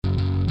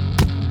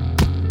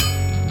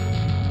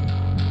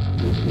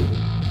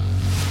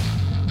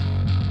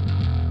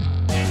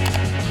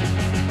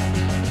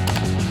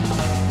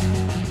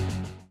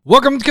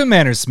Welcome to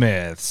Commander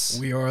Smiths.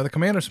 We are the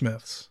Commander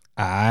Smiths.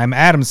 I'm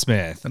Adam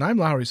Smith. And I'm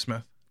Lowry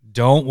Smith.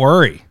 Don't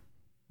worry.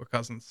 We're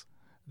cousins.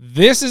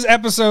 This is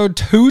episode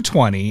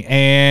 220,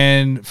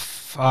 and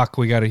fuck,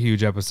 we got a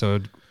huge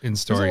episode in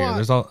store here.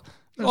 There's a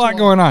lot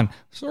going on.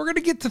 So we're going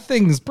to get to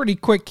things pretty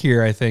quick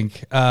here, I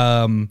think.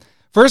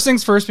 First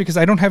things first, because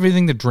I don't have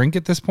anything to drink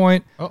at this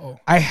point. Uh-oh.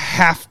 I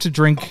have to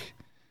drink.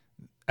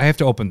 I have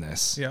to open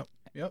this. Yep.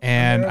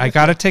 And I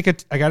gotta take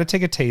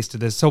a taste of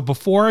this. So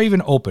before I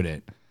even open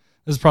it,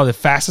 this is probably the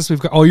fastest we've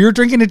got. Oh, you're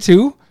drinking it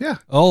too? Yeah.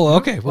 Oh,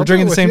 okay. We're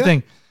drinking the same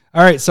thing.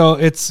 All right. So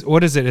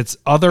what is it? It's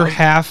other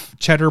half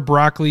cheddar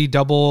broccoli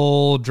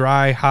double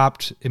dry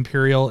hopped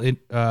imperial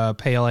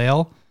pale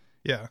ale.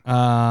 Yeah.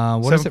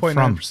 What is it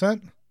from?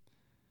 7.9%.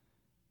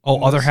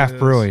 Oh, other half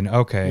brewing.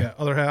 Okay. Yeah,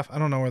 other half. I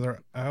don't know where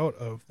they're out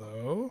of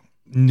though.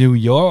 New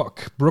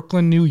York,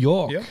 Brooklyn, New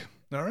York. Yep.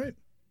 All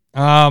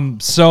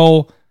right.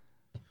 So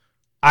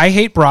I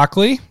hate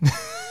broccoli.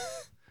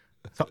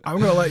 So I'm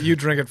going to let you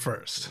drink it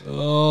first.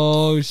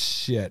 Oh,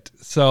 shit.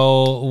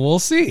 So we'll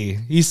see.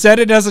 He said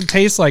it doesn't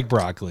taste like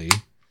broccoli.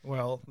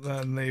 Well,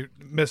 then they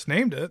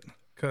misnamed it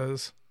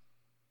because...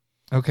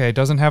 Okay, it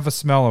doesn't have a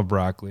smell of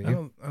broccoli. I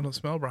don't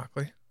smell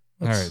broccoli.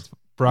 All right,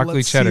 broccoli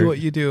let's cheddar. See what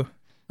you do.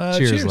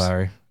 Cheers,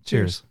 Larry.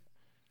 Cheers.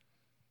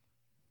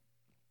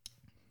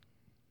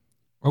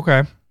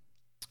 Okay.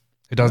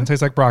 It doesn't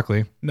taste like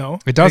broccoli. No.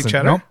 It doesn't.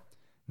 Cheddar?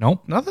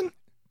 Nope. Nothing?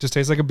 Just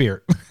tastes like a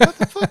beer. What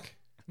the fuck?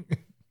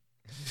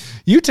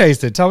 You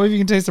taste it. Tell me if you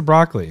can taste the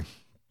broccoli.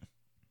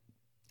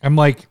 I'm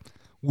like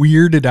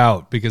weirded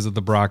out because of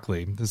the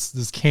broccoli.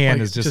 This can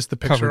is just the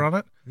picture covered. on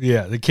it?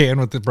 Yeah, the can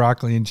with the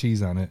broccoli and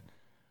cheese on it.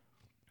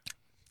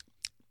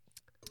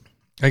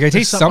 Like I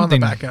taste something on the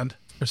back end.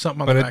 There's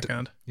something on the back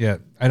end. Yeah,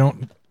 I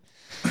don't.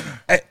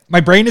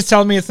 My brain is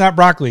telling me it's not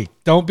broccoli.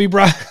 Don't be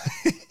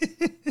broccoli.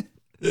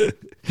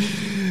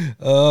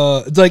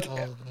 It's like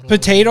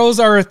potatoes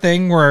are a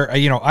thing where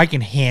I can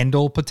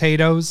handle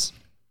potatoes,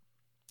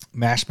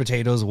 mashed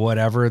potatoes,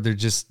 whatever. They're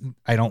just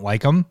I don't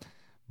like them.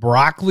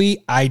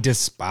 Broccoli, I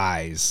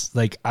despise.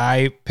 Like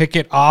I pick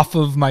it off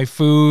of my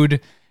food,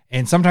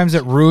 and sometimes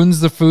it ruins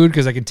the food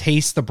because I can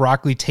taste the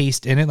broccoli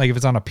taste in it. Like if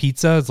it's on a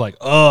pizza, it's like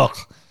ugh.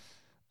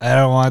 I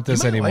don't want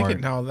this anymore. I like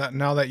it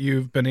now that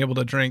you've been able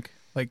to drink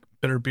like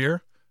bitter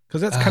beer,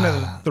 because that's kind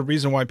of the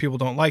reason why people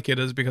don't like it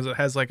is because it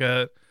has like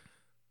a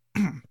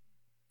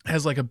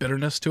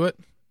bitterness to it.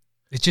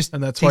 It just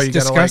and that's why you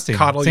gotta like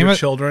coddle your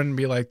children and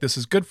be like, "This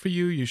is good for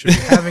you. You should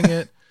be having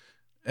it."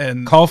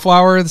 And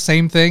cauliflower, the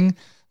same thing.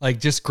 Like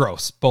just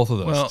gross. Both of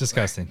those, well,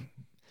 disgusting.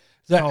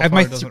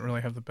 Cauliflower doesn't really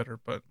have the bitter,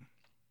 but.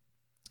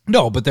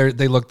 No, but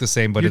they look the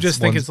same. But you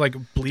just think it's like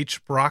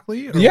bleached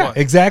broccoli? Or yeah, what?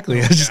 Exactly.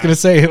 I was just gonna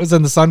say it was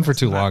in the sun for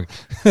too long.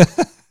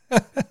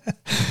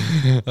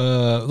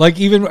 Like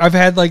even I've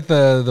had like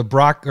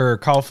the or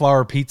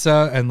cauliflower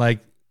pizza, and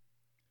like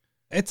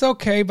it's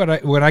okay,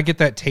 but when I get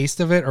that taste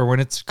of it, or when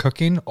it's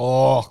cooking,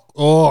 oh.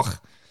 Well,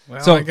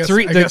 so I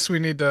guess we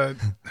need to.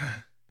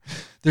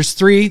 There's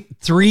three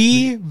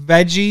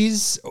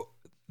veggies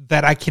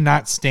that I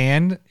cannot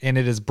stand, and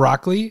it is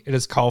broccoli, it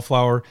is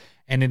cauliflower,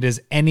 and it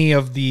is any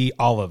of the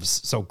olives.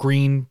 So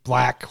green,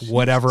 black,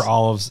 whatever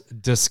olives,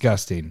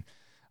 disgusting.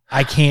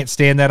 I can't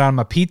stand that on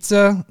my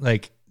pizza.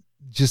 Like,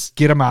 just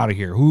get them out of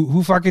here.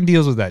 Who fucking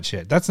deals with that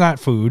shit? That's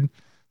not food.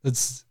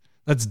 That's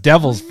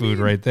devil's food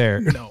right there.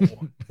 No,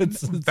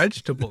 it's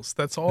vegetables.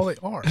 That's all they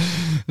are.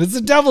 It's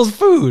the devil's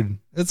food.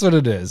 That's what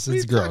it is.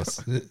 It's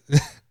gross.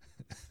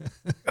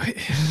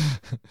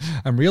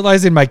 I'm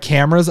realizing my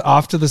camera's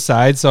off to the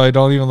side, so I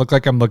don't even look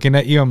like I'm looking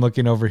at you. I'm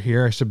looking over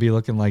here. I should be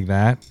looking like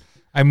that.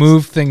 I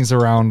moved things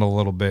around a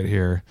little bit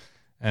here,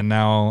 and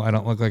now I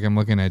don't look like I'm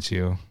looking at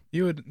you.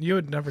 You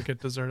would never get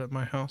dessert at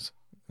my house.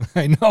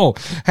 I know.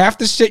 Half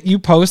the shit you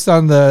post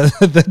on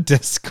the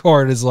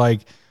Discord is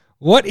like,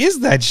 what is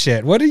that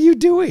shit? What are you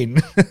doing?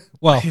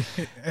 Well,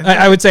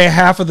 I would say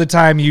half of the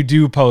time you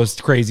do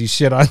post crazy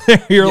shit on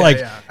there. You're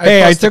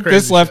hey, I took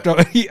this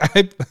leftover.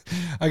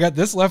 I got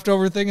this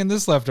leftover thing and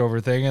this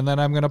leftover thing, and then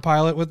I'm going to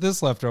pile it with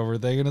this leftover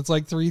thing. And it's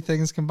like three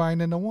things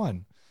combined into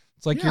one.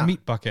 It's like your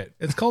meat bucket.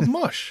 It's called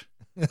mush.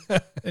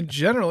 And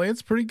generally,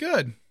 it's pretty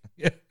good.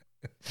 Yeah.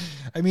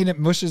 I mean, it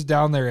mushes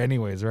down there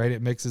anyways, right?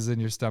 It mixes in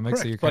your stomach.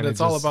 Correct, so you're but it's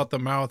all about the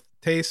mouth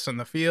taste and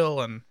the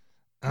feel. And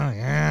oh,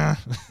 yeah.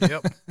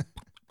 Yep.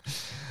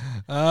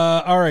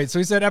 All right. So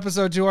we said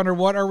episode 200.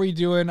 What are we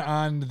doing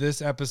on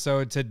this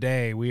episode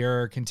today? We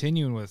are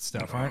continuing with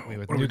stuff, aren't we?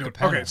 With New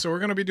Capenna. Okay, so we're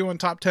going to be doing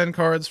top 10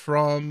 cards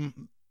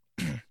from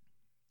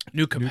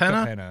New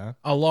Capenna,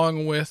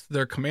 along with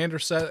their commander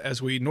set,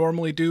 as we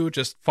normally do,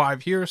 just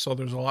 5 here. So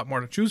there's a lot more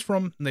to choose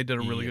from, and they did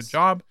a really good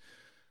job.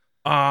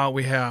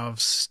 We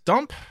have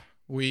Stump.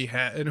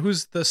 And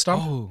who's the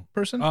Stump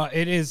person?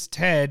 It is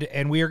Ted,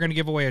 and we are going to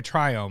give away a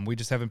Triome. We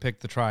just haven't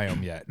picked the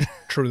Triome yet.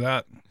 True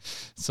that.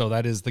 So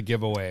that is the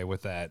giveaway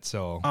with that.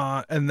 So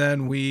and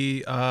then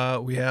we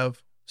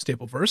have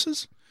Staple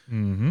Versus,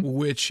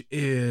 which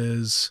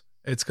is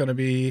it's going to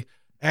be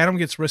Adam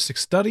gets Rhystic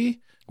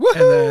Study,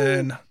 and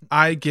then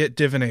I get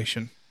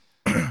Divination.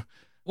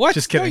 What?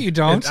 Just kidding. No, you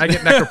don't. I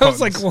get necropotence. I was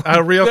like, well,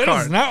 a real that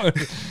card.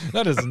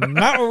 That is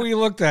not what we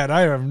looked at.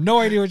 I have no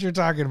idea what you're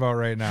talking about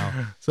right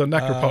now. So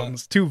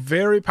necropotence, 2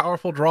 very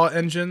powerful draw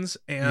engines,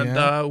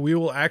 and we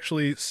will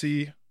actually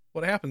see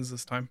what happens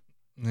this time.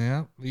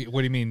 Yeah.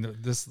 What do you mean?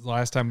 This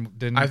last time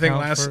didn't? I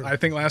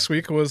think last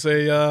week was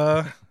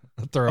a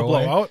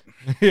blowout.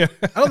 Yeah.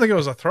 I don't think it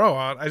was a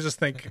throwout. I just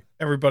think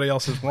everybody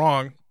else is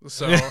wrong.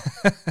 So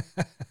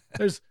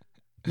there's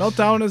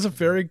Meltdown is a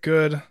very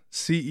good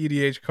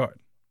CEDH card.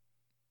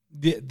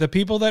 The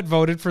people that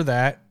voted for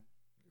that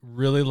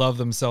really love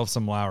themselves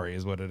some Lowry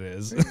is what it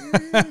is.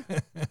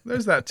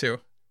 There's that too.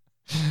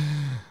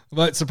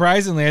 But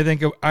surprisingly, I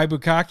think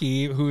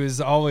Ibukaki, who is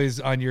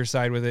always on your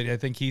side with it, I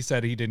think he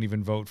said he didn't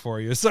even vote for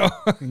you. So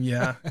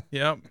yeah.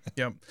 Yep.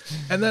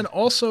 And then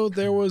also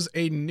there was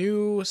a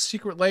new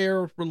secret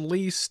layer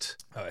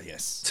released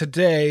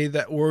today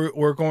that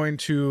we're going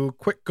to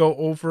quick go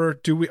over.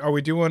 Are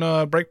we doing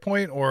a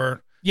breakpoint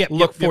or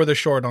look for the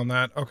short on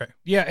that? Okay.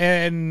 Yeah,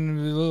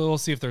 and we'll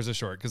see if there's a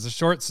short, because the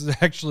shorts is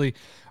actually,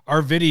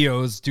 our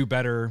videos do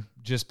better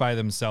just by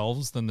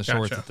themselves than the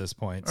shorts at this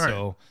point. All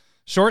so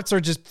shorts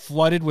are just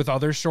flooded with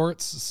other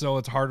shorts, so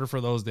it's harder for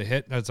those to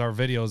hit. As our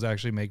videos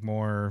actually make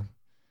more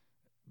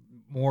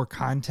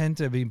content.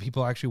 I mean,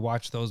 people actually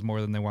watch those more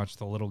than they watch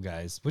the little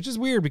guys, which is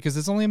weird because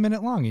it's only a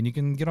minute long and you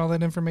can get all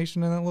that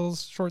information in that little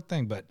short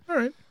thing. But all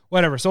right.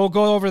 Whatever. So we'll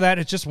go over that.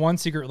 It's just one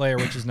secret layer,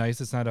 which is nice.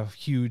 It's not a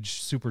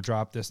huge super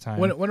drop this time.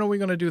 When are we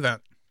going to do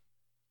that?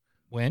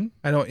 When?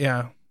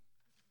 Yeah.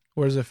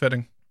 Where's it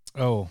fitting?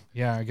 Oh,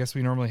 yeah. I guess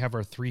we normally have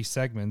our 3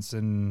 segments,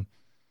 and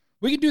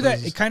we can do that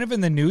kind of in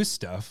the news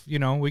stuff. You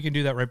know, we can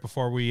do that right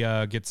before we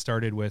get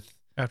started with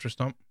After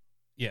Stump.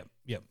 Yep.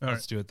 All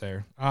Let's do it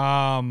there.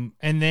 And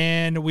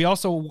then we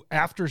also,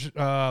 after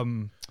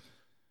the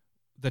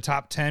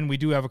top 10, we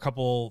do have a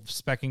couple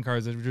specking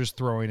cards that we're just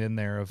throwing in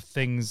there of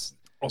things.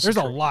 There's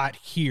a lot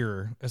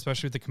here,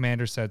 especially with the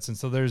commander sets, and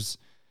so there's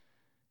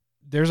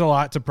a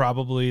lot to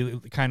probably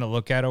kind of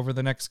look at over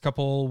the next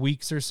couple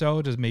weeks or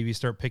so to maybe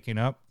start picking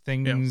up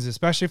things,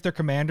 especially if they're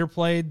commander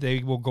played.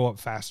 They will go up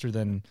faster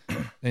than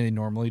they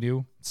normally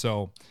do.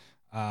 So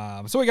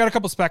we got a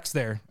couple specs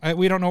there.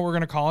 We don't know what we're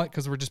going to call it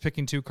because we're just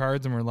picking 2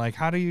 cards, and we're like,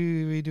 how do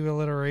we do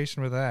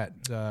alliteration with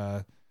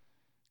that?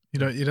 You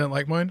didn't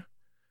like mine?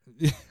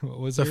 What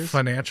was the yours?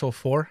 Financial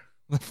 4?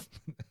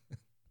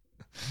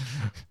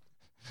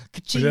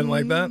 You didn't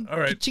like that? All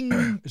right.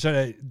 Should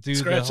I do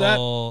Scratch the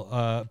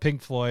whole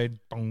Pink Floyd?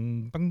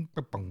 Bong, bong,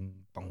 bong,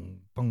 bong,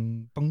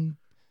 bong, bong.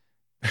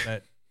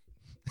 That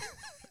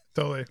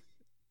Totally.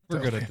 We're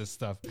good at this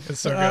stuff. It's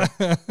so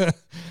good.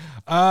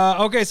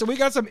 Okay, so we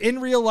got some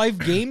in real life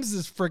games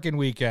this freaking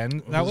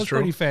weekend. That was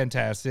pretty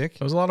fantastic.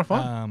 It was a lot of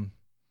fun.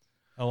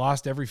 I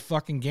lost every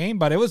fucking game,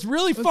 but it was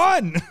really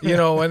fun. You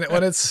know,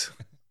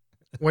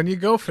 when you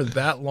go for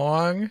that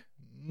long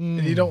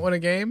and you don't win a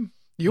game,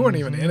 you weren't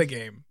even in a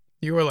game.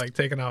 You were like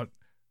taken out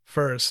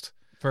first.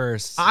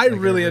 I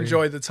really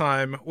enjoyed the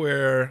time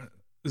where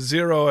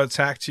Zero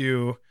attacked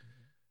you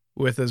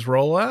with his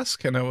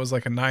Roll-esque, and it was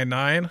like a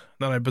 9/9.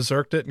 Then I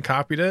berserked it and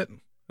copied it,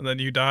 and then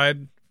you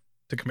died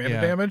to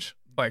commander damage.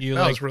 That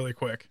was really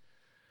quick.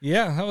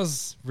 Yeah, that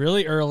was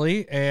really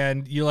early,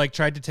 and you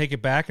tried to take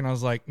it back, and I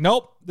was like,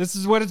 nope, this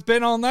is what it's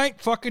been all night.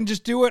 Fucking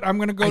just do it. I'm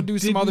going to go do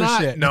some other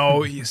shit.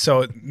 No,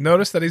 so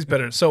notice that he's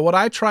bitter. So what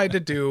I tried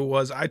to do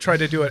was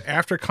do it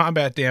after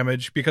combat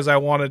damage because I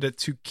wanted it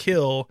to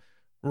kill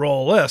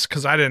Roll-esque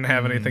because I didn't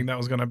have anything that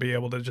was going to be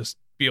able to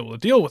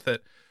deal with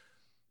it.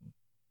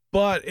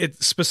 But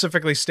it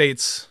specifically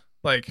states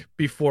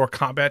before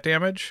combat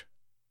damage.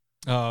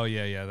 Oh,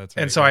 yeah, that's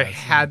right. And so I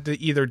had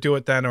to either do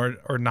it then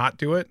or not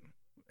do it.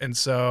 And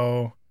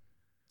so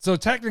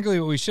technically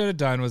what we should have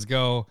done was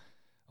go,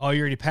 oh,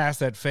 you already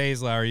passed that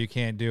phase, Lowry. You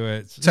can't do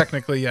it.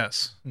 Technically,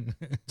 yes.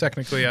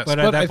 But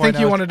I think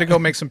you wanted to go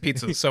make some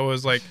pizzas. So it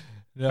was like,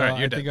 no, all right,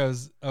 you're dead.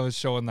 Think I was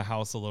showing the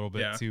house a little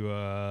bit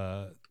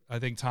to, I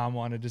think Tom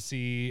wanted to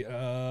see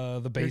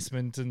the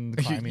basement and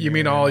the climbing. You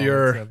mean all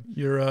your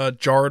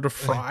jarred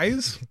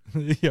fries?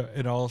 Yeah,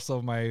 and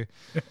also my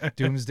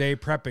doomsday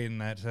prepping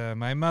that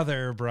my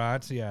mother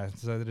brought. Yeah,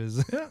 so it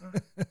is. Yeah,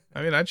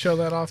 I mean, I'd show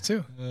that off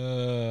too.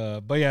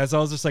 But yeah, so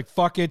I was just like,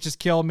 "Fuck it, just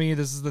kill me."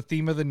 This is the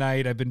theme of the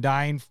night. I've been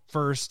dying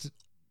first,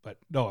 but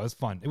no, it was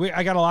fun.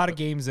 I got a lot of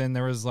games in.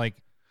 There was I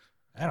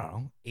don't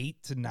know,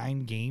 8 to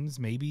 9 games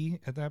maybe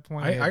at that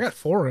point. I got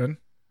 4 in.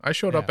 I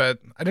showed up I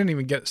didn't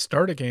even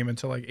start a game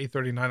until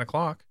 8:30, 9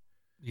 o'clock.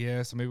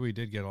 Yeah, so maybe we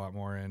did get a lot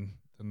more in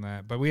than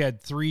that. But we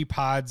had 3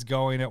 pods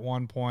going at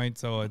one point,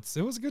 so it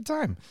was a good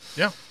time.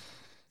 Yeah.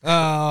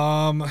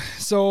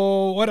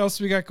 So what else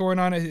we got going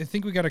on? I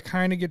think we got to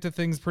kind of get to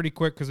things pretty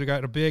quick because we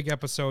got a big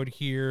episode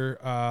here.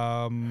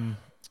 I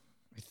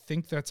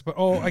think that's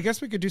I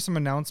guess we could do some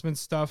announcement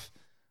stuff.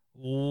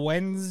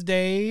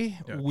 Wednesday,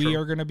 we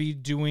are going to be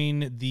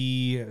doing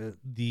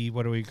the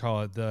what do we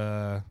call it?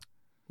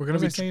 We're going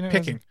to be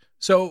picking.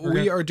 So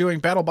we are doing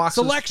battle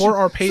boxes for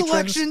our patrons.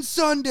 Selection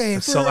Sunday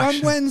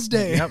on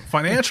Wednesday. Yep.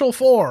 Financial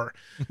 4.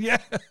 Yeah.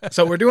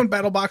 So we're doing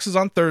battle boxes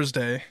on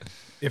Thursday.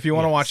 if you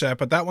want to watch that.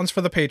 But that one's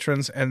for the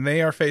patrons, and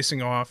they are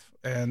facing off.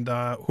 And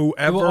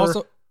whoever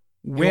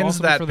wins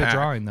that for pack, the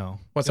drawing, though.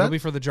 It'll be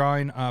for the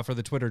drawing, for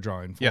the Twitter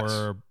drawing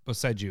for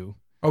Boseju.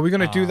 Are we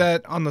going to do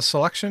that on the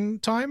selection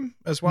time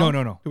as well?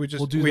 No. Do we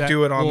just do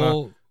it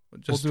on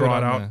draw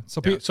it out?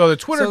 So the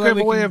Twitter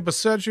giveaway of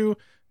Boseju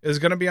is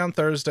going to be on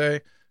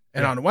Thursday,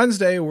 and on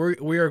Wednesday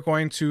we are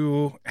going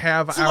to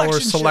have our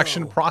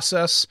selection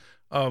process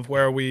of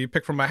where we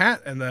pick from a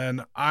hat, and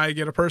then I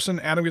get a person,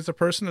 Adam gets a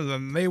person, and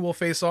then they will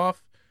face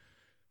off,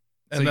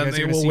 and then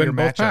they will win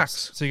both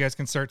packs. So you guys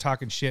can start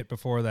talking shit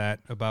before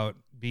that about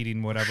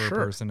beating whatever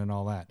person and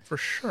all that. For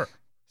sure.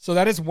 So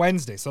that is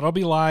Wednesday. So that'll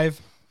be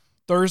live.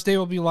 Thursday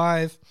will be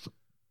live.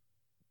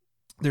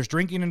 There's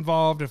drinking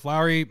involved. If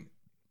Lowry,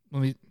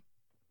 let me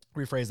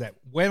rephrase that.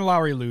 When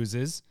Lowry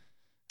loses,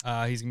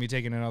 he's gonna be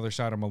taking another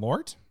shot of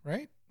Malort,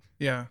 right?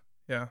 Yeah.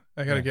 I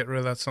gotta get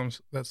rid of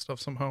that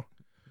stuff somehow.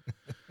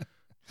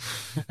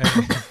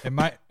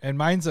 and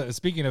mine's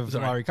speaking of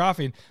Lowry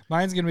coughing,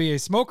 mine's gonna be a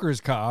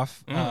smoker's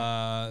cough.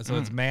 So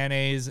it's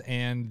mayonnaise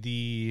and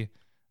the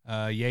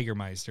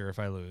Jägermeister. If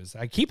I lose,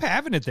 I keep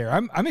having it there.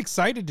 I'm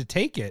excited to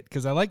take it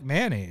because I like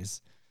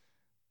mayonnaise.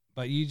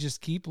 But you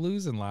just keep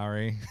losing,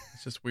 Lowry.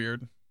 It's just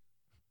weird.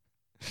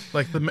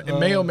 Like the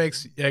mayo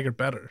makes Jaeger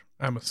better,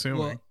 I'm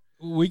assuming.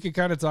 Well, we could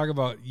kind of talk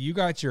about you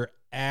got your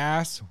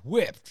ass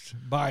whipped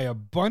by a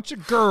bunch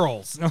of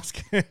girls. No,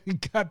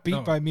 got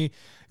beat by me.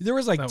 There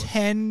was like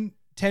 10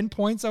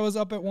 points I was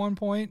up at one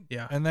point.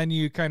 Yeah. And then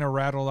you kind of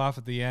rattled off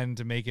at the end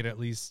to make it at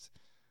least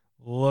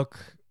look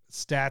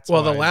stats.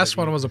 Well, the last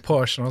one was a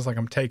push, and I was like,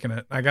 I'm taking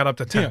it. I got up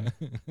to 10.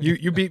 Yeah.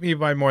 You beat me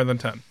by more than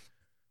 10.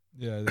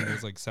 Yeah, I think it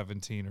was like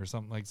 17 or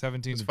something, like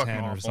 17 to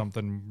 10 awful. Or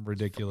something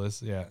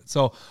ridiculous. Yeah.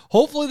 So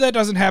hopefully that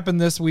doesn't happen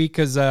this week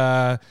because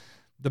the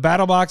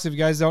battle box, if you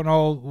guys don't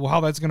know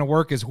how that's going to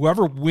work, is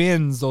whoever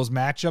wins those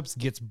matchups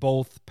gets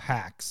both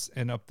packs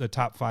and up the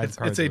top 5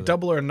 cards. It's a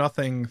double or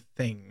nothing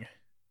thing.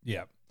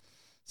 Yeah.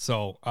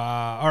 So,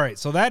 all right.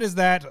 So that is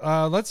that.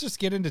 Let's just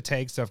get into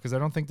tag stuff because I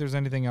don't think there's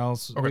anything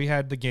else. Okay. We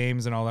had the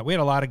games and all that. We had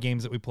a lot of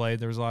games that we played.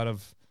 There was a lot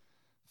of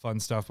fun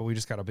stuff, but we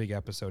just got a big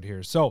episode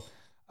here. So,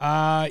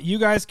 you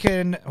guys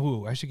can,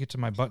 I should get to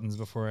my buttons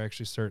before I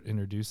actually start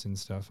introducing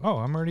stuff. Oh,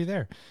 I'm already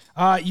there.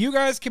 You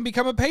guys can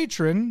become a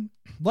patron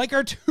like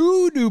our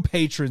 2 new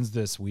patrons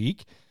this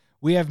week.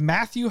 We have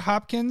Matthew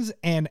Hopkins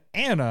and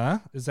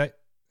Anna. Is that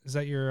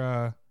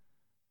your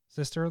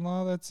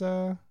sister-in-law that's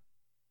I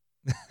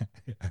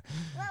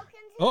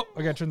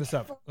gotta turn this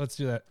up. Let's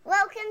do that.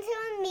 Welcome to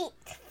a meat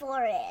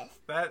forest.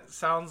 That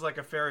sounds like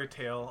a fairy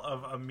tale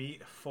of a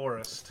meat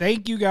forest.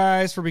 Thank you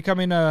guys for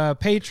becoming a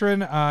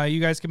patron. You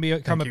guys can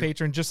become a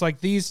patron just like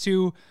these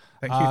two.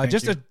 Thank you.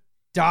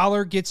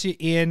 $1 gets you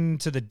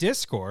into the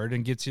Discord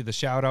and gets you the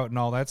shout out and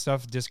all that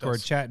stuff,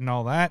 Discord chat and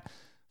all that.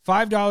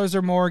 $5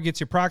 or more gets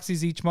you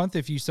proxies each month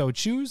if you so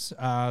choose.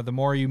 The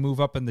more you move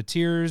up in the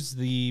tiers,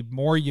 the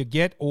more you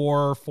get,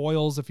 or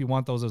foils if you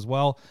want those as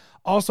well.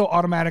 Also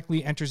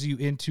automatically enters you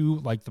into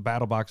like the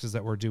battle boxes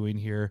that we're doing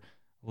here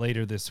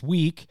later this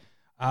week.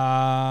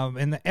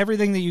 And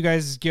everything that you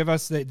guys give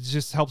us that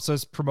just helps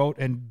us promote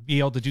and be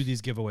able to do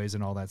these giveaways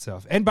and all that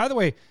stuff. And by the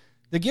way,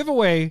 the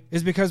giveaway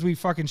is because we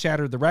fucking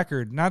shattered the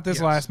record, not this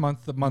last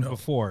month, the month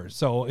before.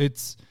 So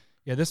it's,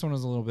 this one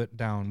was a little bit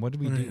down. What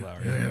did we do,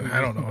 Larry?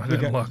 I don't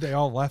know. They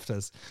all left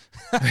us.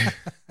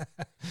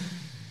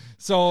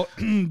 So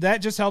that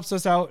just helps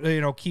us out,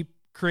 keep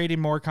creating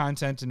more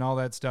content and all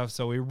that stuff.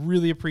 So we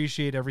really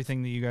appreciate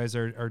everything that you guys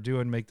are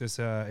doing, make this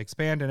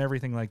expand and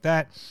everything like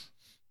that.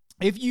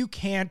 If you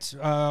can't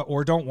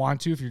or don't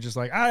want to, if you're just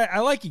like, I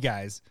like you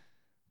guys,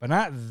 but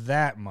not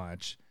that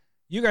much,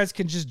 you guys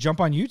can just jump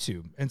on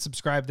YouTube and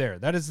subscribe there.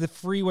 That is the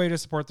free way to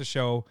support the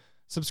show.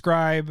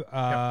 Subscribe,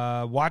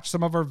 watch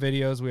some of our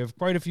videos. We have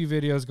quite a few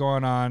videos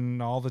going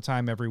on all the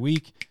time every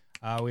week.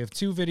 We have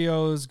 2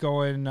 videos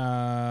going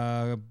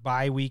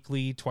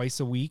bi-weekly, twice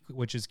a week,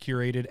 which is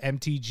Curated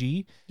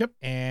MTG. Yep.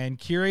 And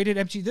Curated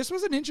MTG. This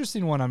was an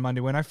interesting one on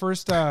Monday. When I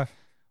first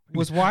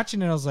was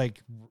watching it, I was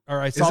like,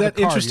 or I saw the card. Is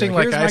that interesting?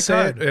 Like I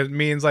said, it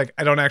means like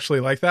I don't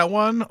actually like that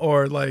one,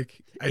 or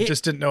like I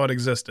just didn't know it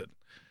existed.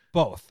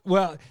 Both.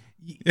 Well,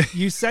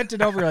 you sent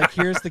it over like,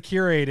 here's the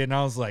Curated, and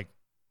I was like,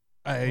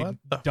 I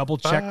double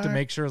checked to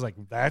make sure. I was like,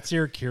 that's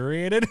your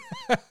Curated.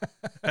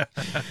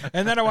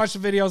 And then I watched the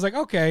video. I was like,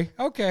 okay,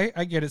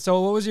 I get it.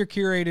 So what was your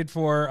Curated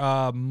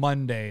for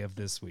Monday of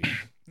this week?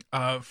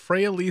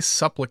 Freyalise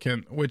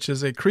Supplicant, which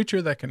is a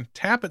creature that can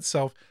tap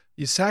itself.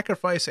 You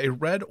sacrifice a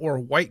red or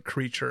white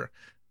creature,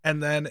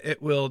 and then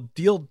it will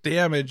deal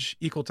damage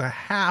equal to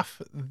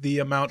half the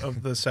amount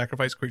of the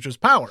sacrificed creature's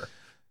power,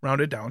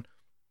 rounded down.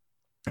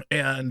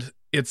 And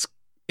it's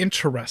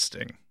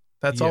interesting.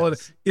 That's all it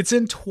is. It's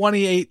in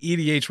 28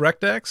 EDH rec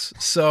decks,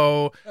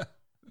 so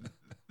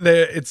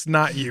it's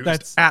not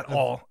used at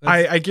all.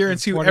 I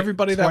guarantee you,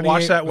 everybody that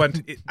watched that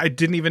went, I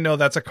didn't even know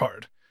that's a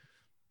card.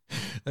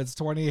 That's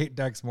 28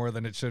 decks more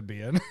than it should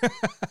be in.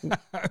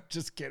 I'm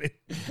just kidding.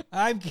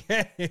 I'm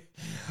kidding.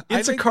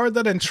 It's a card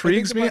that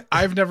intrigues me.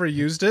 I've never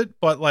used it,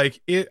 but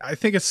like I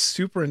think it's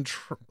super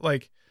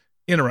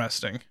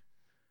interesting.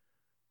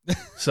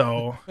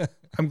 So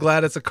I'm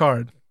glad it's a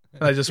card.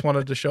 I just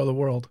wanted to show the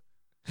world,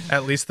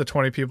 at least the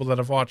 20 people that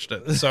have watched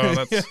it. So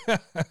that's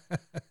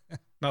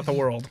not the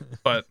world,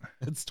 but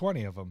it's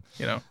 20 of them,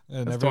 you know,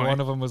 and every 20. one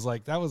of them was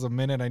like, that was a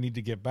minute I need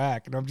to get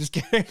back. And I'm just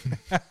kidding.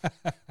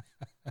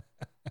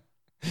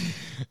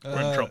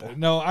 We're in trouble.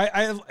 No,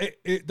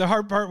 the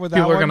hard part with that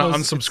people are one going to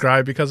was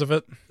unsubscribe because of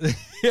it.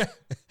 Yeah,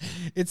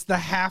 it's the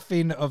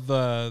halving of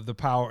the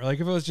power. Like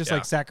if it was just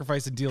like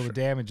sacrifice and deal the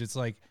damage, it's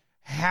like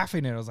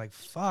halving it. I was like,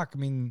 fuck. I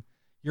mean,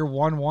 your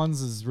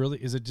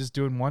 1/1s is it just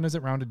doing one? Is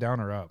it rounded down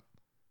or up?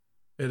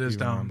 It is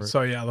down. Remember?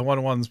 So yeah, the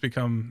 1/1s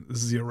become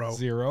 0.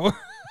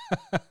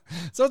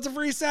 So it's a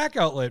free sack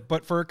outlet,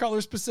 but for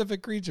color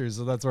specific creatures.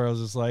 So that's where I was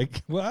just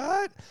like,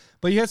 what?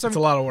 But you had it's a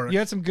lot of work. You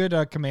had some good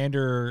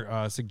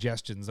commander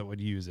suggestions that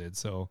would use it.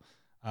 So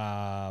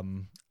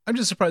I'm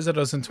just surprised that it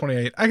was in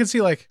 28. I can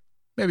see like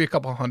maybe a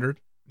couple hundred.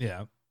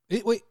 Yeah.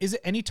 Wait, is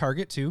it any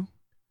target too?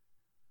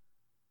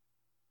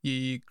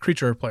 The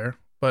creature player,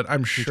 but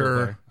I'm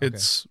sure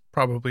it's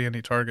probably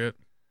any target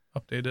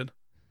updated.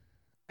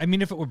 I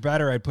mean, if it were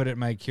better, I'd put it in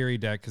my Kiri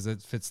deck because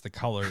it fits the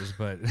colors,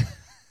 but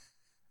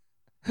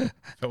if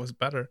it was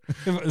better.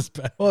 If it was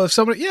better. Well, if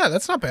somebody,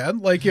 that's not bad.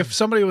 Like if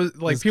somebody was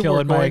like, just people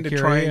were going to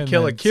try and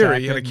kill a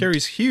Kiri, and a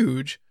Kiri's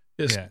huge,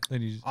 just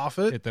then you off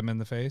it, hit them in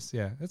the face.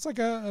 Yeah, it's like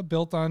a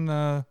built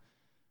on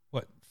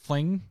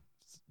fling,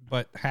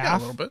 but half. Yeah, a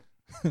little bit.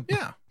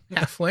 Yeah,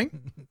 halfling.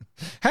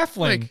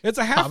 Halfling. It's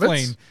a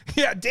halfling.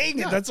 Yeah, dang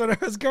it. That's what I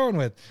was going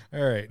with.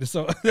 All right.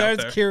 So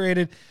that's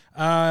curated.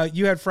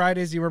 You had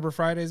Fridays. Do you remember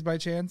Fridays by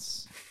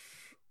chance?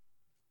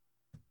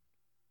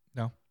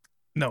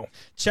 No.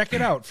 Check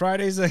it out.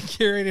 Fridays a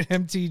curated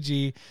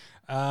MTG.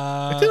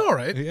 It did all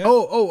right. Yeah.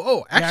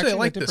 Oh. Actually, I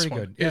like this one.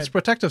 Good. It's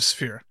Protective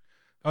Sphere.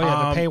 Oh,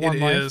 yeah. The pay 1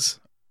 life. Is,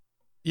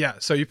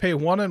 so you pay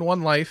 1 and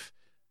 1 life,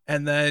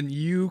 and then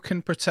you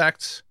can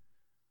protect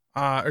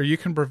or you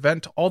can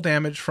prevent all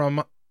damage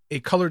from a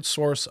colored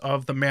source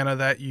of the mana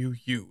that you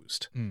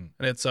used. And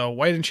it's a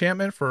white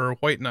enchantment for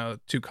white and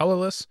 2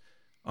 colorless.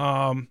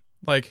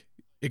 Like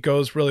it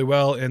goes really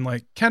well in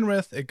like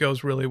Kenrith. It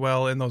goes really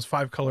well in those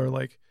 5 color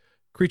like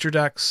creature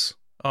decks.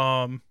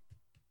 I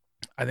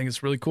think it's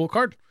a really cool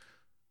card.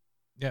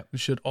 Yeah. It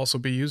should also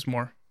be used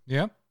more.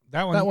 Yeah.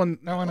 That one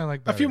I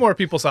like better. A few more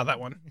people saw that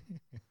one.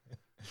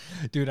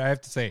 Dude, I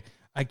have to say,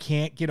 I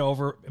can't get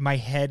over, my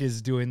head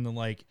is doing the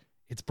like,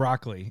 it's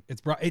broccoli.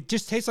 It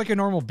just tastes like a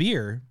normal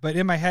beer, but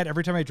in my head,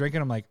 every time I drink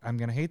it, I'm like, I'm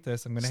going to hate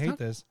this. I'm going to hate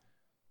this.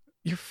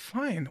 You're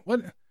fine.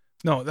 What?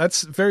 No,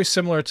 that's very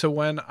similar to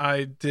when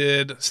I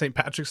did St.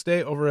 Patrick's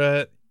Day over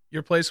at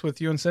your place with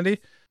you and Cindy.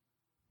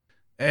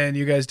 And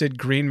you guys did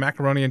green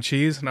macaroni and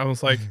cheese. And I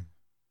was like,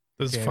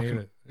 this is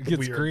fucking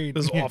weird. Green.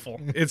 This is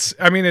awful.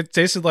 It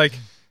tasted like it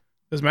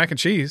was mac and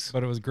cheese.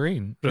 But it was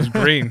green. It was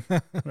green.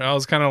 I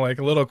was kind of like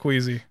a little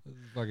queasy. This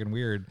is fucking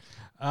weird.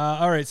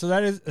 All right, so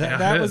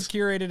that was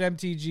curated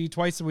MTG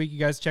twice a week. You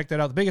guys check that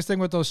out. The biggest thing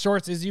with those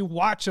shorts is you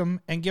watch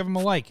them and give them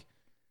a like.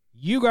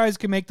 You guys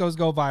can make those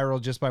go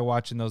viral just by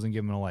watching those and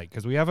giving them a like,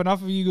 because we have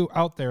enough of you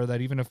out there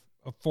that even if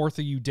a fourth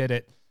of you did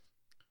it,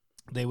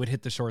 they would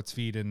hit the shorts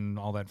feed and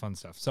all that fun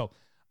stuff. So,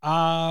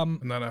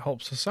 and that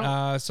helps us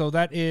out. So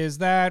that is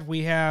that.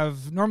 We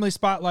have normally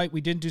Spotlight.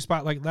 We didn't do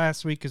Spotlight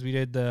last week because we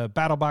did the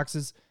battle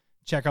boxes.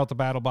 Check out the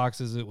battle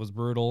boxes. It was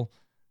brutal.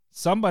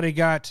 Somebody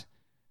got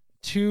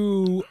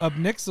 2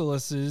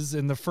 Obnixiluses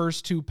in the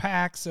first 2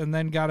 packs and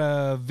then got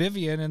a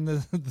Vivian in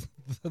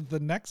the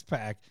next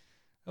pack.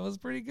 That was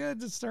pretty good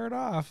to start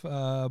off.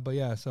 But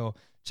yeah, so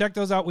check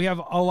those out. We have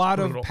a lot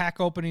of pack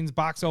openings,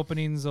 box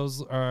openings.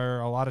 Those are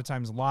a lot of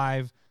times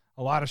live,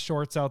 a lot of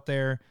shorts out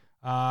there.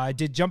 I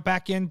did jump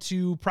back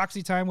into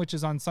Proxy Time, which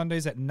is on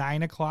Sundays at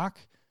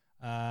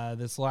 9:00.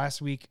 This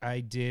last week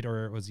I did,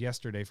 or it was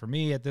yesterday for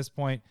me at this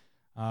point,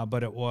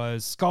 but it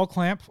was Skull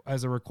Clamp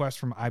as a request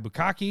from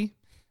Ibukaki.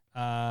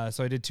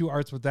 So I did 2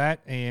 arts with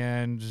that,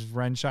 and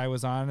Renshai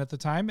was on at the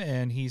time,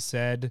 and he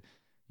said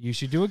you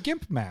should do a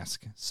Gimp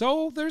mask.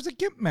 So there's a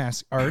Gimp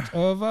mask art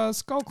of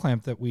Skull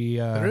Clamp that we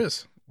there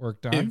is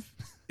worked on.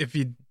 If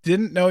you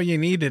didn't know you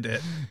needed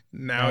it,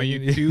 now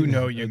you do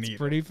know you need it. It's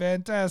pretty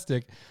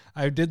fantastic.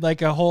 I did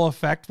like a whole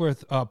effect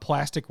with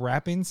plastic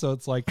wrapping, so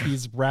it's like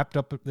he's wrapped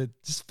up. It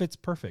just fits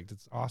perfect.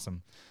 It's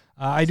awesome.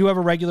 I do have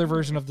a regular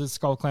version of the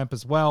Skull Clamp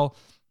as well.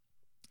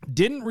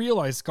 Didn't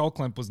realize Skull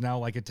Clamp was now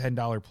like a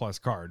 $10 plus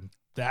card.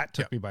 That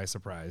took me by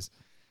surprise.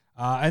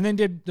 And then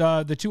did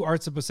the 2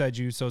 arts of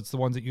Boseiju, so it's the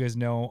ones that you guys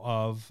know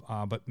of,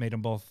 but made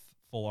them both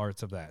full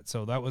arts of that.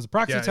 So that was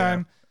Proxy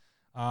Time.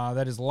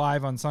 That is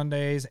live on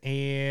Sundays.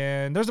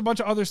 And there's a bunch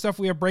of other stuff.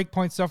 We have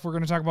Breakpoint stuff. We're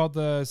going to talk about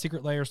the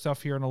Secret Lair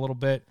stuff here in a little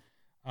bit.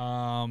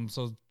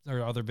 So there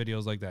are other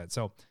videos like that.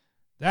 So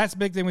that's a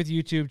big thing with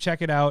YouTube.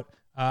 Check it out.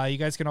 You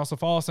guys can also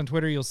follow us on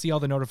Twitter. You'll see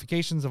all the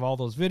notifications of all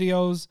those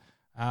videos.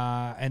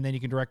 And then you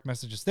can direct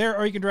message us there,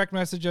 or you can direct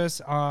message us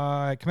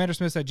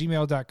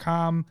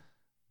commandersmiths@gmail.com.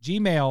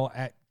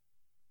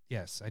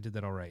 Yes, I did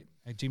that all right.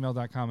 At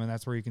gmail.com, and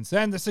that's where you can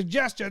send the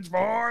suggestions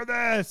for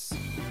this.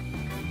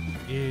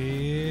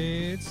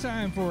 It's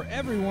time for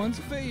everyone's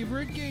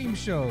favorite game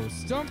show,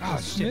 Stump the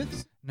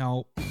Smiths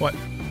No. What?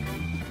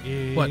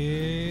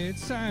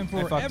 It's time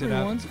for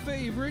everyone's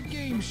favorite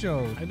game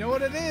show. I know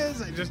what it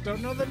is. I just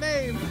don't know the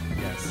name.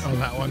 Yes. Oh,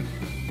 that one.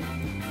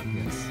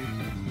 Yes.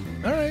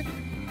 All right.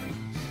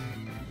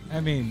 I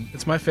mean,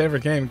 it's my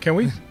favorite game. Can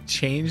we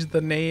change the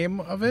name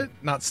of it?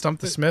 Not Stump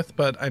the Smith,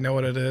 but I know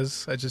what it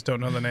is. I just don't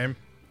know the name.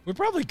 We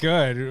probably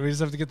could. We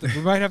just have to get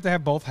we might have to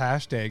have both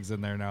hashtags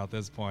in there now at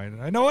this point.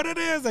 I know what it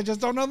is. I just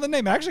don't know the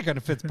name. Actually, kind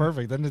of fits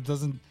perfect. Then it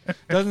doesn't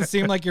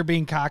seem like you're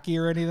being cocky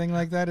or anything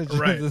like that. It's just,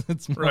 right.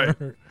 It's more...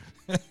 Right.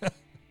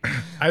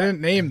 I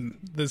didn't name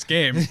this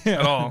game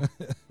at all.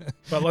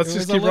 But let's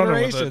just keep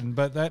running with it.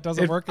 But that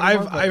doesn't work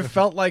anymore. I've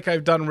felt like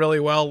I've done really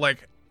well,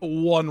 like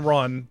one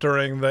run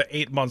during the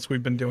 8 months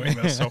we've been doing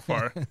this so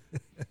far.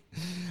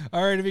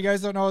 All right, if you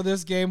guys don't know how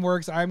this game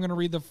works, I'm going to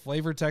read the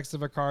flavor text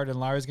of a card, and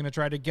Larry's going to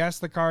try to guess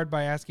the card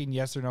by asking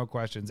yes or no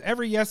questions.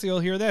 Every yes,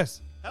 you'll hear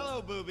this.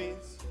 Hello,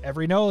 boobies.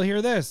 Every no, you'll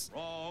hear this.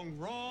 Wrong,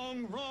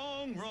 wrong,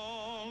 wrong,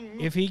 wrong.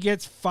 If he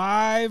gets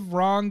 5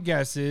 wrong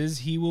guesses,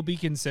 he will be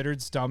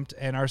considered stumped,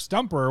 and our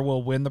stumper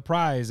will win the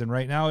prize. And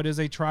right now it is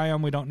a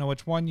Triumph. We don't know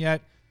which one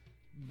yet,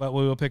 but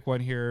we will pick one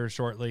here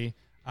shortly.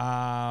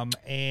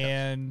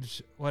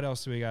 And what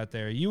else do we got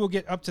there? You will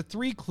get up to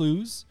 3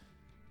 clues.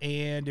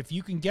 And if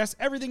you can guess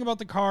everything about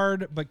the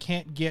card but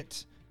can't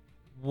get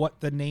what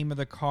the name of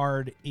the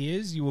card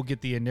is, you will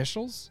get the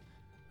initials.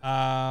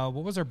 What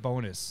was our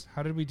bonus?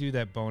 How did we do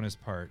that bonus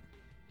part?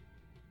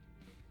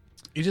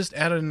 You just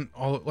add in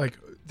all, like,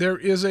 there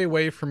is a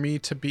way for me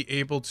to be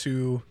able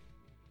to...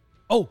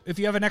 Oh, if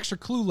you have an extra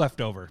clue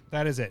left over,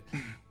 that is it.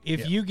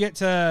 If you get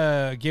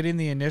to get in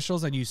the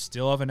initials and you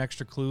still have an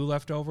extra clue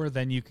left over,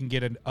 then you can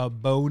get a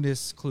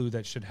bonus clue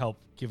that should help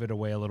give it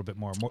away a little bit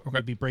more.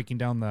 Maybe breaking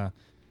down the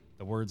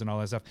words and all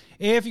that stuff.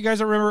 If you guys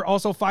don't remember,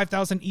 also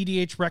 5,000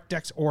 EDH rec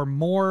decks or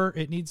more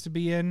it needs to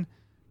be in.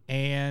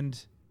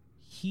 And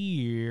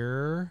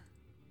here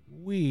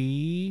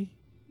we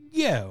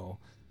go.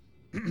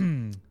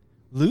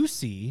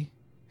 Lucy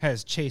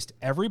has chased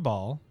every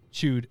ball,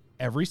 chewed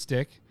every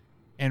stick,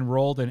 and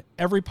rolled in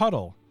every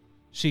puddle.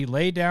 She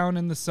lay down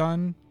in the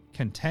sun,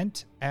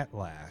 content at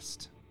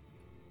last.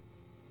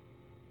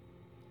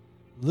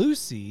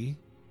 Lucy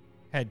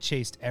had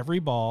chased every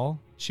ball,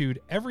 chewed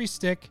every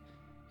stick,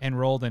 and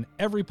rolled in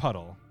every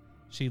puddle.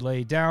 She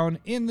lay down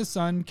in the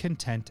sun,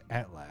 content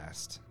at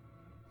last.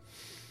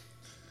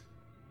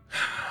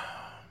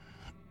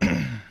 All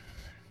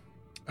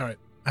right.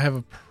 I have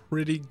a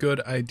pretty good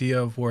idea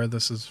of where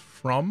this is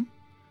from.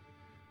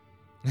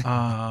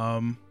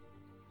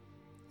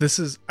 This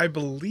is, I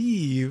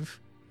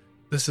believe,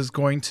 this is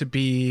going to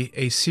be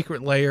a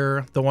Secret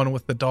Lair, the one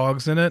with the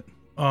dogs in it.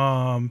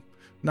 Not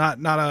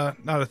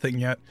a thing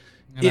yet.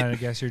 And I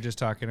guess you're just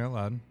talking out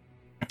loud.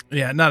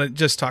 Yeah, not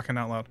just talking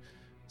out loud.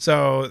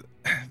 So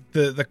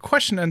the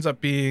question ends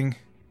up being,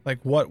 like,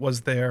 what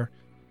was there?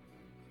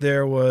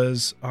 There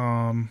was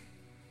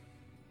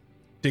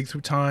Dig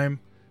Through Time,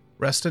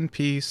 Rest in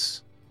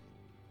Peace,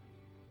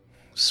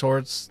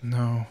 Swords.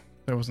 No,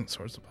 there wasn't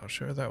Swords of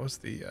Plowshare. That was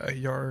the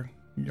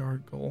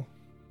Yargle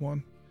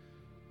one.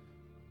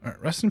 All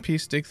right, Rest in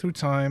Peace, Dig Through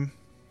Time,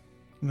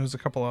 and there's a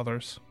couple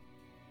others.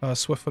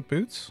 Swiftfoot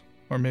Boots,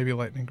 or maybe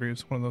Lightning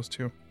Greaves, one of those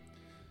two.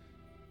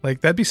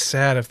 Like, that'd be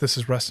sad if this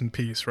is Rest in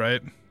Peace,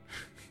 right?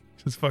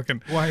 Just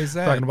fucking... Why is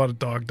that? Talking about a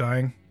dog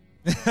dying.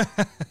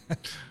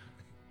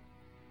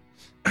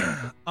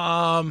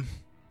 All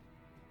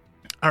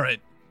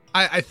right.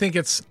 I think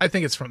it's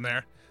from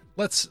there.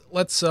 Let's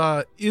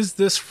is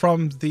this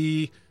from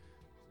the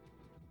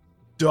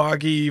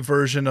doggy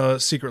version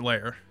of Secret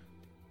Lair?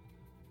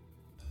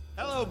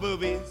 Hello,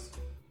 boobies.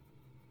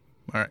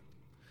 All right.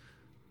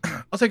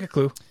 I'll take a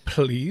clue,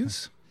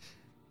 please.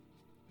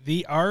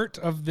 The art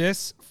of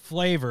this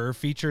flavor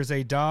features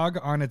a dog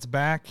on its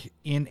back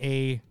in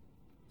a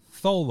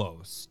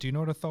tholos. Do you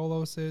know what a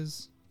tholos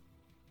is?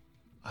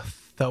 A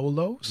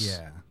tholos?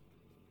 Yeah.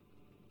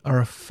 Or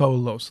a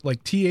folos.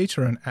 Like TH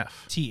or an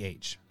F?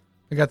 TH.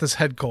 I got this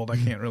head cold. I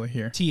can't really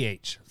hear.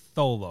 TH.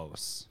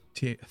 Tholos.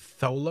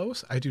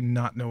 Tholos? I do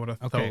not know what a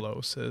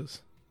tholos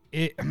is.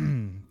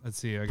 Let's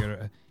see.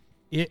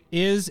 It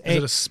is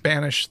it a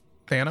Spanish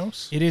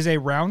Thanos? It is a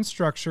round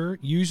structure,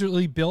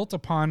 usually built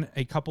upon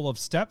a couple of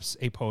steps,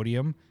 a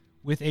podium,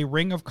 with a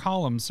ring of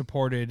columns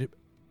supported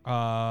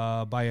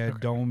by a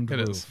domed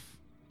roof. Is.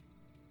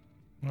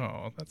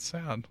 Oh, that's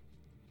sad.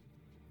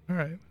 All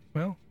right.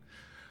 Well,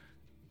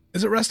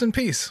 is it Rest in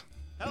Peace?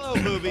 Hello,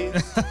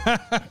 boobies.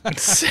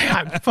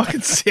 Sad.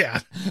 Fucking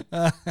sad.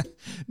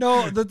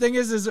 No, the thing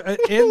is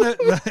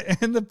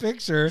in the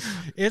picture,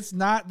 it's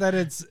not that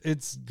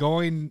it's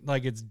going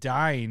like it's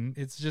dying.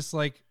 It's just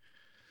like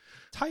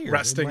tired,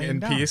 resting in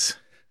peace.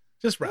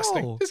 Just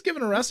resting. No, just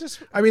giving a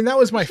rest. I mean, that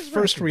was my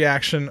first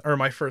reaction or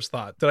my first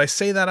thought. Did I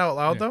say that out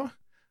loud though?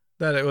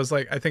 That it was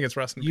like, I think it's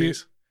Rest in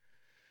Peace.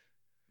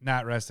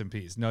 Not Rest in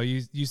Peace. No,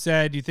 you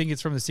said you think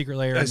it's from the Secret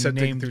Lair. I said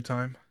Dig Through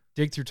Time.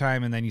 Dig Through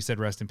Time, and then you said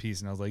Rest in Peace,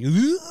 and I was like,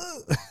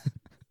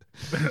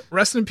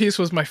 Rest in Peace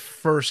was my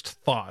first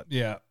thought.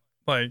 Yeah.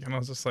 Like, and I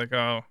was just like,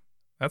 oh,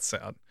 that's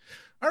sad.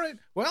 All right.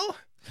 Well,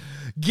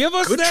 Give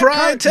us Good that try,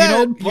 card.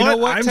 Ted. You know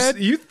what, Ted?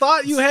 You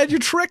thought you had your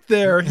trick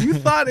there. You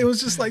thought it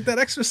was just like that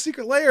extra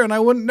secret layer, and I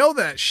wouldn't know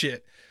that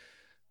shit.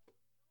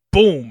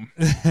 Boom.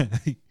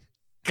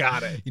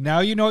 Got it. Now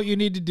you know what you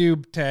need to do,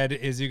 Ted,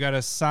 is you got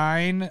to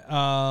sign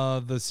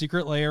the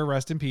secret layer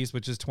rest in peace,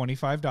 which is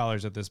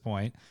 $25 at this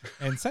point,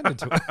 and send it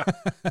to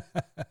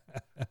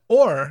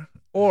him.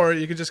 Or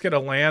you could just get a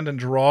land and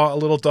draw a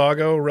little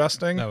doggo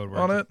resting That would work.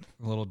 on it.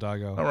 A little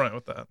doggo. All right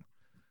with that.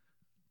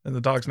 And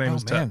the dog's name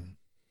is Ted.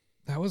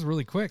 That was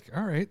really quick.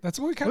 All right. That's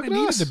what we kind Look of at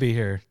needed us. to be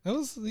here.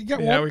 You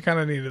got Yeah, one. we kind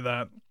of needed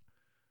that.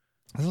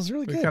 That was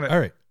really we good. kinda- All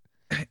right.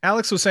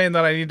 Alex was saying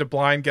that I need to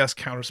blind guess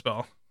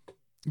Counterspell.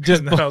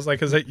 Just And then I was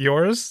like, is it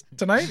yours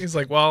tonight? He's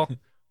like, well,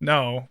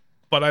 no,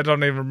 but I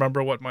don't even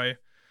remember what my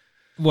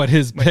what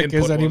his my pick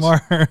is input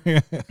anymore.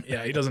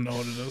 yeah, he doesn't know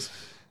what it is.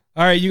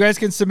 All right, you guys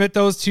can submit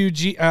those to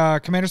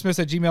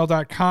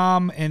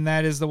commandersmiths@gmail.com, and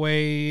that is the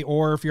way,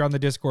 or if you're on the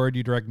Discord,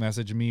 you direct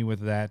message me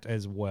with that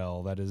as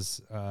well. That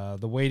is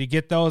the way to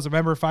get those.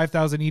 Remember,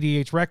 5,000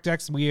 EDH rec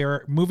decks. We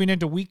are moving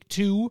into week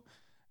 2,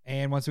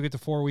 and once we get to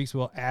 4 weeks,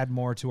 we'll add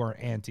more to our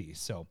ante.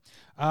 So,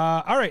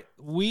 all right,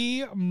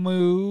 we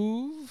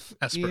move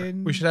Esper.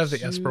 We should have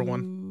the Esper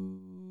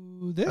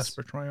one. This?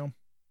 Esper Triumph.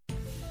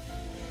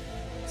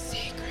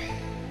 Secret.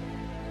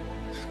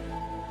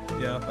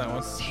 Yeah, that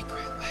one.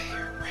 Secret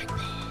layer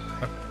breakpoint.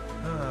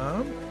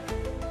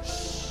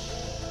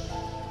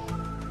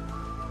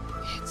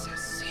 It's a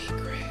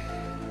secret.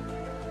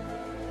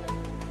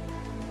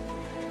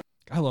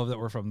 I love that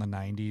we're from the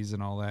 90s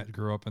and all that.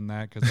 Grew up in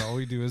that because all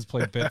we do is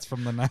play bits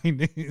from the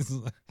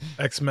 90s.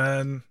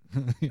 X-Men,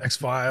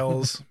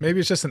 X-Files. Maybe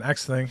it's just an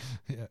X thing.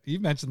 Yeah, you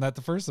mentioned that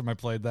the first time I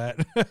played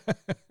that.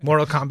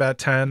 Mortal Kombat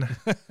 10.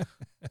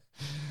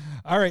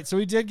 All right, so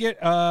we did get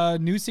a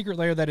new secret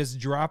layer that is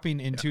dropping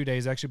in 2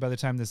 days. Actually, by the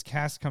time this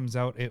cast comes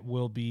out, it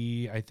will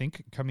be, I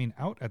think, coming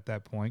out at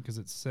that point because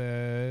it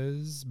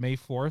says May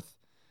 4th.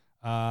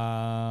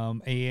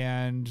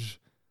 And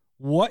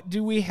what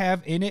do we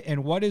have in it,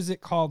 and what is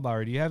it called,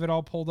 Larry? Do you have it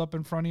all pulled up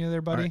in front of you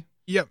there, buddy?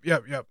 Right.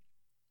 Yep.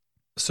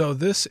 So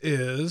this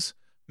is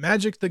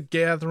Magic the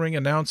Gathering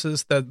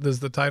announces that this is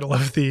the title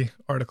of the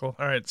article.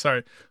 All right,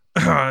 sorry.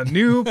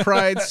 New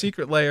Pride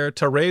secret layer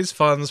to raise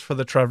funds for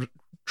the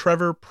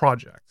Trevor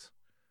Project.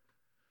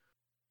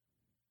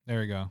 There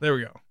we go. There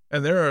we go.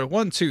 And there are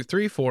 1, 2,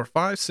 3, 4,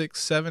 5,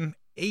 6, 7,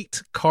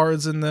 8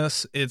 cards in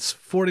this. It's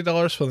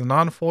 $40 for the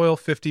non-foil,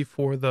 $50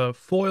 for the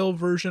foil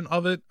version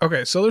of it.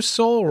 Okay, so there's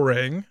Soul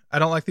Ring. I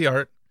don't like the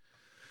art.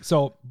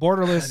 So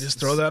borderless. Just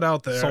throw that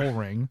out there. Soul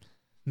Ring.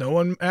 No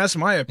one asked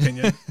my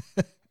opinion.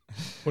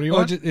 What do you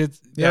want?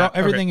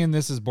 Everything in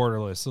this is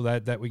borderless, so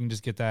that we can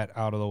just get that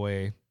out of the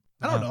way.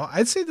 I don't know.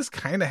 I'd say this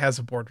kind of has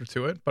a border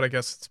to it, but I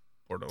guess it's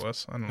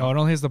borderless. I don't know. No, it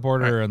only has the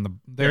border and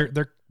they're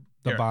the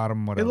Here.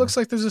 bottom. Whatever. It looks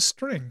like there's a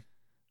string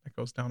that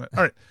goes down it.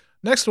 All right.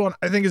 Next one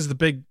I think is the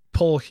big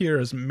pull here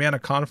is Mana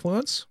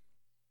Confluence.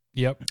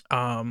 Yep.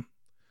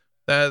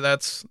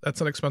 That's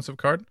an expensive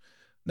card.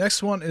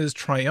 Next one is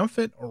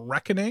Triumphant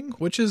Reckoning,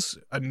 which is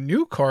a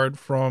new card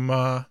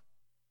from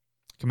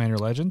Commander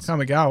Legends.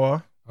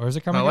 Kamigawa. Or is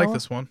it Kamigawa? I like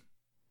this one.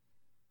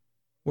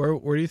 Where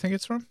do you think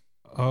it's from?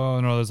 Oh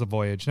no, there's a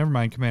Voyage. Never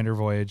mind, Commander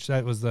Voyage.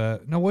 That was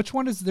the no. Which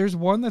one is? There's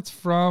one that's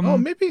from. Oh,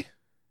 maybe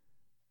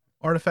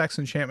Artifacts,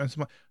 Enchantments.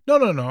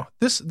 No.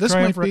 This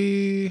Triumph might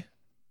be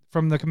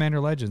from the Commander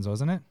Legends,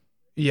 wasn't it?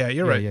 Yeah,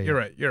 you're Yeah, right. yeah,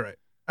 You're right.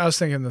 I was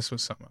thinking this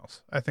was something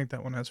else. I think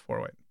that one has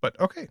 4-white. But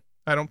okay,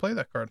 I don't play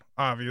that card,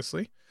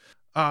 obviously.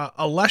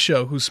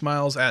 Alesha, Who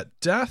Smiles at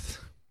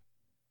Death,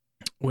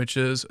 which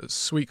is a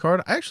sweet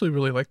card. I actually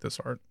really like this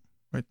art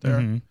right there.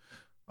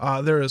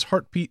 Mm-hmm. There is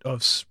Heartbeat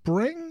of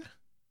Spring,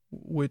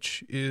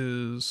 which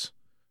is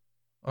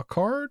a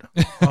card.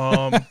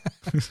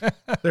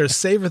 There's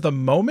Savor the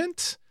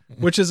Moment,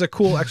 which is a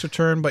cool extra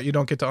turn, but you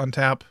don't get to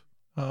untap.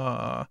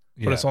 But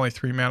it's only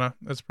 3 mana.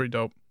 That's pretty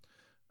dope.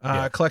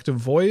 Collective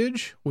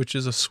Voyage, which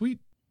is a sweet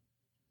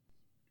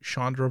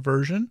Chandra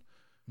version.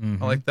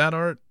 Mm-hmm. I like that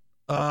art.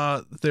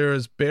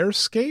 There's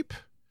Bearscape,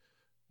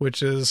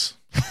 which is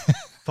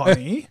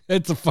funny.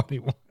 It's a funny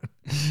one.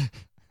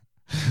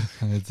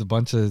 It's a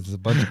bunch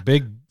of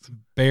big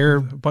bear,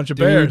 A bunch of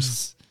dudes.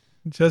 bears.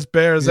 Just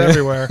bears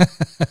everywhere.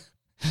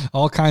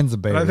 All kinds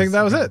of bears. But I think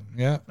that was it.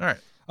 Yeah. All right.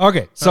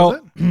 Okay,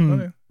 so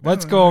Okay.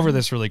 let's go over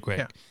this really quick.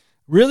 Yeah.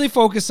 Really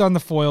focus on the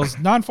foils.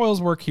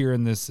 Non-foils work here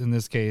in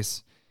this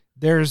case.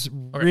 There's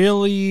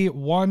really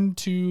 1,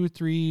 2,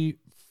 3,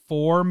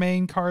 4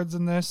 main cards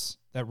in this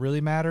that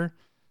really matter.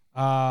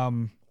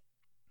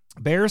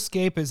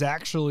 Bearscape is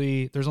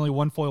actually there's only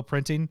one foil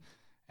printing,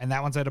 and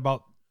that one's at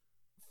about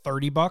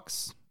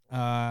 $30.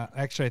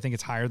 Actually, I think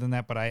it's higher than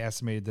that, but I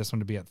estimated this one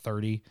to be at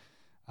 30.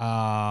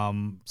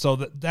 So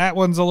that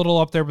one's a little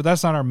up there, but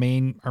that's not our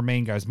main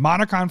guys.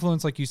 Mana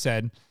Confluence, like you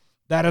said,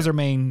 that is our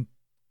main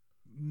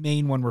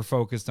one we're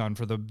focused on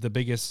for the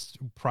biggest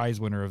prize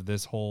winner of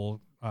this whole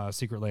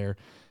secret layer.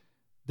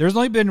 There's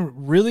only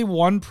been really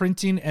one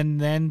printing, and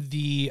then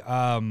the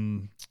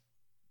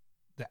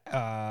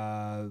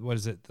what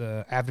is it?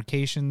 The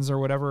avocations or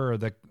whatever, or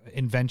the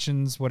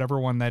inventions, whatever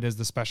one that is,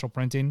 the special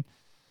printing.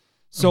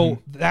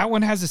 So that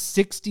one has a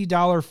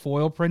 $60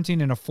 foil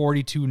printing and a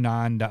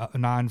 $42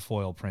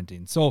 non-foil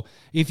printing. So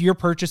if you're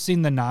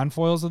purchasing the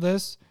non-foils of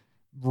this,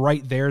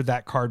 right there,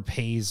 that card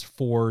pays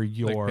for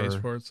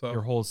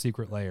your whole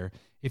secret layer.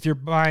 If you're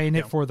buying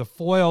it for the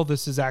foil,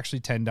 this is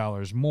actually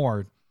 $10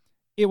 more.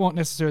 It won't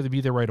necessarily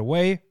be there right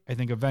away. I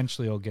think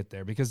eventually it'll get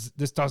there because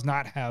this does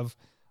not have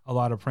a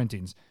lot of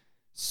printings.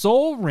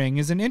 Sol Ring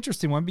is an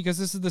interesting one because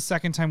this is the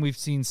second time we've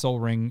seen Sol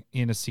Ring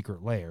in a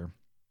secret layer.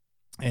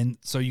 And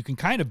so you can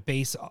kind of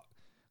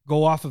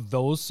go off of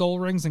those Sol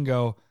Rings and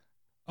go,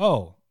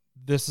 oh,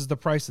 this is the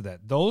price of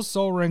that. Those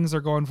Sol Rings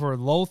are going for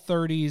low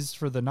 30s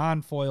for the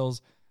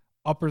non-foils,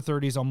 upper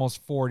 30s,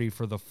 almost 40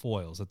 for the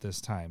foils at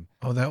this time.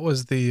 Oh, that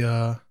was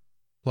the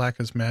Black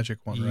is Magic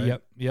one,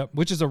 right? Yep.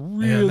 Which is a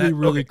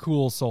really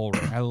cool Sol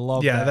Ring. I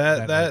love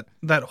that.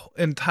 That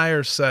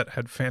entire set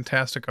had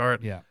fantastic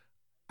art. Yeah.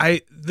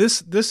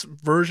 This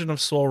version of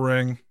Sol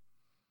Ring,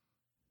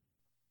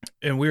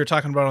 and we were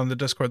talking about it on the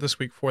Discord this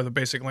week for the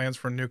basic lands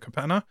for New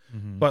Capenna,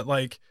 but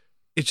like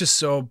it's just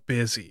so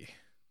busy.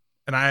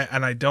 And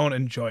I don't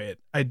enjoy it.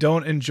 I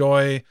don't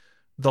enjoy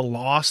the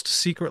Lost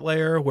secret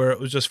layer where it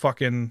was just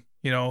fucking,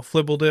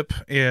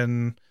 Flibbledip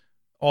in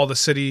all the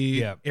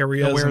city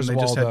areas and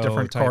they just had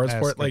different cards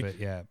for it. Like,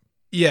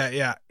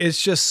 yeah.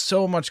 It's just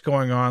so much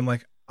going on.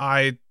 Like,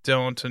 I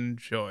don't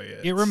enjoy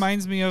it. It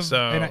reminds me of,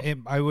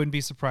 and I wouldn't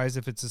be surprised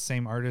if it's the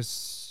same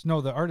artist.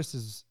 No, the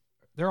artist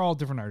they're all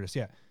different artists.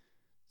 Yeah.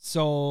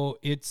 So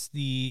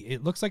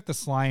it looks like the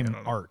slime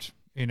art,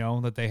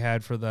 that they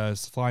had for the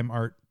slime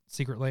art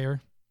secret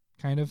layer,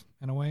 kind of,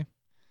 in a way.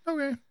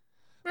 Okay.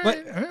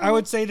 But I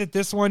would say that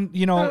this one,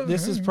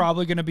 this is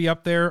probably going to be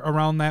up there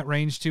around that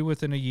range too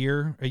within a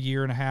year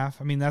and a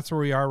half. I mean, that's where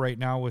we are right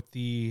now with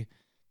the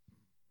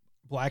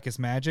Blackest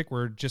Magic.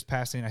 We're just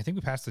passing, I think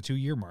we passed the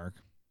 2-year mark.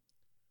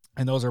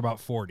 And those are about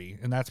 40.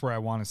 And that's where I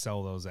want to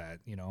sell those at,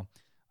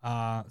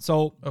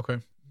 So okay.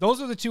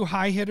 Those are the two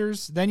high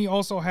hitters. Then you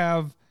also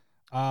have,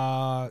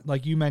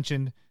 like you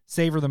mentioned,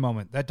 Savor the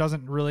Moment. That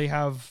doesn't really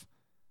have...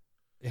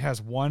 It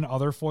has one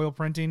other foil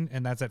printing,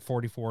 and that's at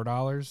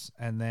 $44.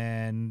 And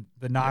then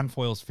the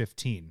non-foil is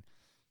 $15.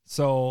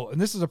 So,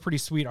 and this is a pretty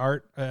sweet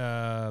art.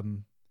 I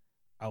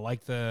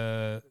like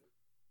the...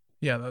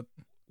 Yeah,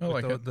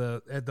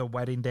 the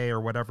wedding day or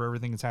whatever,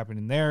 everything that's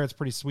happening there. It's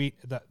pretty sweet.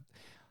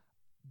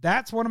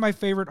 That's one of my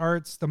favorite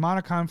arts. The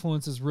Mana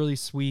Confluence is really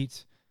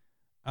sweet.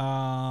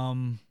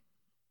 I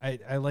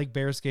like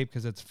Bearscape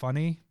because it's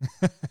funny.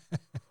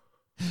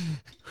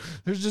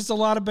 There's just a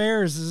lot of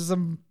bears. There's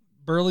some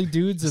burly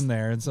dudes in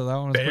there, and so that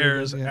one was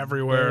bears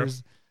everywhere.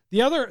 Bears.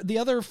 The other the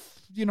other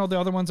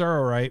ones are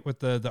all right with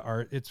the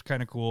art. It's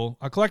kind of cool.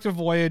 A Collective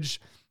Voyage,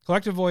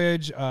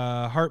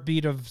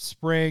 Heartbeat of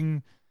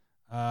Spring,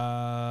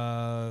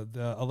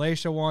 the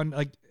Alacia one,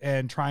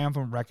 and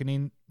Triumphant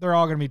Reckoning. They're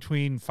all going to be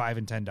between $5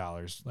 and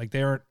 $10. Like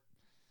they're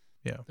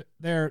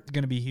going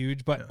to be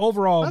huge, but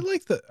overall,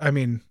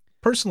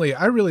 personally,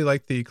 I really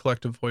like the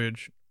Collective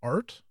Voyage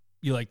art.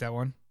 You like that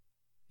one?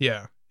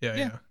 Yeah.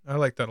 I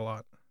like that a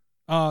lot.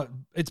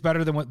 It's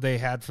better than what they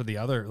had for the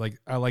other. Like,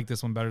 I like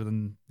this one better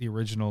than the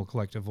original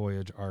Collective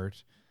Voyage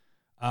art.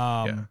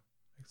 I can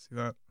see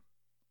that.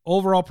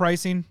 Overall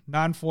pricing,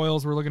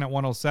 non-foils, we're looking at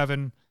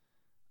 $107.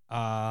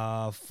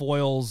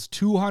 Foils,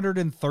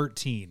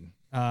 $213.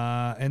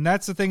 And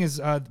that's the thing is,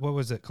 what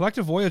was it?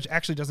 Collective Voyage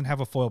actually doesn't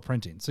have a foil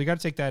printing, so you got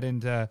to take that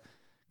into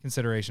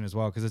consideration as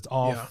well because it's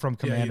all from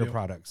Commander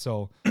products.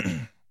 So,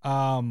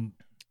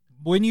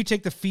 when you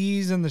take the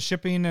fees and the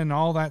shipping and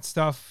all that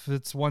stuff,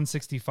 it's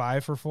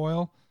 $165 for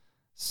foil.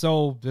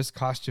 So this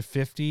cost you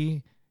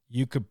 $50.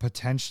 You could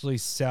potentially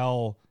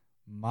sell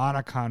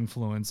Mana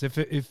Confluence. If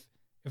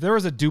there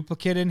was a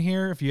duplicate in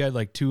here, if you had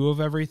like 2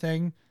 of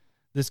everything,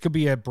 this could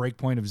be a break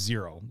point of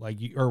 0,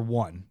 or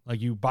 1.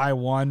 Like you buy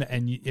 1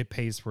 and it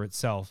pays for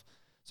itself.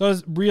 So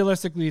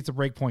realistically, it's a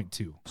break point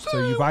 2.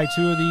 So you buy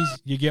 2 of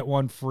these, you get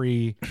 1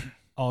 free,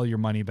 all your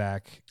money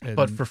back.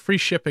 But for free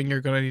shipping,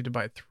 you're going to need to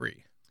buy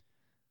 3.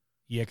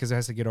 Yeah, because it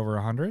has to get over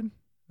 100.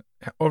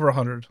 Over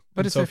 100.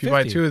 But it's so if you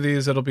buy 2 of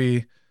these, it'll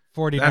be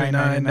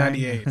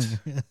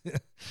 $49.98.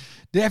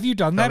 Have you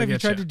done that? Have you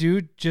tried to do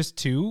just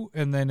 2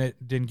 and then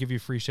it didn't give you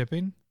free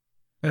shipping?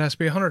 It has to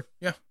be 100.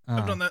 Yeah,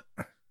 I've done that.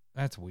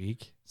 That's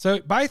weak. So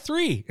buy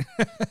 3.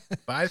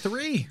 Buy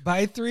 3.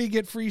 Buy 3,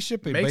 get free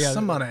shipping. Make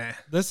some money.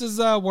 This is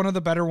one of the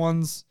better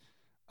ones,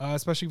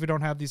 especially if we don't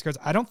have these cards.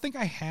 I don't think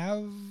I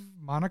have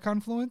Mana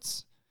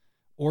Confluence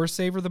or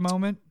Savor the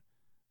Moment.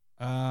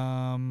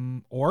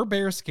 Or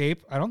Bearscape.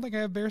 I don't think I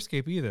have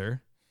Bearscape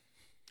either.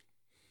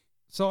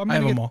 So I'm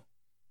gonna them all.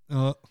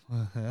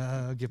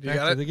 Get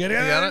back to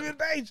the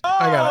page.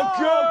 I got it.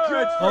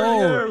 Good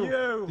for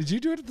you. Did you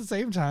do it at the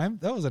same time?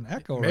 That was an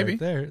echo right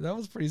there. That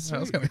was pretty sweet.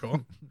 That was kind of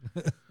cool.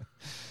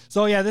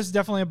 So yeah, this is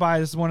definitely a buy.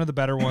 This is one of the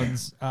better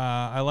ones.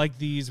 I like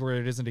these where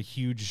it isn't a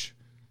huge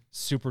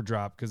super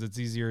drop because it's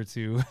easier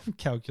to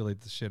calculate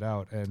the shit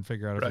out and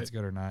figure out if Right. it's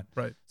good or not.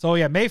 Right. So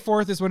yeah, May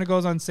 4th is when it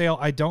goes on sale.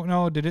 I don't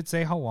know. Did it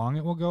say how long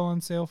it will go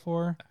on sale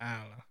for? I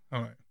don't know.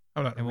 All right.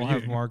 I'm not And we'll have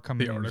reading more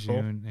coming the in article.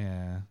 June.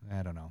 Yeah,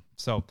 I don't know.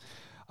 So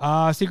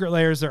secret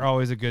layers are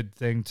always a good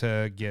thing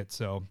to get.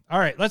 So all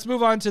right, let's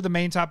move on to the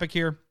main topic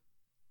here.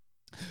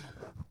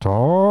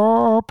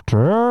 Top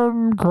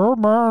 10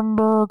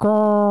 Commander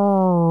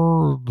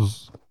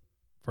cards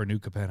for New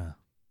Capenna.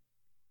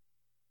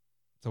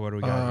 So what do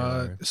we got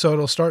here, Larry? So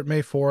it'll start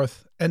May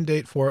 4th. End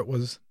date for it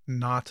was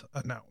not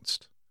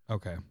announced.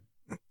 Okay.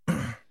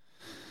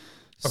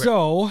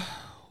 So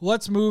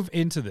let's move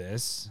into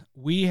this.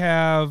 We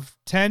have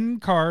 10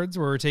 cards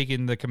where we're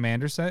taking the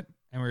commander set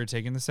and we're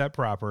taking the set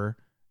proper.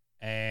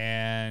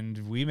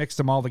 And we mixed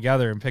them all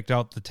together and picked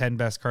out the 10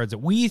 best cards that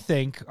we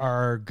think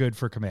are good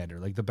for commander,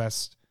 like the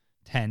best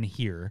 10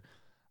 here.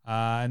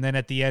 And then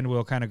at the end,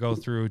 we'll kind of go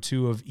through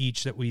 2 of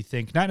each that we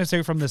think, not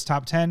necessarily from this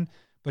top 10,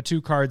 but 2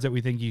 cards that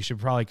we think you should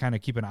probably kind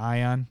of keep an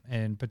eye on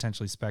and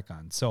potentially spec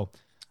on. So,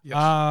 Yes.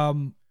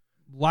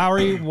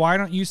 Lowry, why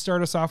don't you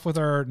start us off with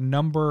our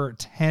number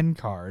 10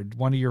 card,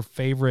 one of your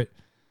favorite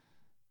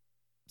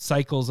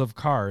cycles of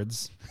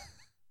cards?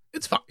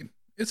 It's fine.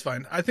 It's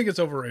fine. I think it's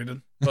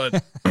overrated.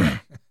 But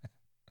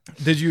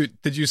did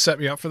you set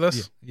me up for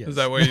this? Yeah, yes. Is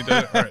that why you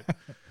did it? All right.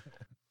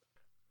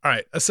 All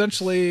right.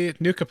 Essentially,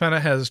 New Capenna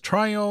has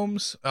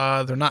triomes.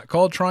 They're not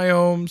called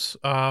triomes,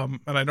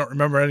 and I don't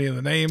remember any of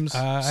the names.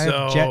 I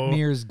have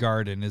Jetmir's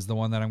Garden is the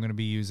one that I'm going to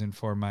be using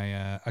for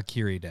my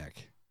Akiri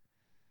deck.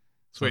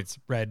 So Sweet. it's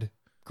red,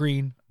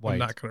 green, white. I'm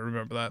not going to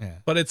remember that. Yeah.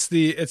 But it's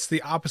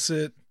the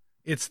opposite.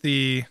 It's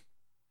the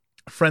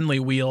friendly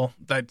wheel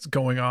that's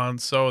going on.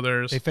 So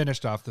there's They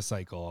finished off the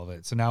cycle of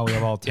it, so now we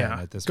have all 10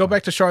 at this Go point.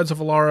 back to Shards of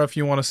Alara if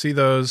you want to see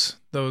those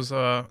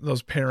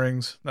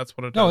pairings. That's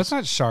what it does. No, it's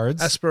not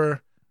shards.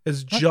 Esper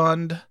is What?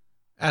 Jund. do you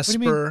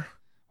Esper.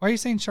 Why are you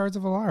saying Shards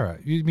of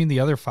Alara? You mean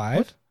the other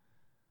 5?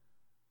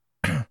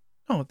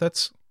 No,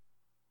 that's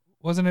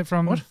Wasn't it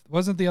from? What?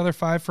 Wasn't the other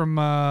 5 from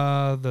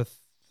the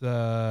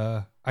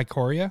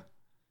Ikoria?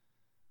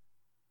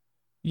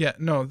 yeah.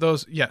 No,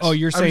 those. Yes. Oh,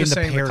 you're I'm saying just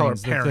the color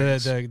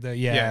pairings. pairings.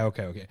 Yeah, Yeah.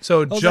 okay.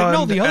 So I was Jund, like,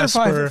 no, the other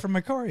 5 Esper. are from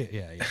Ikoria.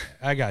 Yeah,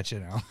 I got you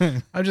now.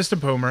 I'm just a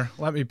boomer.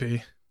 Let me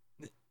be.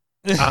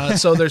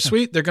 So they're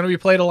sweet. They're going to be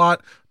played a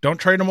lot. Don't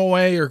trade them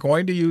away. You're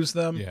going to use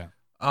them. yeah.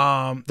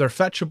 They're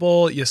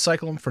fetchable. You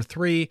cycle them for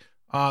 3.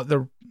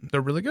 They're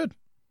really good.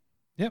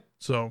 Yep.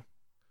 So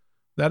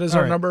that is All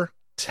our right. number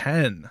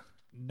 10.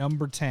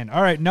 Number 10.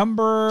 All right,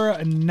 number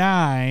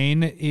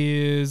 9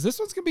 is, this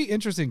one's going to be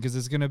interesting because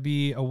it's going to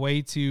be a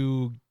way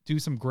to do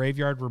some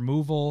graveyard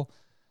removal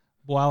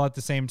while at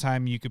the same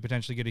time you could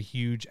potentially get a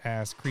huge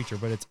ass creature,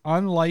 but it's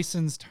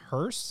unlicensed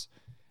hearse,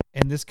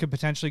 and this could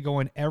potentially go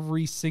in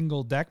every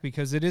single deck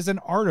because it is an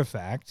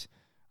artifact.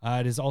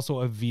 It is also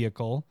a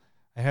vehicle.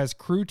 It has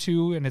crew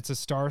 2 and it's a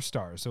star.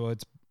 So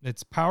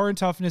its power and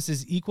toughness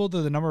is equal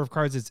to the number of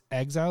cards it's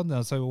exiled.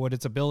 Now, so what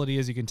its ability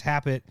is, you can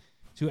tap it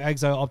to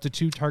exile up to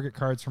 2 target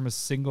cards from a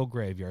single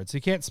graveyard. So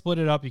you can't split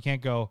it up. You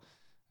can't go,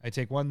 I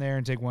take 1 there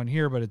and take 1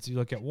 here, but it's, you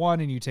look at 1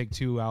 and you take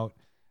 2 out,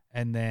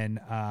 and then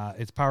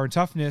its power and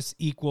toughness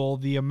equal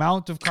the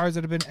amount of cards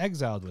that have been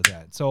exiled with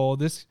that. So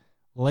this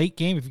late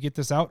game, if you get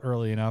this out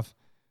early enough,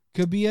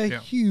 could be a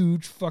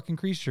huge fucking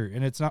creature.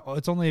 And it's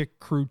only a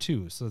crew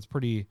 2, so it's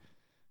pretty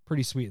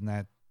sweet in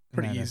that.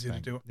 Pretty in that easy to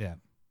aspect. do. Yeah.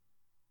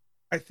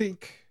 I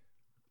think,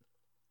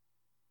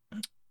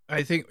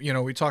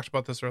 we talked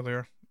about this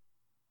earlier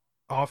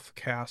off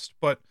cast,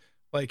 but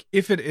like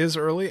if it is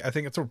early, I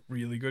think it's a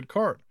really good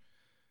card.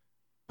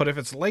 But if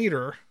it's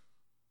later,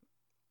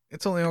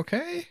 it's only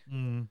okay.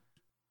 Mm.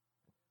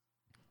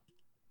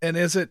 And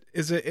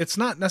it's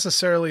not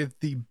necessarily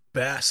the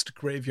best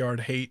graveyard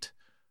hate,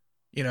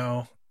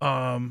 so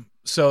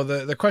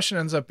the question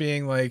ends up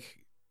being like,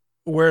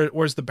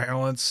 where's the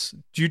balance?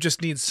 Do you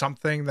just need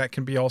something that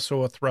can be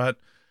also a threat?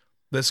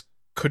 This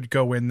could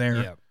go in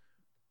there. Yeah.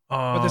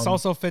 But this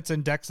also fits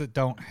in decks that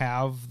don't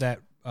have that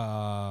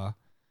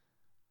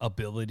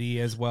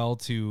ability as well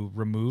to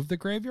remove the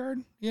graveyard,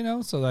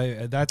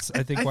 So that's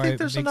I think why think it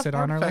there's makes enough it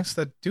on our artifacts list.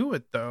 that do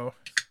it though.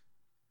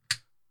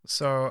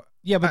 So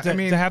Yeah, but I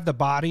mean, to have the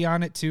body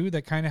on it too,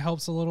 that kind of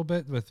helps a little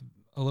bit with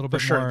a little for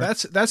bit sure, more.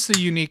 that's the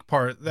unique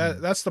part.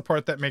 That's the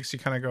part that makes you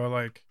kind of go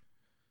like,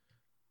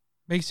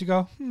 makes you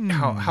go,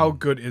 how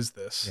good is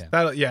this? Yeah.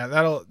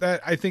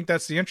 That I think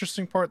that's the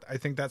interesting part. I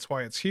think that's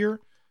why it's here.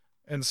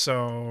 And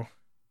so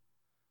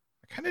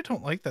I kind of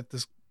don't like that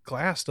this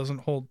glass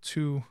doesn't hold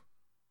two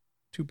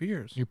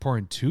beers. You're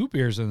pouring 2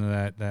 beers into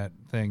that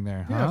thing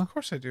there, Yeah, huh? of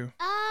course I do.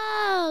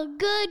 Oh,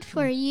 good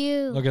for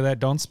you. Look at that.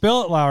 Don't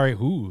spill it, Lowry.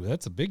 Ooh,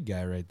 that's a big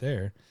guy right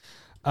there.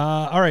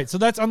 All right, so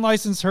that's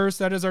unlicensed hearse.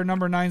 That is our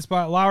number 9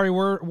 spot. Lowry,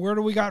 where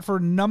do we got for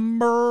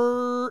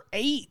number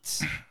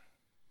 8?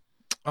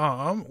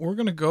 We're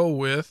gonna go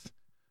with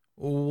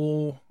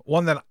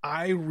one that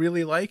I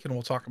really like, and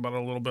we'll talk about it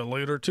a little bit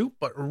later too.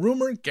 But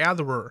Rumor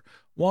Gatherer,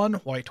 1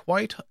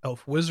 white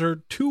elf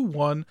wizard,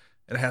 2/1,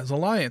 It has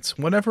Alliance.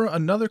 Whenever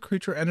another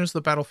creature enters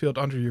the battlefield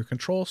under your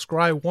control,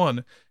 scry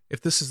 1. If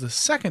this is the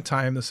second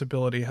time this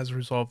ability has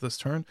resolved this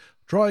turn,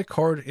 draw a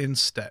card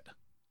instead.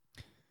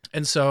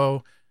 And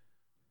so,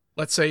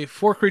 let's say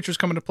 4 creatures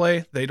come into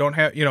play. They don't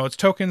have, it's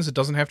tokens. It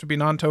doesn't have to be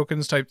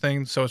non-tokens type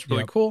thing. So it's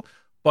really cool.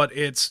 But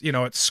it's,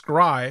 it's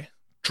scry,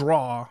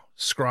 draw,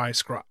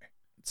 scry.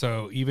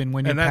 So even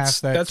when you pass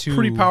that's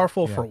pretty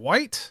powerful for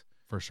white.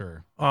 For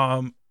sure.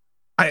 I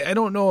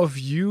don't know if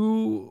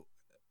you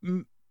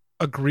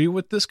agree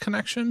with this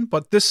connection,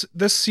 but this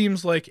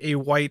seems like a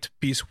white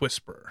Beast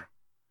Whisperer.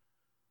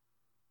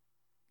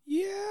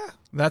 Yeah.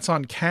 That's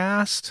on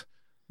cast.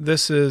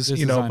 This is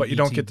but you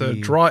don't get to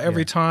ETB. draw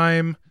every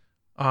time.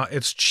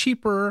 It's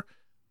cheaper,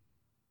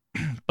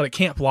 but it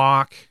can't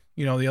block.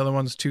 The other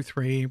one's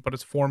 2/3, but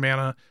it's 4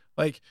 mana.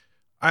 Like,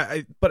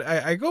 I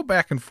go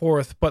back and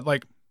forth, but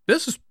like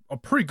this is a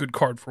pretty good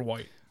card for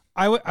white.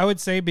 I would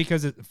say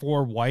because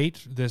for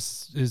white,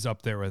 this is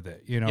up there with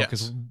it.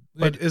 Because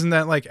but isn't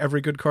that like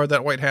every good card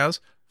that white has?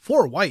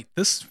 For white,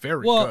 this is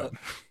very good.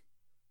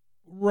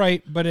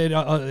 Right, but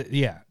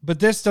but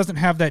this doesn't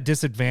have that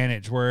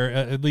disadvantage where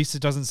at least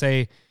it doesn't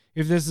say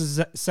if this is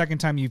the second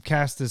time you've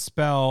cast this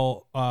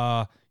spell,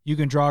 you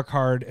can draw a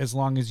card as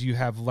long as you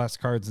have less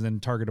cards than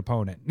target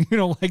opponent.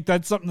 Like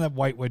that's something that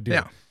white would do.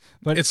 Yeah,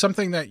 but it's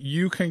something that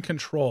you can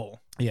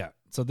control. Yeah.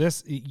 So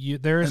this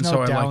there is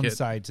no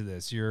downside to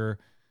this.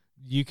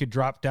 You could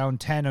drop down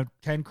 10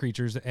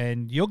 creatures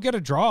and you'll get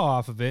a draw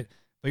off of it.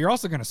 But you're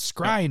also going to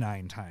scry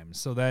 9 times,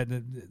 so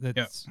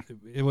that's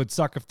it would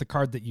suck if the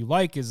card that you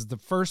like is the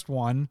first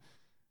one,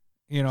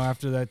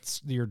 after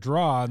that's your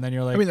draw, and then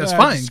you're like, that's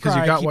fine because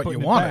you got what you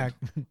wanted.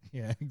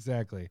 Yeah,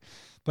 exactly.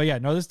 But yeah,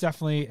 no,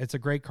 it's a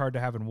great card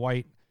to have in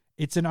white.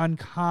 It's an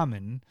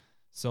uncommon,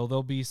 so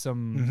there'll be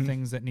some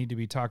things that need to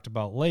be talked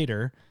about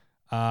later.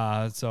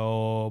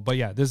 But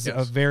yeah, this is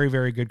a very,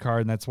 very good card,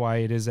 and that's why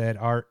it is at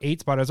our 8th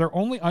spot as our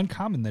only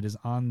uncommon that is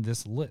on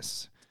this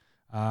list.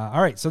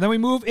 All right, so then we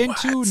move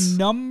into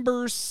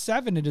number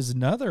 7. It is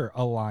another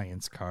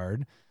Alliance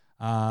card.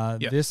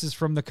 This is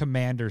from the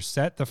Commander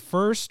set. The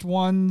first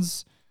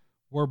ones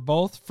were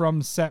both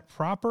from set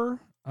proper,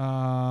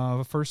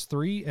 the first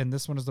 3, and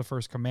this one is the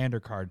first Commander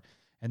card.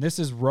 And this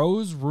is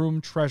Rose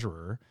Room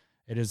Treasurer.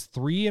 It is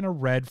 3 and a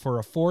red for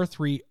a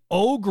 4/3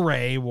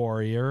 Ogre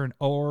Warrior, an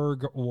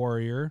Org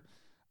Warrior.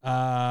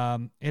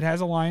 It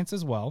has Alliance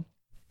as well.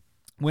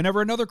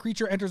 Whenever another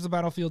creature enters the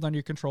battlefield under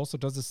your control, so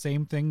it does the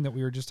same thing that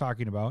we were just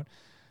talking about,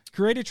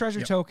 create a treasure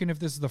token if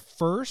this is the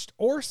first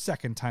or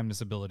second time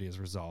this ability is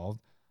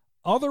resolved.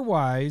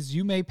 Otherwise,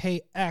 you may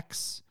pay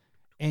X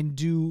and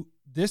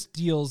this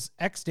deals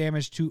X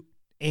damage to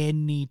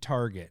any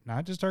target,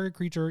 not just target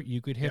creature. You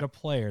could hit a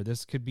player.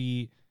 This could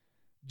be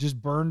just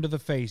burn to the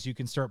face. You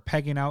can start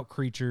pegging out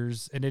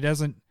creatures, and it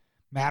doesn't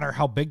matter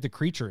how big the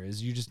creature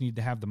is. You just need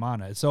to have the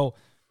mana. So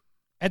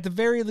at the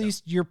very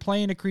least, you're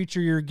playing a creature,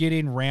 you're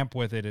getting ramp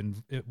with it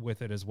and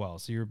with it as well.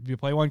 So you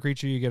play one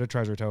creature, you get a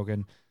treasure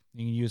token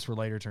you can use for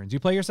later turns. You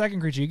play your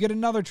second creature, you get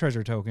another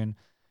treasure token,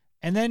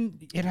 and then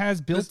it has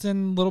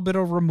built-in little bit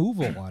of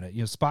removal on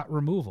it, spot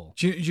removal.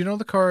 Do you know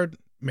the card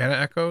Mana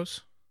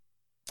Echoes?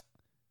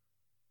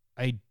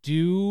 I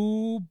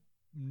do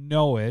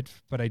know it,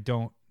 but I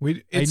don't.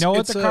 I know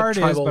what the card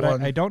is, but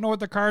I don't know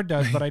what the card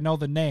does, but I know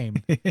the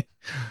name.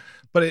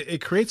 But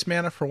it creates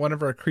mana for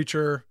whenever a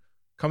creature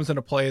comes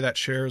into play that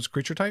shares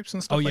creature types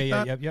and stuff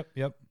that.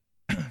 Yep.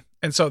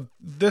 And so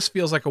this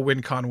feels like a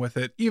win con with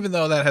it, even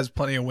though that has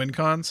plenty of win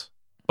cons.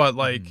 But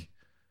like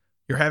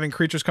you're having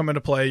creatures come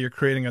into play, you're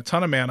creating a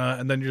ton of mana,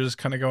 and then you're just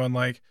kind of going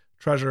like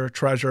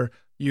treasure,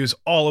 use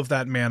all of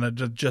that mana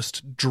to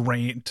just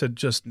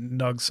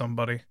nug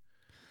somebody.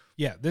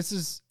 Yeah, this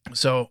is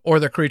or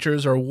the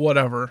creatures or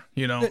whatever,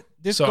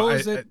 This so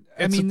goes. it's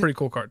a pretty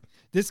cool card.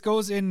 This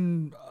goes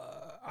in.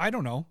 I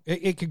don't know.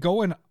 It could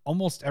go in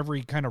almost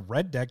every kind of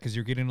red deck because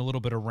you're getting a little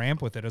bit of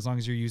ramp with it as long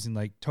as you're using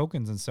like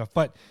tokens and stuff.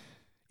 But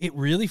it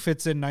really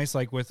fits in nice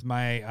like with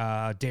my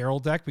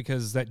Daryl deck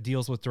because that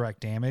deals with direct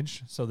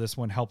damage. So this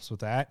one helps with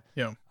that.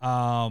 Yeah.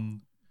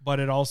 But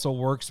it also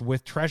works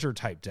with treasure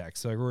type decks.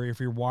 So if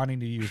you're wanting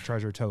to use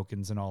treasure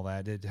tokens and all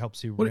that, it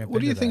helps you. What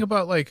do you think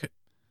about like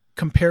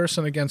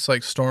comparison against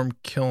like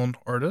Stormkiln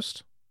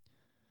Artist?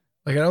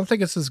 Like I don't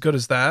think it's as good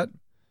as that,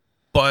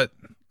 but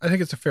I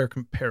think it's a fair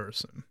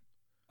comparison.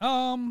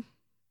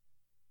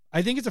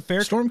 I think it's a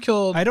fair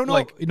Stormkill. I don't know.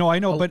 Like, I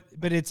know,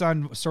 but it's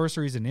on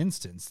sorceries and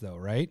instants though,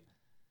 right?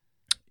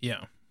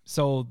 Yeah.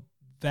 So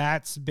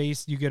that's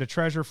based. You get a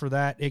treasure for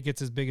that. It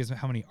gets as big as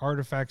how many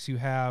artifacts you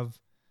have.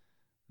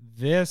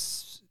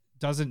 This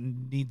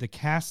doesn't need the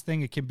cast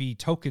thing. It can be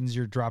tokens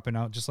you're dropping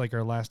out, just like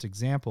our last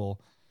example.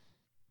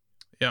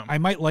 Yeah. I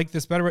might like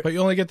this better, but you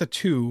only get the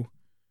 2.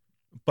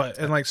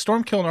 And like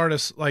Stormkiln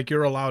Artist, like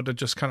you're allowed to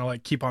just kind of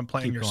like keep on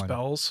playing your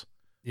spells.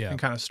 Yeah. And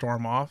kind of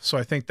storm off. So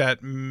I think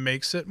that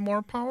makes it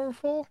more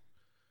powerful.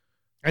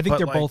 I think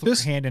they're both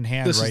hand in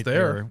hand right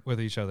there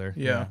with each other.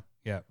 Yeah.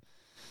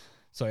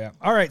 So yeah.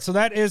 All right. So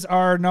that is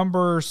our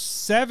number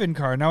 7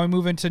 card. Now we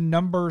move into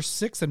number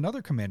 6,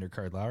 another Commander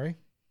card, Lowry.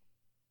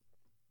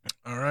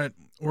 All right.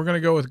 We're going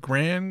to go with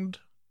Grand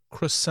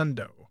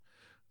Crescendo.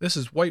 This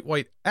is white,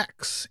 white,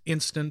 X.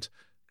 Instant.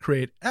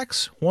 Create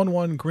X,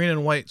 1/1 green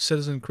and white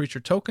citizen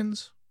creature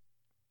tokens.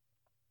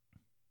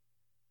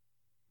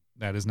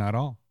 That is not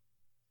all.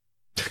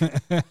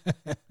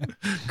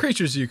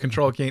 Creatures you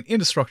control gain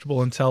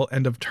indestructible until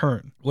end of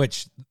turn.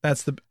 Which I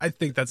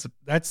think that's the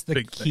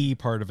big key thing.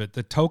 part of it.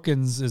 The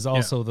tokens is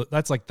also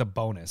that's like the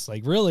bonus.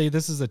 Like really,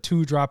 this is a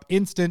 2-drop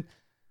instant.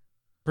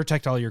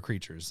 Protect all your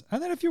creatures,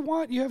 and then if you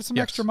want, you have some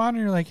extra mana.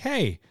 And you're like,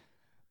 hey,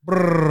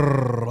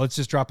 let's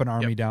just drop an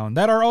army down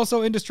that are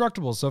also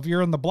indestructible. So if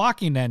you're on the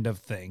blocking end of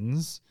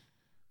things,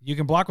 you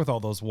can block with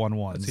all those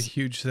 1/1s. It's a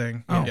huge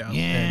thing. Oh, yeah.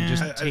 And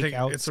just take I think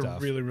out it's stuff.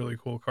 a really, really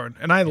cool card.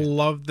 And I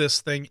love this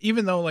thing,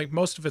 even though like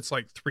most of it's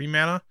like 3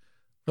 mana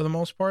for the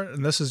most part.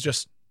 And this is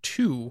just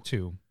 2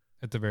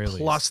 at the very least.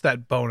 Plus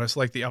that bonus,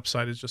 like the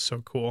upside is just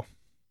so cool.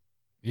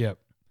 Yep.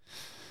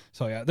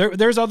 So yeah,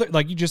 there's other,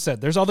 like you just said,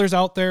 there's others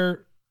out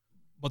there,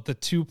 but the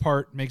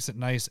 2-part makes it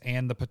nice,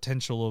 and the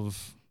potential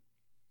of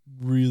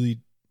really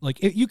like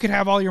you could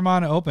have all your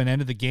mana open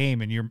end of the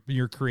game, and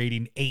you're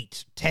creating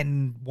 8,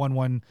 10,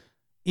 1/1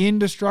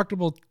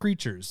 indestructible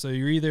creatures. So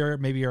you're either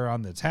maybe you're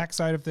on the attack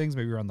side of things,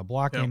 maybe you're on the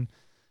blocking.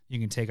 You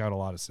can take out a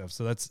lot of stuff.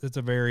 So that's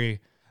a very,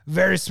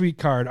 very sweet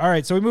card. All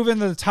right, so we move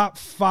into the top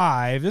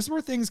 5. This is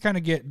where things kind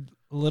of get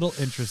a little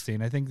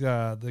interesting. I think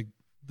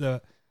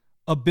the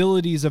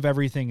abilities of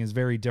everything is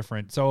very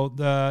different. So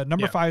the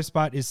number 5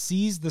 spot is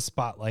Seize the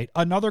Spotlight,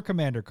 another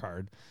commander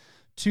card.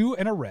 2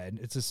 and a red.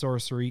 It's a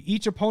sorcery.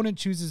 Each opponent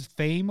chooses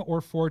Fame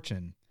or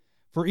Fortune.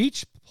 For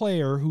each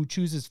player who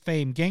chooses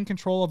Fame, gain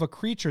control of a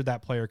creature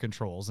that player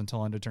controls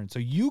until end of turn. So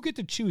you get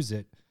to choose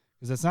it,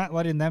 because it's not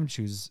letting them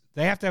choose.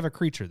 They have to have a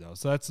creature, though.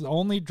 So that's the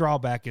only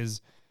drawback,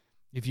 is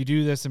if you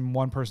do this and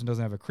one person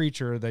doesn't have a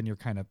creature, then you're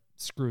kind of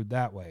screwed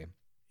that way.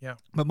 Yeah.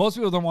 But most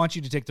people don't want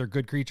you to take their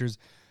good creatures,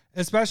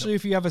 especially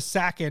if you have a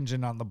sack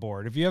engine on the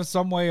board. If you have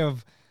some way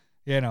of,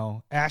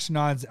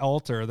 Ashnod's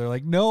Altar, they're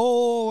like,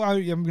 no,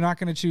 I'm not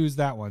going to choose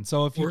that one.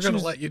 So if we're going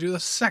to let you do the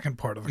second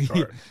part of the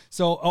card.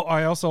 So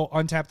I also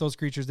untap those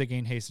creatures. They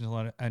gain haste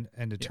until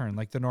end of turn,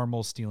 like the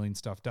normal stealing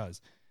stuff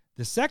does.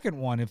 The second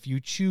one, if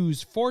you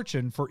choose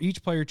Fortune, for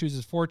each player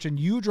chooses Fortune,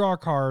 you draw a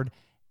card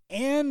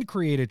and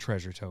create a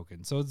treasure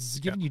token. So it's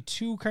giving you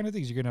 2 kind of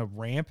things. You're going to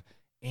ramp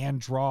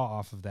and draw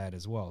off of that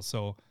as well.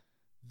 So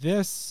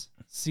this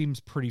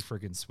seems pretty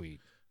freaking sweet.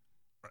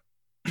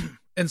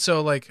 And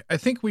so, like, I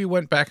think we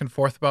went back and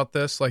forth about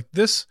this. Like,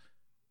 this,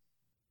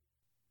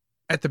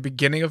 at the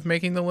beginning of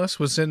making the list,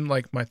 was in,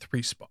 like, my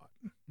 3 spot.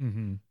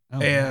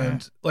 Mm-hmm.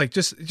 And, like,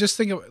 just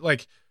think of,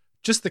 like,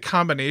 just the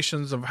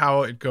combinations of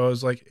how it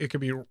goes. Like, it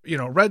could be,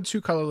 red 2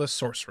 colorless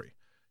sorcery.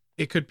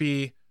 It could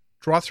be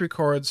draw 3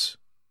 cards,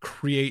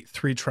 create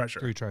 3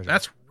 treasure. 3 treasure.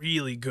 That's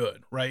really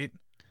good, right?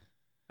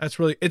 That's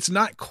really, it's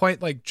not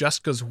quite like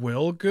Jeska's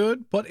Will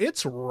good, but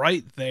it's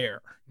right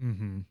there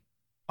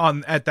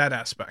at that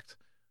aspect.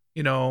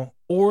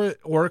 Or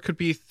it could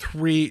be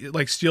 3,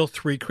 like steal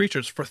 3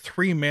 creatures for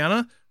 3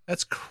 mana.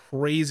 That's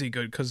crazy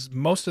good, because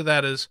most of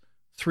that is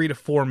 3 to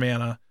 4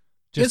 mana.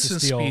 Just instant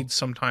to steal, speed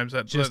sometimes.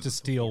 To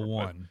steal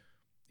 1.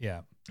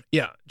 Yeah,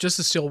 just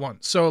to steal 1.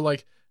 So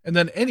like, and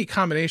then any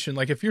combination,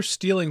 like if you're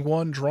stealing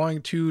 1,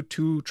 drawing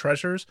 2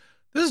 treasures,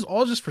 this is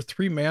all just for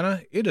 3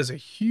 mana. It is a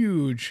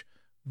huge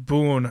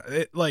boon.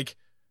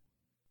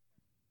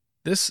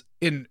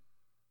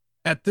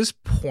 At this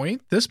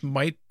point, this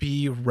might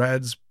be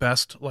Red's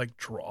best, like,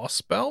 draw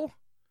spell.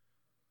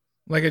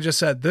 Like I just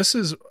said, this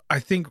is, I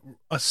think,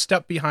 a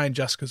step behind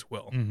Jeska's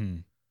Will.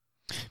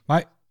 Mm-hmm.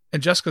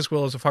 And Jeska's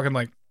Will is a fucking,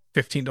 like,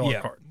 $15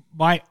 card.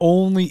 My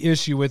only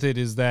issue with it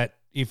is that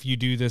if you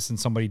do this and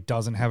somebody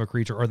doesn't have a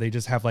creature, or they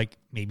just have, like,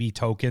 maybe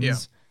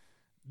tokens,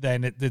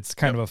 then it's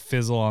kind of a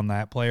fizzle on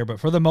that player. But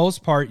for the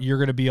most part, you're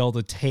going to be able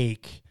to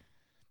take,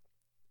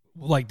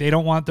 like, they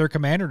don't want their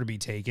commander to be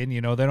taken. They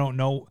don't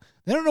know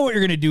what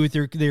you're going to do with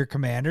their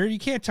commander. You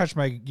can't touch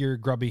your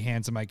grubby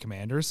hands of my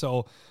commander.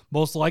 So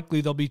most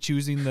likely they'll be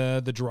choosing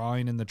the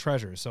drawing and the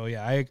treasure. So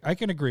yeah, I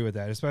can agree with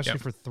that, especially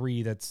for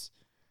 3. That's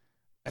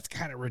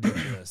kind of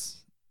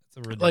ridiculous. It's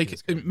a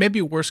ridiculous card.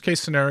 Maybe worst case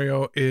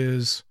scenario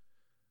is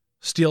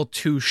steal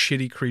 2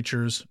 shitty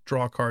creatures,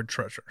 draw a card,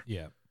 treasure.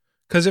 Yeah.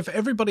 Because if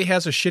everybody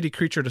has a shitty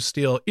creature to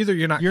steal, either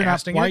you're not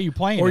casting why it, are you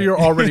playing or it? you're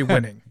already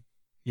winning.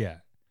 Yeah.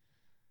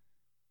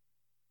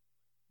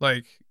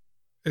 Like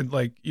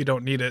you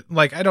don't need it.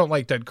 Like, I don't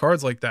like dead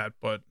cards like that,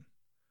 but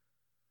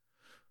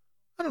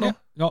I don't know. Yeah.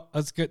 No,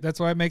 that's good. That's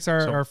why it makes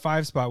our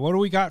 5 spot. What do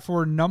we got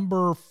for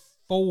number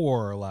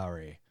 4,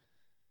 Lowry?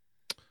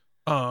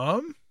 Okay,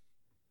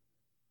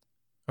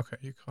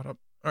 you caught up.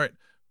 All right.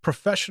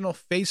 Professional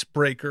Face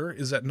Breaker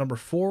is at number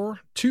 4.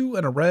 2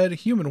 and a red,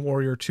 Human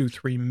Warrior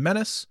 2/3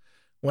 Menace.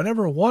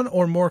 Whenever 1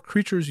 or more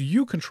creatures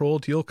you control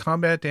deal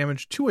combat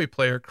damage to a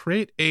player,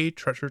 create a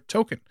treasure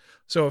token.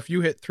 So if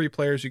you hit 3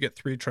 players, you get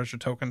 3 treasure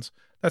tokens.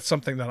 That's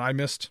something that I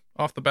missed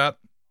off the bat.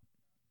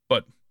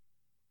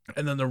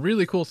 And then the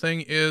really cool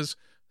thing is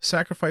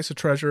sacrifice a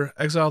treasure,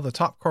 exile the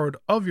top card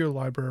of your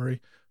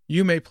library.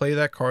 You may play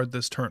that card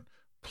this turn.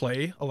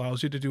 Play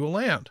allows you to do a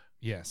land.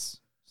 Yes.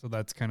 So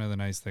that's kind of the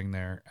nice thing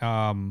there.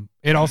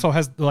 It also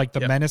has like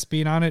the menace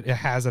being on it. It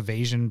has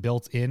evasion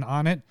built in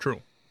on it.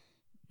 True.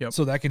 Yep.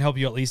 So that can help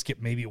you at least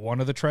get maybe one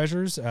of the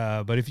treasures.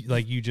 But if,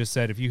 like you just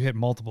said, if you hit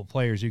multiple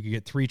players, you could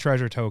get 3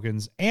 treasure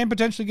tokens and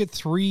potentially get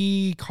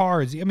 3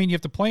 cards. I mean, you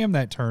have to play them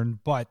that turn,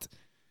 but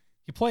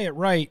you play it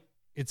right,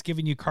 it's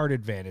giving you card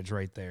advantage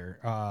right there.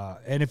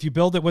 And if you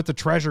build it with the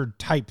treasure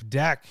type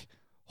deck,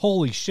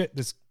 holy shit,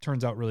 this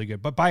turns out really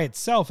good. But by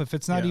itself, if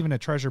it's not even a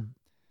treasure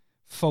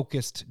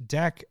focused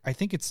deck, I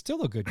think it's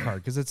still a good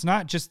card because it's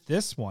not just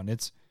this one,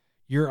 it's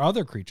your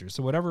other creatures.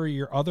 So whatever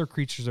your other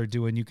creatures are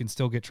doing, you can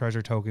still get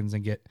treasure tokens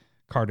and get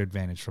card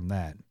advantage from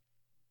that.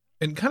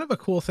 And kind of a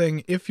cool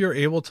thing, if you're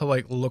able to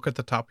like look at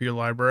the top of your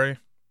library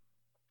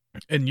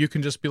and you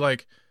can just be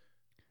like,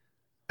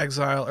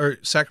 exile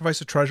or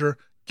sacrifice a treasure,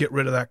 get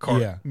rid of that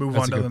card, move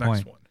on to the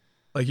next one.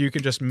 Like you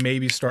can just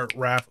maybe start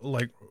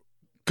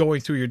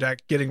going through your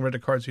deck, getting rid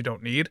of cards you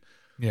don't need.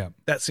 Yeah.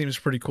 That seems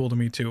pretty cool to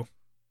me too.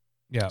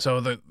 Yeah. So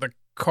the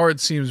card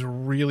seems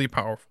really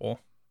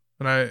powerful.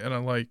 And I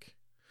like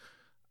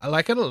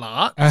it a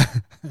lot.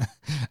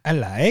 I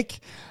like.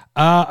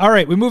 All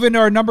right, we move into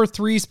our number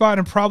 3 spot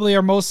and probably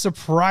our most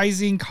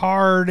surprising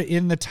card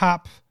in the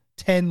top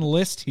 10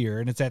 list here,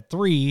 and it's at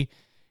 3,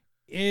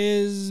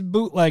 is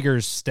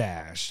Bootlegger's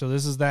Stash. So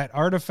this is that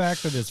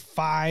artifact that is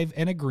 5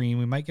 and a green.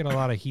 We might get a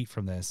lot of heat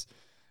from this.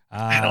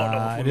 I don't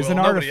know if it we is will. an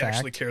Nobody artifact.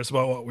 actually cares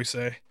about what we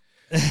say.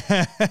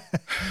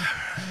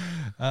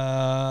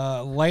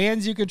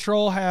 Lands you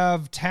control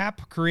have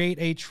tap, create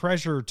a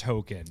treasure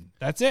token.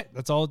 That's it.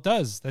 That's all it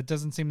does. That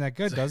doesn't seem that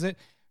good, does it?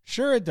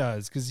 Sure it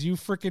does, because you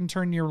freaking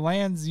turn your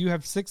lands. You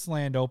have 6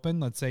 land open.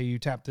 Let's say you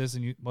tap this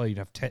and you'd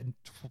have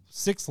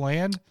 6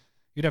 land.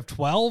 You'd have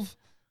 12.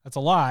 That's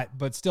a lot,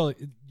 but still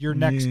your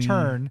next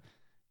turn,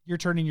 you're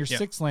turning your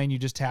 6 land. You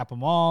just tap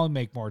them all and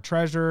make more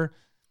treasure.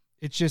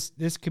 It's just,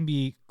 this can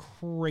be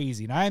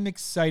crazy. And I'm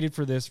excited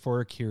for this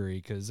for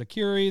Akiri because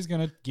Akiri is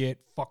going to get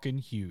fucking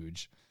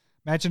huge.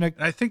 Imagine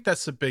I think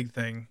that's the big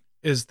thing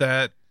is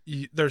that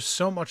there's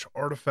so much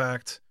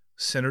artifact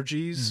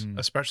synergies,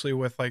 especially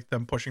with like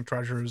them pushing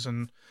treasures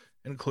and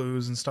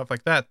clues and stuff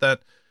like that,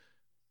 that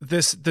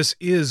this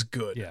is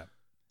good. Yeah.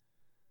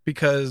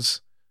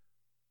 Because,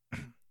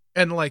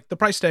 and like the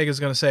price tag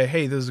is going to say,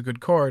 hey, this is a good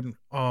card.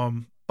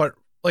 But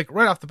like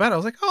right off the bat, I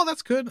was like, oh,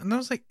 that's good. And I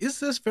was like, is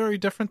this very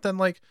different than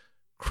like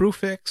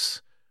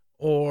Crewfix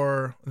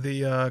or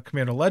the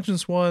Commander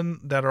Legends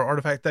one that are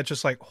artifact that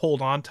just like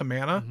hold on to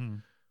mana?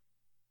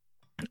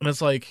 And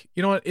it's like,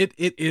 you know what? It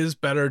is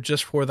better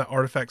just for the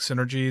artifact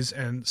synergies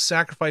and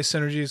sacrifice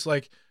synergies.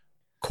 Like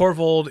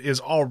Korvold is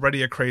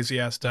already a crazy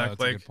ass deck.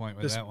 That's like a good point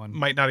with this that one.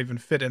 might not even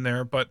fit in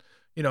there, but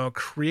you know,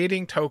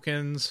 creating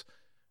tokens,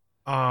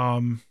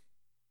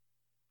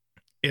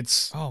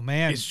 it's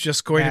it's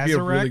just going to be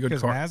a really good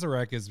card.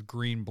 Mazarek is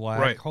green black.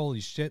 Right.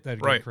 Holy shit,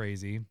 that'd get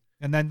crazy.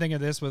 And then think of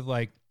this with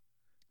like,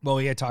 well,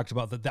 we had talked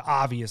about the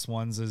obvious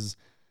ones is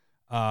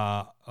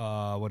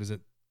what is it?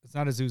 It's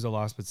not Azusa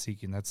Lost but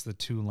Seeking. That's the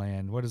 2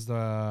 land. What is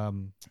the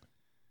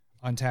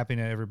untapping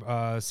at every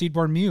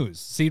Seedborn Muse?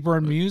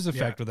 Seedborn Muse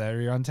effect with that.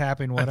 Or you're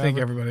untapping whatever. I think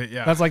everybody,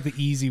 that's like the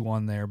easy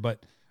one there,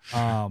 but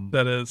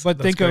that is. But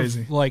that's think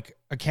crazy. of like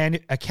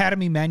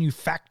Academy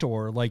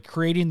Manufactor, like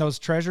creating those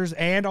treasures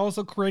and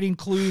also creating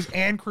clues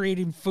and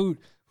creating food.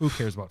 Who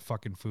cares about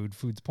fucking food?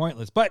 Food's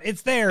pointless, but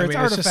it's there. It's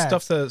artifacts. Just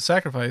stuff to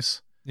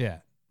sacrifice.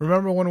 Yeah.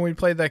 Remember when we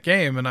played that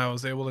game and I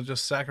was able to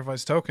just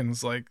sacrifice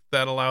tokens? Like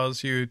that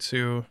allows you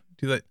to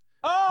do that.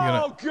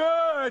 Oh,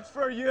 good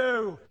for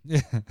you.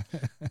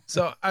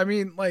 So, I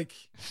mean, like,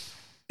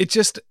 it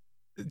just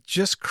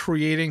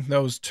creating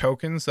those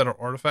tokens that are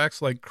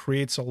artifacts, like,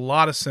 creates a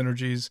lot of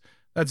synergies.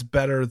 That's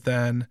better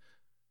than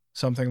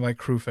something like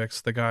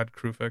Crewfix, the god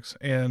Crewfix,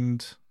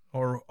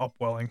 or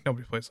Upwelling.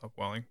 Nobody plays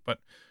Upwelling, but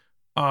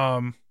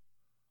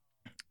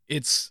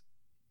it's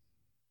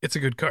a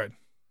good card.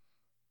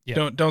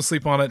 Yeah. Don't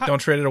sleep on it. Don't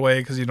trade it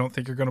away because you don't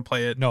think you're going to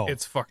play it. No.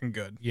 It's fucking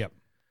good. Yep.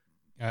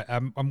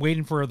 I'm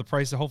waiting for the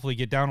price to hopefully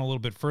get down a little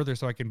bit further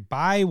so I can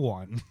buy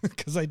one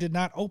because I did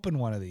not open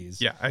one of these.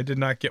 Yeah, I did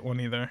not get one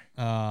either.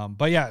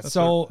 But yeah, that's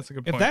a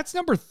good point. If that's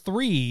number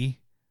 3,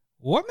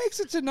 what makes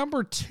it to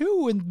number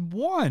 2 and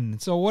 1?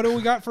 So what do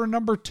we got for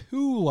number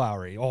 2,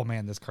 Lowry? Oh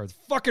man, this card's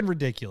fucking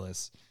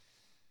ridiculous.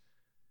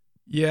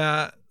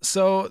 Yeah,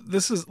 so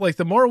this is like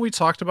the more we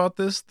talked about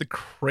this, the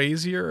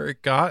crazier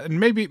it got, and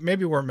maybe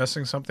we're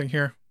missing something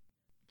here.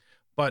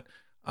 But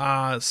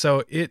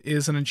so it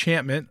is an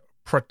enchantment.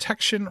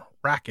 Protection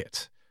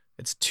Racket.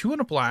 It's 2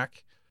 and a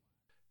black.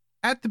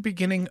 At the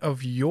beginning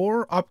of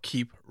your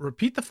upkeep,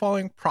 repeat the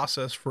following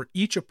process for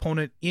each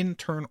opponent in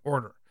turn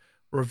order.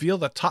 Reveal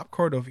the top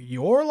card of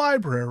your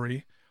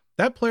library.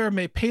 That player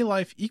may pay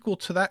life equal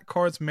to that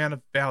card's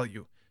mana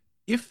value.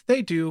 If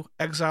they do,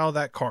 exile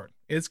that card.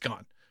 It's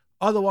gone.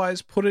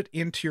 Otherwise, put it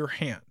into your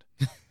hand.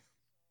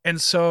 And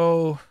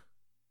so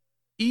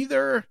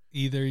either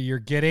you're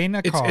getting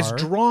a card. It's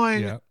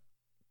drawing... Yeah.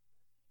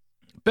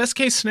 Best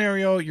case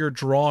scenario, you're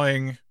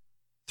drawing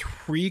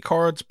 3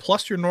 cards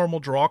plus your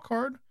normal draw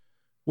card,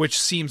 which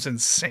seems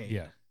insane.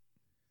 Yeah.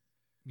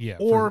 Yeah.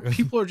 or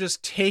people are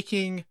just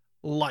taking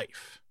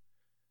life.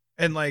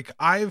 And like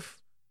I've,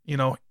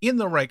 in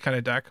the right kind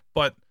of deck,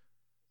 but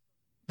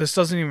this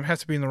doesn't even have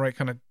to be in the right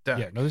kind of deck.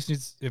 Yeah, no, this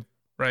needs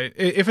right.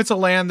 If it's a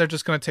land, they're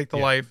just going to take the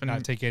life and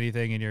not take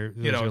anything, and it's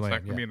not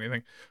going to be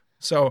anything.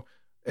 So,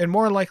 and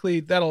more likely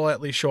that'll at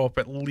least show up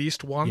at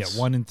least once.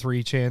 Yeah, 1 in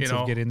 3 chance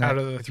of getting that out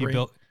of the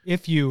 3.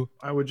 If you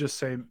I would just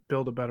say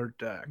build a better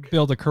deck.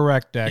 Build a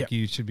correct deck,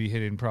 you should be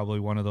hitting probably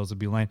one of those would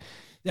be land.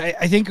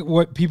 I think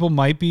what people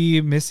might be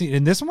missing,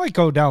 and this might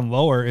go down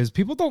lower, is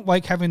people don't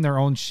like having their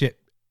own shit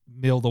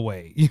milled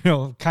away.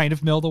 Kind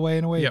of milled away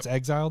in a way. It's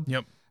exiled.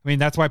 Yep. I mean,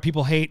 that's why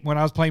people hate when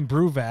I was playing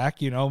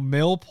Bruvac,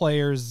 mill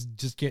players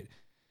just get,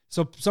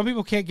 so some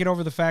people can't get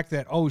over the fact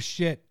that, oh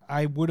shit,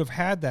 I would have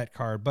had that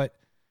card, but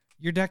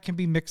your deck can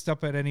be mixed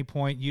up at any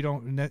point. You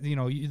don't,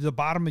 the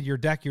bottom of your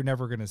deck, you're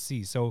never going to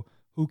see. So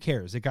who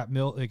cares? It got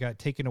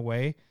taken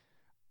away.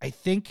 I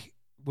think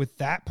with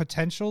that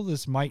potential,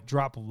 this might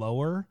drop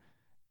lower,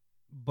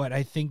 but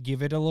I think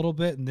give it a little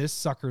bit, and this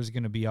sucker is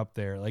going to be up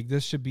there. Like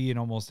this should be in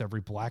almost every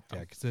black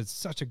deck. So it's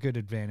such a good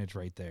advantage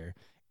right there.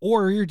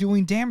 Or you're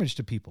doing damage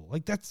to people.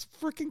 Like that's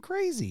freaking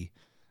crazy.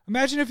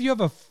 Imagine if you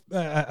have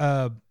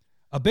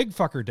a big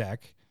fucker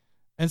deck,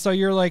 and so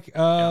you're like,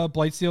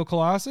 Blightsteel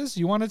Colossus,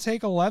 you want to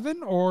take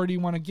 11, or do you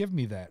want to give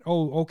me that?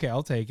 Oh, okay,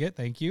 I'll take it,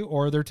 thank you.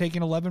 Or they're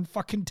taking 11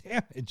 fucking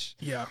damage.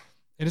 Yeah,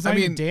 and it's not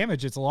even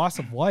damage; it's a loss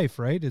of life,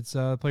 right? It's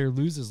player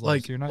loses life.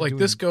 Like, so you're not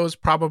this goes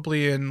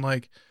probably in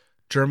like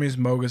Jeremy's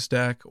Mogus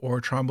deck or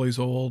Trombley's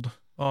old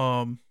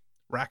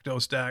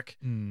Rakdos deck.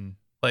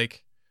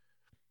 Like,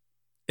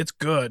 it's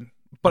good.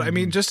 But I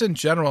mean, just in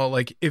general,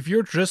 like if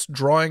you're just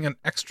drawing an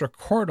extra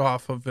card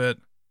off of it,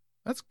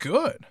 that's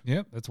good.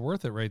 Yep, that's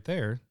worth it right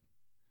there.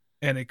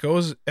 And it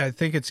goes, I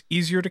think it's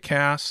easier to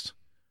cast.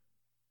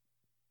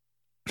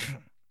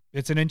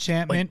 It's an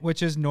enchantment,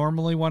 which is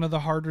normally one of the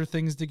harder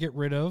things to get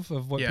rid of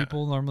what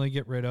people normally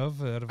get rid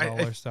of out of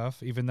all our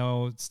stuff, even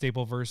though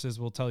Staple Versus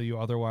will tell you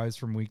otherwise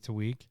from week to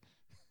week.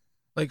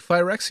 Like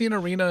Phyrexian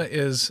Arena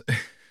is,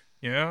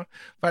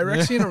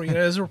 Phyrexian Arena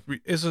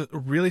is a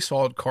really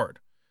solid card.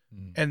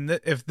 And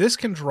if this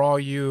can draw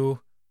you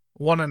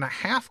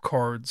 1.5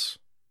 cards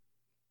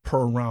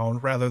per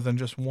round rather than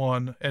just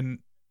one, and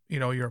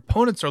your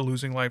opponents are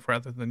losing life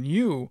rather than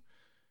you,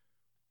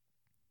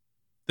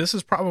 this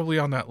is probably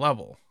on that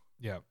level.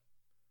 Yep.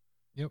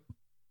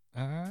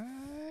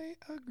 I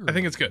agree. I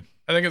think it's good.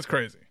 I think it's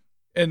crazy.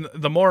 And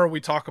the more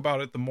we talk about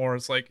it, the more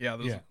it's like,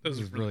 this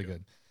is really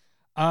good.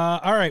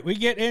 All right, we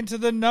get into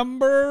the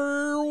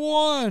number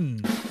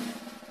 1.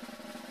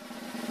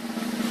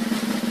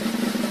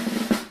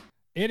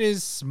 It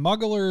is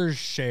Smuggler's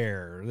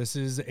Share. This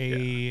is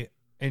a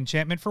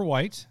enchantment for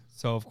white.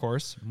 So, of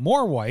course,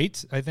 more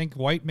white. I think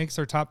white makes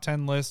our top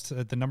 10 list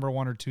at the number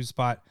 1 or 2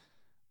 spot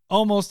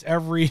almost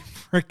every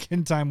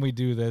freaking time we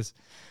do this.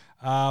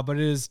 But it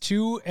is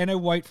 2 and a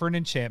white for an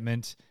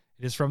enchantment.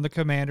 It is from the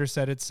commander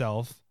set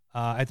itself.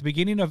 At the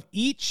beginning of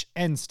each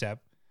end step,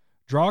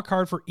 draw a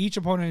card for each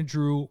opponent and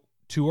drew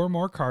 2 or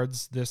more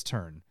cards this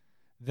turn.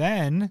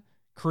 Then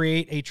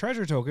create a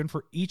treasure token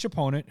for each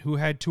opponent who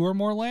had 2 or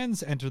more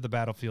lands enter the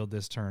battlefield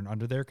this turn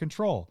under their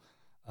control.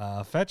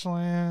 Fetch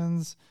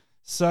lands.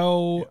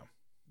 So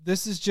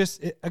this is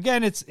just, it's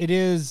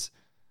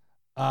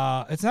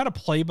not a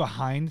play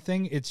behind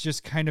thing. It's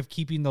just kind of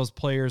keeping those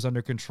players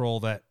under control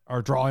that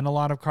are drawing a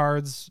lot of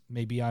cards.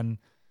 Maybe on,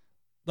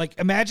 like,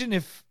 imagine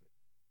if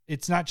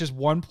it's not just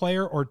one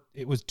player or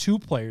it was 2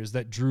 players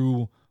that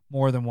drew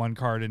more than one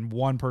card in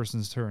one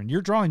person's turn.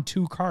 You're drawing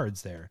 2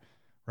 cards there,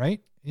 right?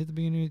 At the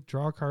beginning,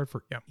 draw a card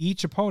for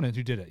each opponent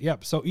who did it.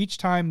 Yep. So each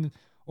time,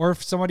 or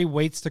if somebody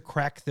waits to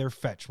crack their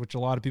fetch, which a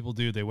lot of people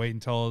do, they wait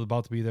until it's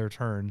about to be their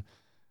turn.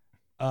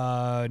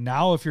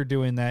 Now, if you're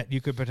doing that, you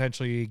could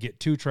potentially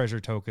get 2 treasure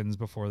tokens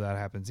before that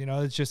happens.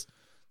 It's just,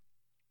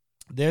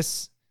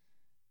 this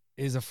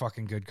is a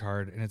fucking good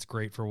card, and it's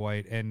great for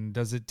white. And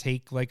does it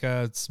take like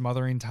a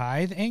Smothering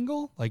Tithe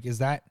angle? Like, is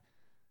that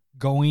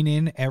going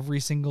in every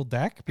single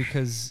deck?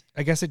 Because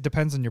I guess it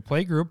depends on your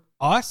play group.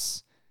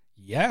 Us,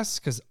 yes,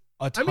 because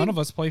a ton of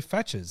us play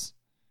fetches.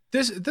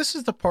 This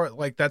is the part,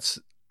 like,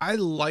 I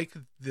like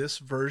this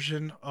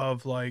version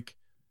of like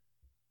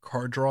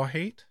card draw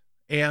hate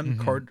and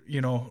card,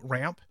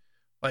 ramp,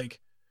 like,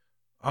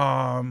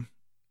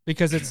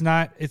 because it's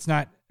not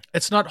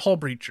Hull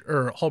Breacher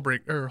or Hull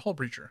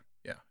Breacher.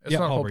 Yeah. It's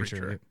not Hull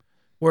Breacher.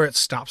 Where it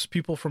stops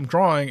people from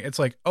drawing. It's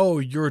like, oh,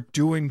 you're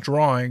doing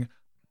drawing,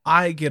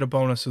 I get a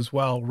bonus as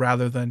well,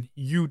 rather than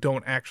you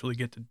don't actually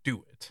get to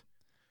do it.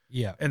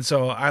 Yeah. And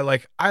so I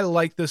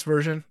like this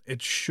version.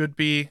 It should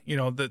be,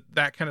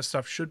 that kind of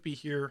stuff should be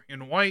here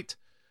in white.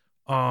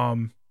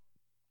 And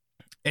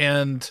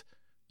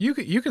you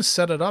can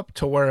set it up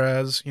to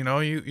whereas,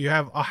 you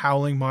have a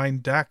Howling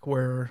Mind deck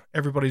where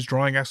everybody's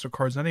drawing extra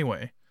cards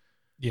anyway.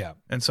 Yeah.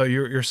 And so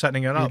you're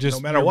setting it up. No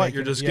matter what,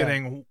 you're just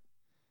getting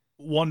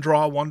one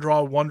draw. By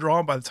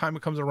the time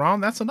it comes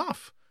around, that's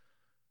enough.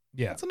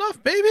 Yeah. That's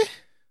enough, baby.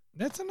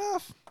 That's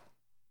enough.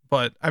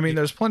 But I mean,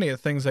 there's plenty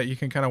of things that you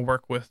can kind of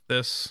work with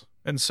this.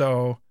 And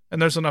so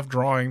And there's enough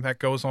drawing that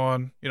goes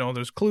on.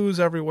 There's clues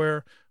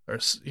everywhere.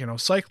 There's,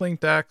 cycling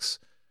decks.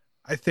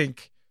 I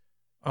think,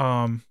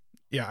 I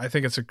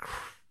think it's a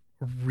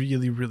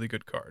really, really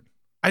good card.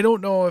 I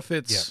don't know if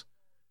it's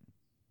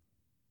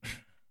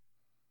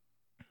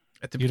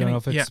at the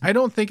beginning. I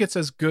don't think it's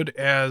as good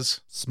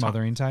as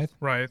Smothering Tithe.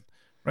 Right.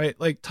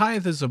 Like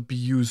Tithe is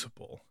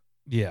abusable.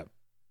 Yeah.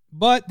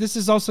 But this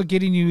is also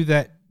getting you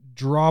that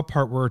draw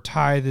part where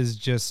Tithe is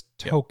just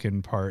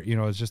token part.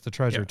 It's just the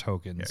treasure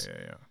tokens.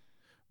 Yeah.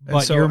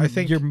 But so I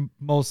think you're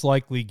most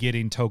likely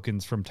getting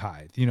tokens from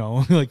Tithe.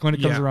 Like when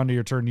it comes around to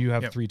your turn, you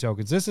have 3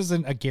 tokens. This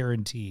isn't a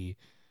guarantee,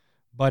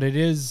 but it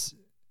is.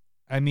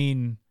 I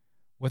mean,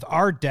 with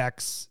our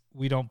decks,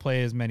 we don't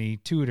play as many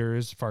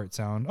tutors. Fart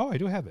sound. Oh, I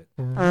do have it.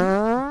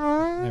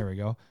 There we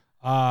go.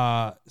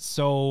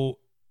 So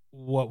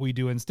what we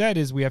do instead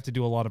is we have to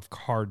do a lot of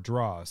card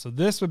draw. So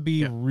this would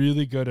be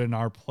really good in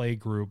our play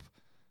group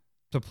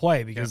to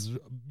play because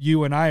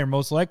you and I are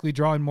most likely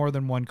drawing more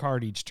than 1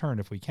 card each turn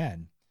if we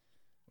can.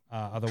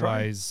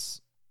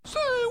 Otherwise,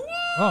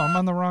 I'm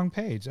on the wrong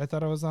page. I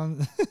thought I was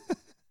on.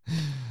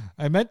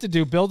 I meant to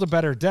do build a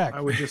better deck.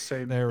 I would just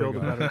say build a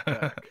better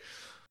deck.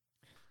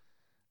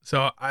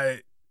 So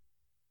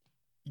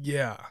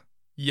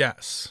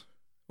yes.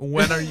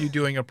 When are you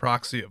doing a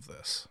proxy of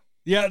this?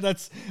 Yeah,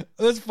 that's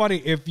funny.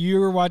 If you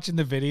were watching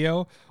the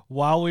video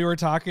while we were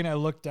talking, I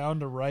looked down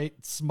to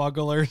write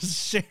Smuggler's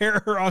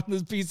share on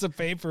this piece of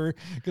paper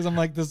because I'm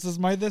like, this is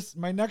my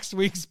next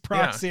week's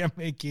proxy I'm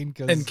making.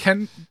 And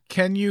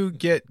can you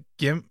get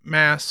GIMP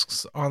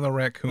masks on the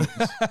raccoons?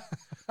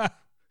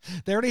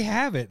 They already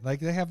have it. Like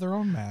they have their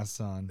own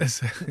masks on.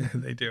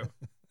 They do.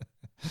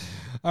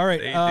 All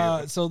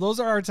right. So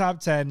those are our top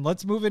 10.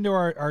 Let's move into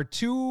our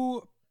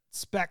 2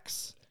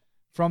 specs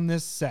from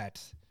this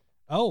set.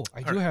 Oh,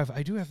 I do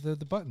have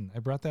the button. I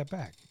brought that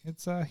back.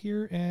 It's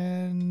here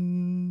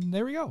and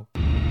there we go.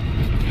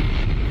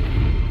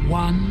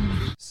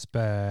 1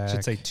 spec. It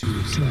should say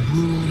 2 specs.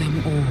 Rule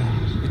them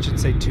all. It should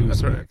say 2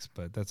 specs,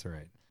 but that's all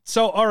right.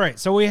 So, all right.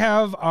 So we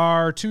have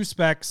our 2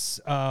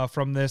 specs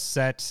from this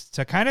set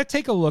to kind of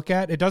take a look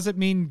at. It doesn't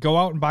mean go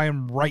out and buy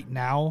them right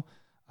now.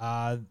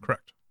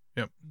 Correct.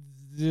 Yep.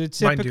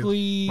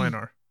 Typically, mine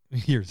are.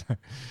 Here's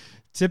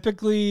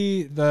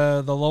typically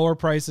the lower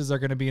prices are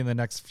going to be in the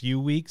next few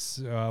weeks.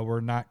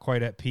 We're not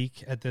quite at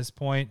peak at this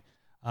point.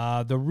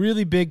 The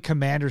really big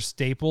Commander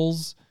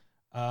staples,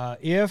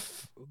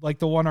 if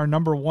like our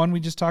number 1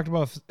 we just talked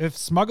about, if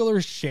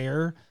Smuggler's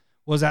share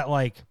was at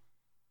like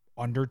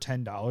under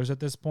 $10 at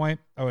this point,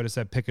 I would have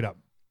said pick it up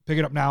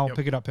now. Yep.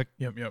 Pick it up.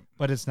 Yep.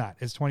 But it's not.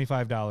 It's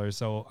 $25.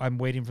 So I'm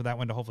waiting for that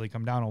one to hopefully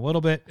come down a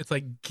little bit. It's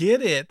like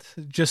get it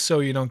just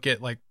so you don't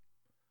get like.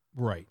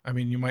 Right. I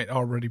mean, you might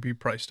already be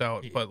priced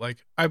out, but like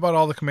I bought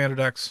all the Commander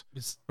decks.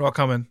 They're all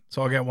coming,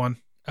 so I'll get one.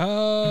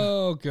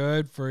 Oh,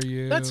 good for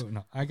you.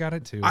 No, I got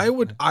it too. I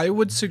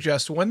would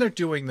suggest when they're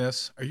doing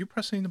this, are you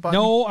pressing the button?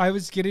 No, I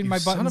was getting my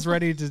buttons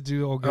ready to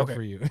do good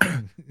for you.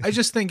 I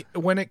just think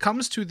when it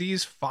comes to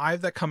these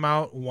 5 that come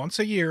out once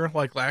a year,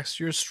 like last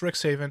year's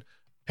Strixhaven,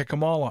 pick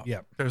them all up.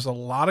 Yeah. There's a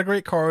lot of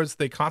great cards.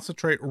 They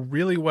concentrate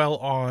really well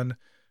on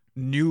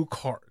new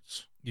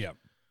cards. Yeah.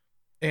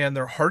 And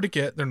they're hard to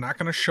get. They're not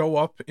going to show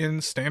up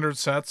in standard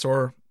sets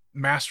or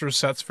master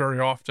sets very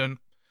often.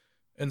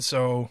 And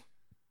so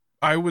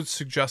I would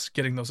suggest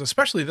getting those,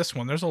 especially this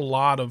one. There's a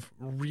lot of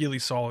really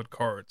solid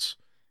cards.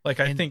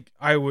 Like I think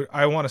I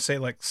want to say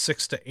like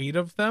 6 to 8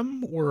 of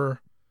them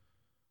were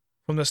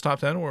from this top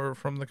 10 were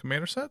from the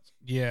Commander sets.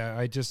 Yeah,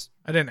 I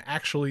didn't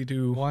actually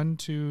do 1,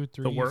 2,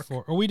 3, work.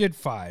 4. Oh, we did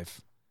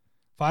 5.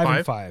 5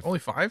 and 5. Only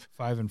 5?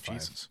 5 and 5.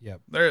 Jesus.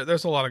 Yep.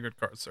 There's a lot of good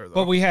cards there, though.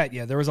 But we had,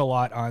 there was a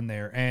lot on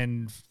there.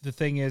 And the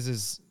thing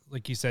is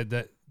like you said,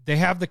 that they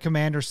have the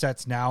Commander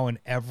sets now and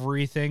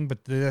everything,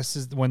 but this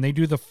is when they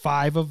do the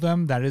 5 of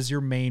them, that is your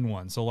main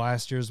one. So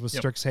last year's was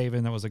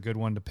Strixhaven. That was a good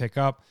one to pick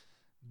up.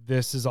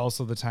 This is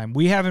also the time.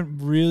 We haven't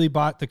really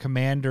bought the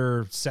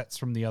Commander sets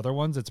from the other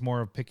ones. It's more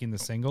of picking the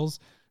singles.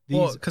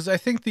 Because I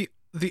think the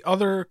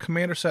other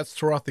Commander sets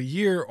throughout the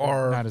year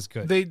are not as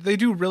good. They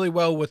do really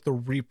well with the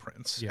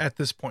reprints at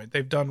this point.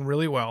 They've done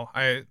really well.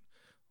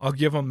 I'll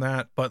give them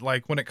that. But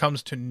like when it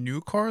comes to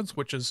new cards,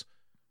 which is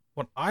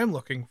what I'm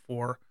looking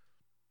for,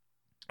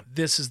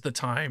 this is the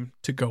time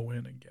to go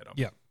in and get them.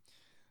 Yeah.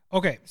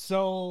 Okay.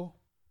 So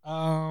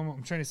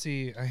I'm trying to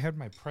see. I had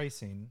my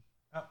pricing.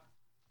 Oh,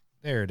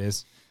 there it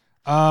is.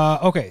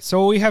 Okay.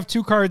 So we have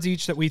 2 cards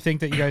each that we think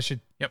that you guys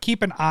should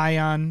keep an eye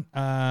on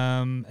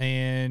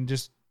and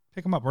just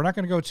pick them up. We're not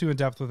going to go too in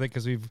depth with it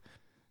because we've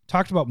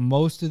talked about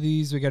most of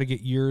these. We got to get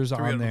yours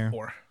on there.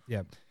 4.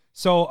 Yeah.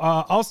 So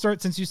I'll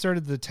start since you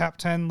started the top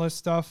 10 list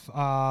stuff.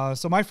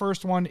 So my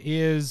first one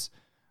is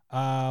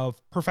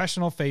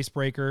Professional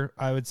Facebreaker.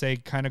 I would say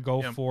kind of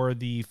go for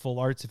the full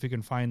arts if you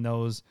can find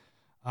those.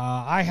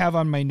 I have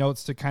on my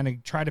notes to kind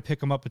of try to pick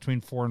them up between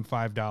 $4 and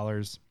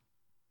 $5.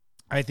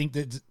 I think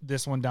that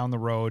this one down the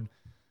road,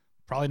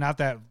 probably not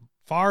that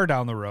far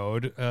down the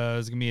road,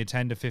 is going to be a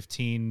 10 to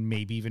 15,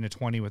 maybe even a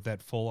 20 with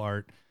that full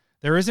art.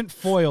 There isn't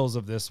foils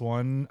of this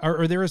one,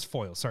 or there is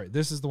foils. Sorry,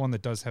 this is the one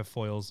that does have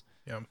foils.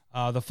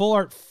 Yeah. The full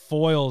art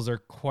foils are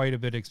quite a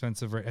bit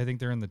expensive. I think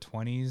they're in the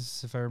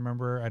 20s, if I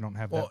remember. I don't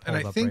have that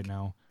pulled up right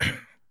now.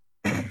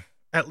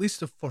 At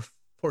least for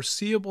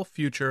foreseeable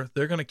future,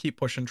 they're going to keep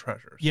pushing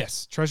treasures.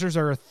 Yes, treasures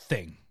are a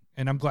thing,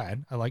 and I'm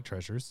glad. I like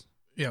treasures.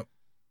 Yeah.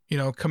 You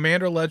know,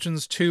 Commander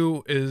Legends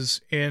 2 is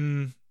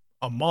in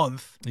a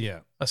month. Yeah.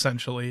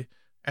 Essentially.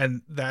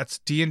 And that's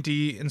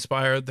D&D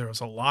inspired. There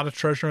was a lot of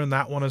treasure in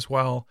that one as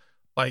well.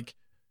 Like,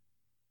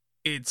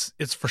 it's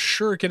for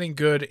sure getting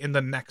good in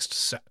the next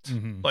set.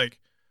 Mm-hmm. Like,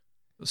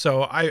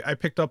 so I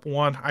picked up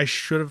one. I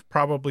should have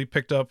probably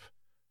picked up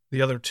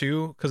the other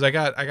two, because I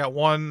got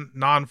one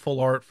non-full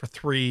art for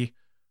 3,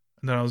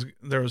 and then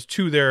there was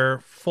 2 there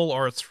full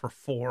arts for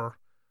 4.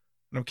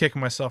 And I'm kicking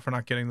myself for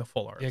not getting the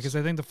full arts. Yeah, because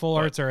I think the full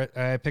arts are.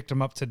 I picked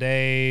them up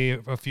today,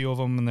 a few of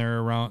them, and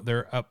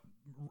they're up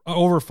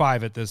over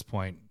 5 at this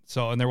point.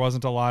 So, and there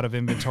wasn't a lot of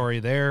inventory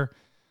there.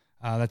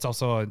 That's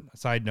also a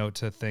side note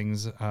to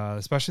things,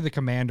 especially the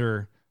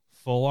Commander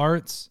full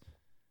arts.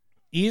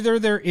 Either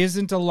there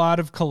isn't a lot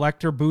of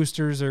collector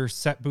boosters or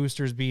set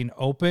boosters being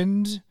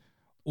opened,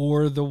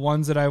 or the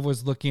ones that I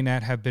was looking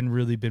at have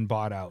really been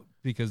bought out,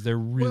 because there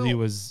really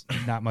was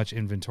not much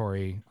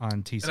inventory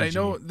on TCG. And I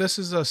know this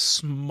is a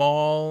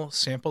small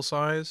sample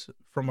size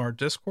from our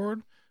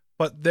Discord,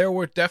 but there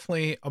were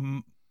definitely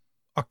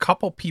a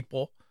couple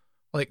people,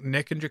 like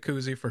Nick and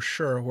Jacuzzi for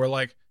sure, were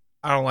like,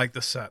 I don't like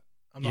this set.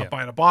 I'm not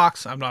buying a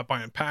box. I'm not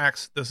buying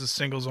packs. This is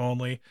singles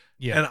only.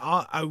 Yeah. And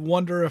I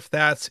wonder if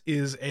that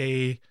is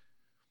a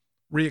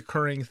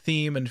reoccurring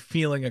theme and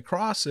feeling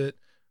across it.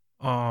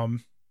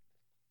 And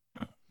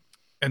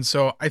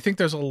so I think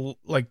there's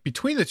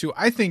between the two,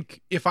 I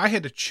think if I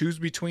had to choose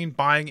between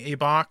buying a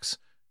box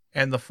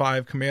and the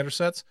 5 Commander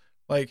sets,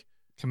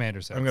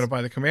 Commander sets, I'm going to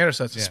buy the Commander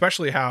sets,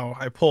 especially how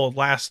I pulled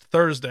last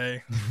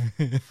Thursday.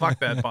 Fuck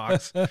that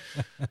box.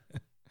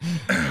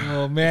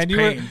 Oh man,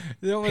 pain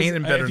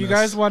and bitterness. If you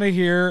guys want to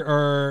hear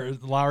or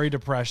Lowry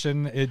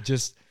depression,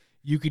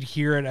 you could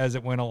hear it as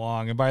it went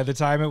along. And by the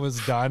time it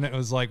was done, it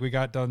was like we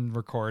got done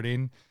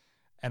recording,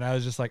 and I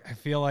was just like, I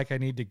feel like I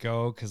need to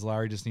go, because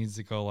Lowry just needs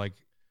to go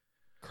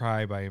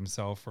cry by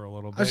himself for a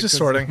little bit. I was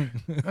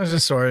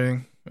just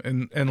sorting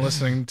and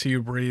listening to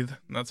you breathe.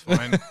 That's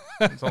fine.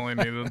 That's all I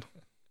needed.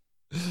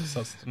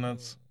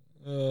 Sustenance.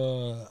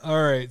 All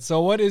right.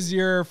 So what is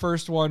your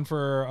first one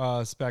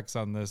for specs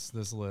on this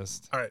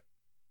list? All right.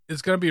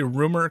 It's going to be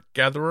Rumor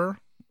Gatherer.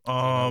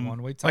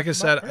 Like I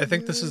said, I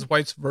think this is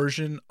White's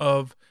version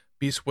of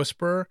Beast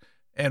Whisperer,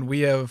 and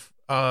we have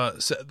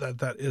said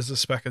that is a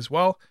spec as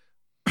well.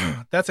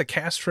 That's a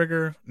cast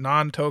trigger,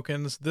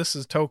 non-tokens. This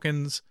is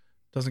tokens.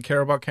 Doesn't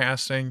care about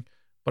casting,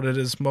 but it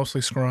is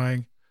mostly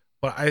scrying.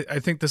 But I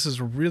think this is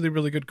a really,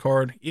 really good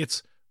card.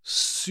 It's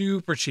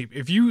super cheap.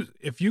 If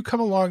you come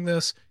along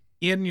this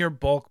in your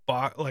bulk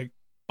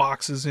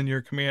boxes in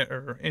your command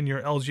or in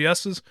your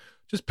LGSs,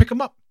 just pick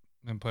them up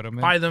and put them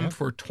in. Buy them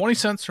for 20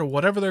 cents or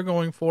whatever they're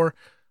going for.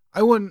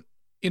 I wouldn't,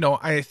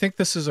 I think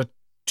this is a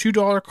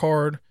 $2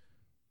 card.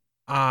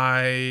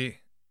 I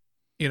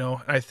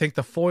think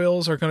the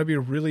foils are going to be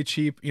really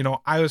cheap.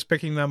 I was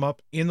picking them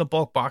up in the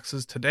bulk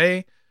boxes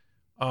today.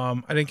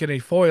 I didn't get any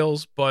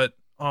foils, but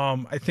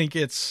I think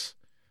it's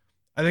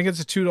a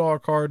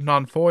 $2 card,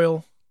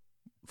 non-foil.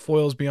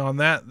 Foils beyond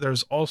that.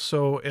 There's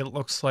also, it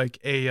looks like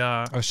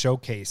a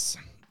showcase.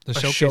 The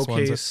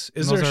showcase.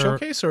 Is there a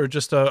showcase or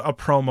just a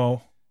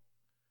promo?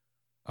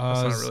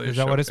 Is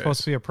that what it's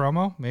supposed to be, a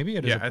promo? Maybe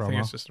it is a promo. I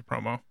think it's just a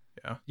promo.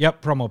 Yeah.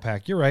 Yep, promo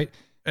pack. You're right.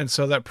 And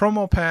so that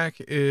promo pack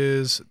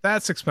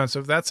that's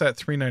expensive. That's at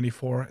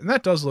 $3.94, and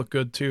that does look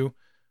good too.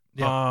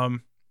 Yeah.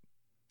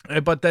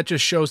 But that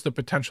just shows the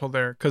potential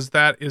there, because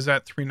that is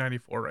at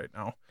 $3.94 right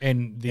now,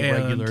 and the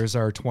regulars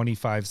are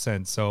 25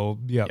 cents. So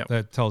yep,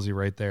 that tells you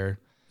right there.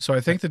 So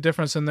I think the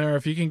difference in there,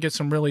 if you can get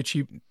some really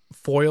cheap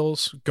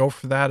foils, go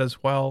for that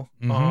as well.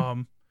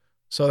 Mm-hmm.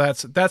 So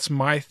that's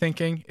my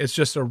thinking. It's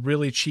just a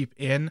really cheap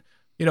in.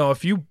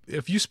 If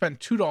you spend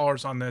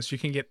 $2 on this, you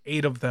can get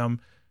 8 of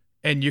them,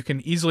 and you can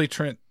easily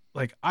turn.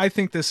 I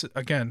think this,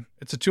 again,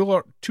 it's a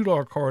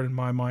 $2 card in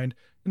my mind,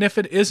 and if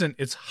it isn't,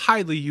 it's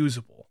highly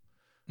usable.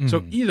 Mm-hmm.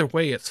 So either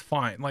way, it's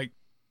fine.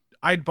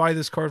 I'd buy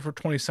this card for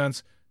 20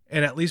 cents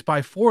and at least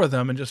buy 4 of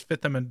them and just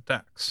fit them in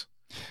decks.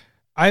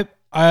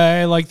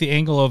 I like the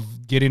angle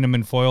of getting them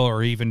in foil,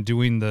 or even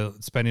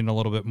spending a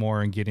little bit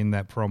more and getting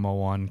that promo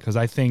one, because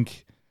I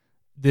think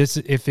this,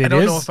 I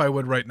don't know if I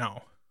would right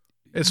now.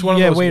 It's one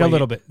of those. Wait a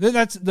little bit.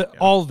 That's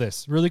all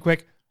this really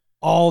quick.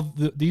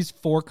 These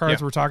 4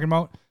 cards we're talking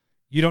about,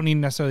 you don't need to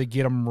necessarily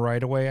get them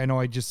right away. I know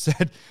we just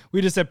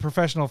said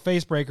Professional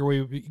Facebreaker.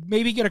 We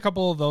maybe get a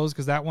couple of those,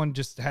 because that one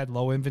just had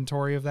low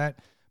inventory of that.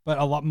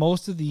 But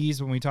most of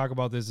these, when we talk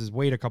about this, is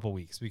wait a couple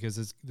weeks,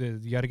 because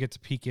you got to get to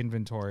peak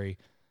inventory.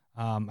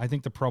 I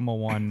think the promo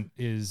one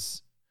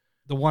is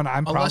the one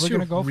I'm probably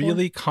going to go for. Unless you're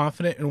really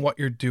confident in what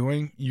you're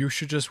doing, you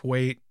should just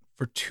wait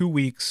for 2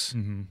 weeks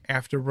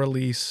after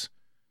release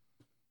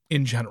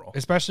in general.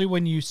 Especially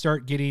when you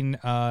start getting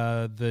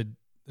the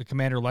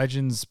Commander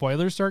Legends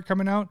spoilers start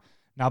coming out.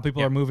 Now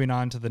people are moving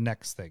on to the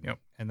next thing. Yep.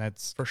 And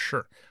that's for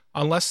sure.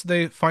 Unless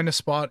they find a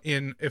spot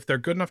if they're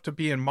good enough to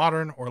be in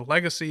modern or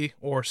legacy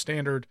or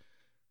standard.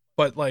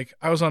 But like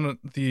I was on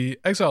the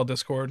Exile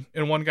Discord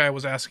and one guy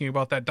was asking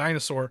about that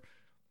dinosaur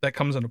that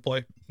comes into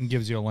play. and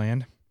gives you a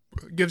land.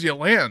 Gives you a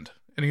land.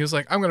 And he was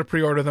like, I'm going to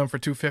pre-order them for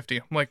 $250.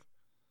 I'm like,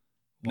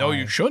 no, Why?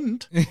 you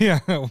shouldn't. Yeah.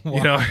 You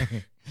know,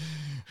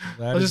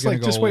 I was just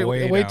like, just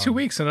wait 2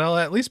 weeks and it'll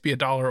at least be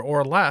 $1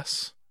 or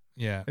less.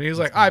 Yeah. And he was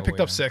like, I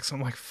picked up 6.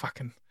 I'm like,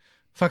 fucking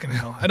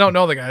hell. I don't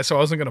know the guy, so I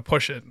wasn't going to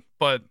push it.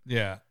 But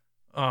yeah.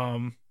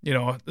 you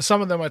know,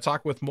 some of them I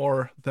talk with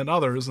more than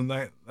others, and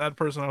that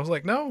person I was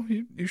like, no,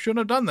 you shouldn't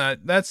have done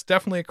that. That's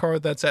definitely a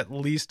card that's at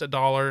least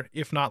 $1,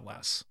 if not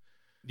less.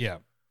 Yeah.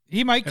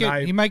 He might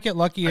get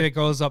lucky and it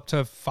goes up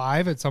to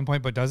 5 at some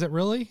point, but does it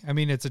really? I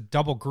mean, it's a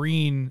double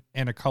green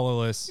and a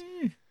colorless,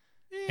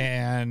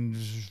 and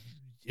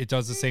it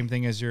does the same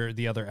thing as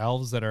the other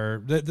elves that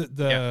are I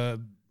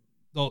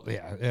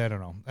don't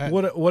know.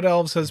 What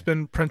elves has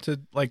been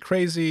printed like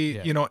crazy?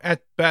 Yeah. You know,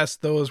 at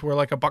best those were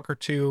like a buck or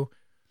two.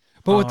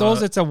 But with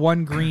those, it's a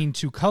 1 green,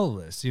 2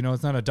 colorless. You know,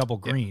 it's not a double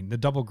green. The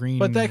double green,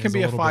 but that can is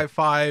be a little bit-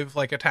 5/5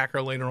 like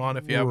attacker later on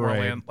if you have more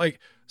Right. land.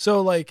 Like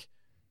so, like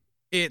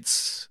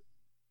it's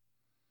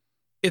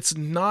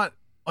not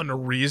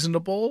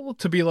unreasonable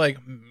to be like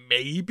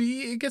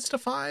maybe it gets to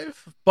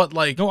 5, but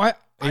like No,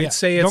 I'd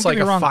say it's don't get like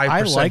me a wrong, 5%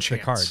 I like chance.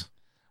 the card.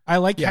 I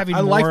like having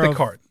I more like the of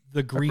card.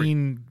 the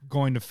green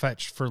going to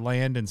fetch for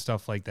land and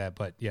stuff like that.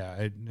 But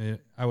yeah,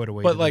 I would have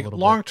waited. But like a little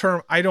long bit.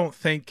 term,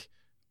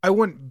 I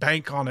wouldn't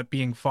bank on it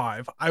being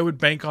 5. I would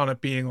bank on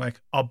it being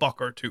like a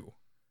buck or 2.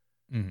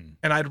 Mhm.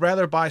 And I'd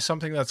rather buy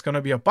something that's going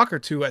to be a buck or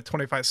 2 at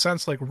 25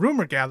 cents, like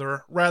Rumor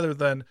Gatherer, rather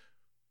than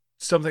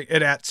something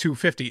at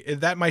 250.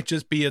 That might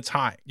just be its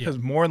high, because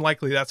more than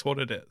likely that's what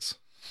it is.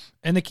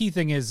 And the key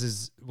thing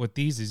is with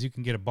these is you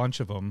can get a bunch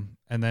of them,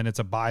 and then it's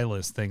a buy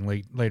list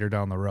thing later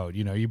down the road.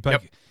 You know, you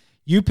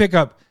pick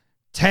up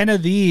 10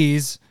 of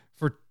these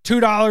for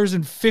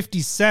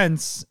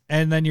 $2.50,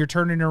 and then you're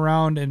turning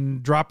around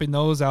and dropping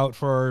those out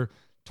for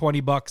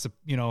 $20,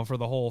 you know, for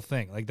the whole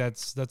thing. Like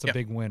that's a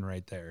big win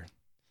right there.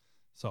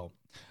 So,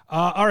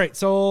 all right.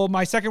 So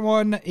my second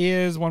one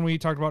is one we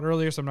talked about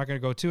earlier, so I'm not going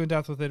to go too in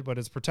depth with it, but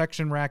it's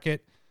Protection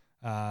Racket.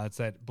 It's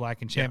that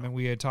black enchantment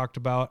we had talked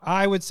about.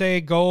 I would say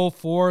go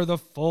for the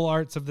full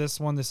arts of this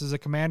one. This is a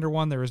commander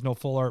one. There is no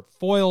full art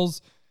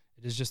foils.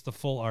 It is just the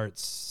full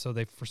arts. So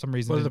they, for some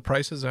reason, What are the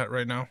prices at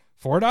right now?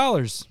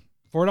 $4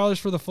 for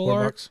the full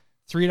art,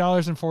 $4.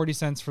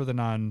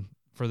 $3.40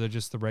 for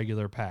just the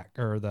regular pack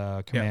or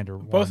the commander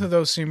one. Both of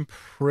those seem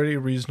pretty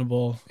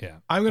reasonable. Yeah.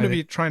 I'm going to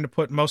be trying to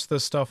put most of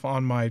this stuff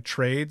on my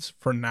trades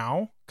for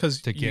now,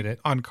 because To get it.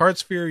 on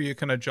Cardsphere you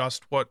can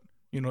adjust what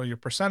your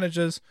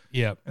percentages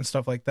and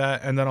stuff like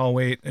that, and then I'll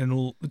wait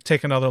and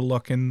take another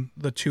look in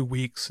the 2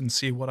 weeks and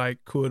see what I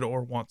could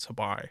or want to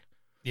buy.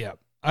 Yeah.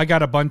 I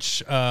got a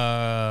bunch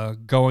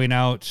going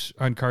out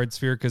on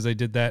Cardsphere because I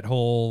did that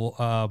whole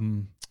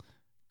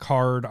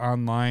card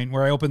online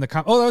where I opened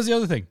that was the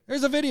other thing.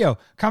 There's a video.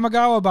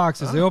 Kamigawa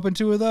boxes. They opened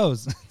 2 of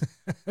those.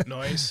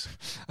 Nice.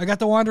 I got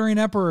the Wandering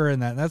Emperor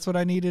in that. That's what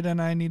I needed,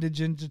 and I needed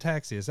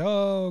Jin-Gitaxias.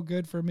 Oh,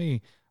 good for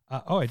me.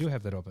 I do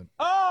have that open.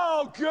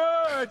 Oh,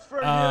 good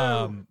for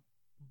you.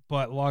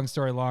 But long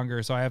story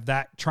longer. So I have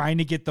that, trying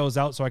to get those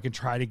out so I can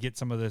try to get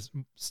some of this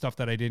stuff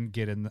that I didn't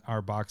get in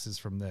our boxes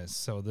from this.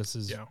 So this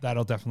is,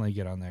 that'll definitely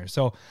get on there.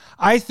 So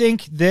I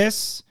think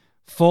this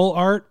full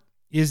art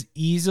is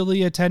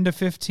easily a 10 to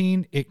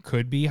 15. It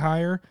could be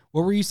higher.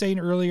 What were you saying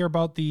earlier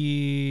about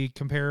the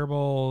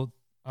comparable?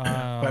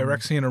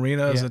 Phyrexian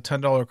Arena is a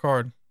 $10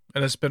 card,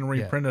 and it's been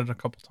reprinted a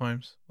couple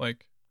times.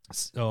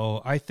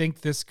 So I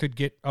think this could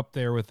get up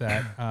there with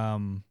that.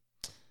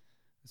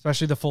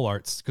 Especially the full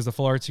arts, because the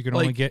full arts you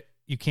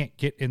can't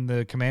get in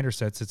the commander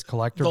sets. It's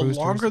collector boosters.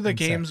 The longer the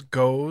games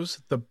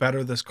goes, the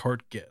better this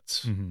card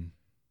gets. Mm-hmm.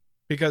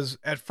 Because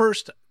at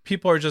first,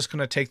 people are just going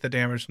to take the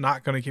damage,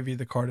 not going to give you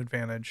the card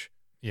advantage.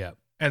 Yeah.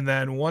 And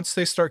then once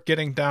they start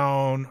getting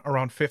down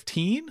around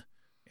 15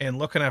 and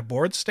looking at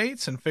board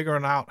states and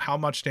figuring out how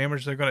much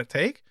damage they're going to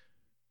take,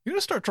 you're going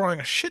to start drawing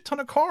a shit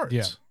ton of cards.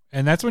 Yeah.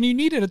 And that's when you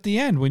need it at the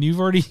end, when you've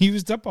already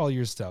used up all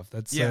your stuff.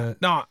 That's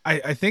No,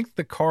 I think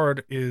the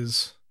card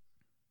is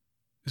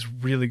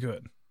really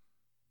good.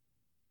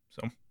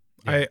 So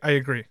I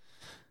agree.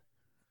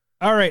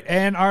 All right.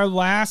 And our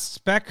last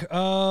spec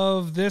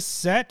of this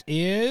set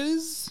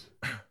is...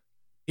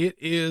 It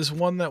is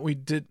one that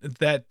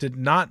did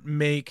not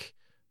make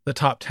the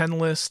top 10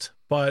 list,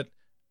 but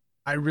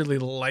I really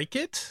like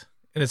it.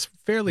 And it's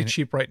fairly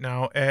cheap right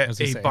now at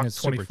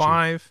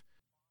 $1.25.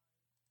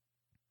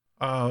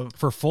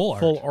 For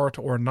full art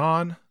or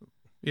non.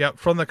 Yeah,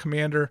 from the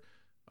commander.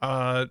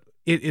 It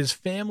is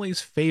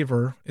Family's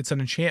Favor. It's an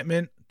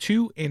enchantment,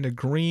 2 and a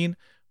green.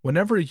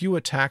 Whenever you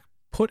attack,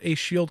 put a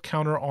shield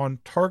counter on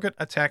target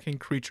attacking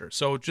creature.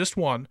 So just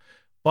 1.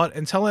 But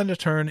until end of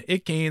turn,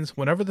 it gains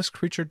whenever this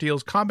creature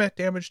deals combat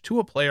damage to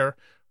a player,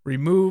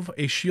 remove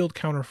a shield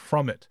counter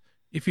from it.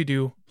 If you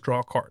do,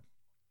 draw a card.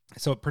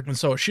 So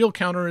a shield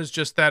counter is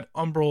just that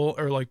umbral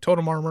or like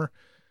totem armor.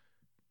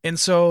 And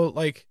so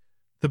like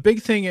the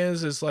big thing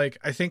is like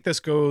I think this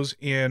goes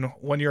in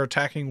when you're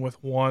attacking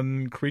with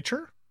one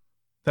creature,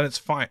 then it's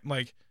fine.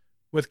 Like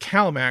with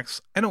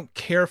Calamax, I don't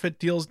care if it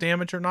deals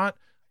damage or not.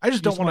 I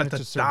just don't want it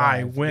to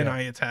die when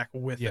I attack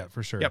with it. Yeah,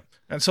 for sure. Yep.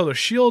 And so the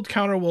shield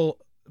counter will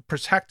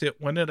protect it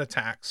when it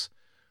attacks.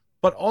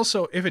 But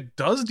also, if it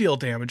does deal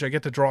damage, I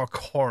get to draw a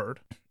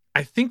card.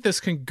 I think this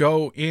can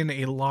go in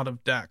a lot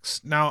of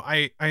decks. Now,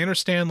 I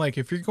understand, like,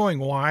 if you're going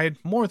wide,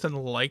 more than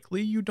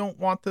likely you don't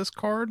want this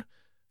card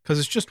because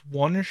it's just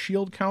one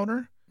shield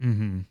counter.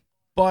 Mm-hmm.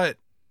 But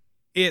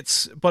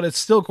it's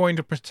still going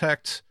to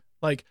protect,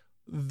 like,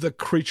 the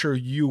creature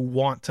you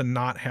want to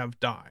not have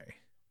die.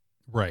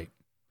 Right.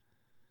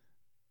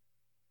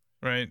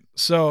 Right.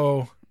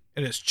 So,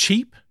 and it's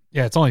cheap.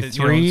 Yeah, it's only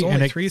three, it's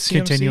only and three it's CMC.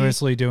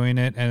 continuously doing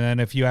it. And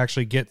then if you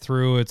actually get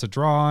through, it's a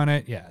draw on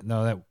it. Yeah,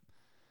 no,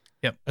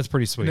 that's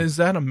pretty sweet. And is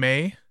that a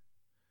May?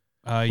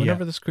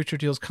 Whenever this creature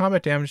deals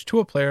combat damage to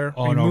a player,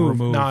 remove.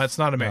 No, it's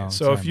not a May. No,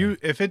 so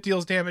if it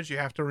deals damage, you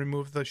have to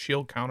remove the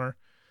shield counter.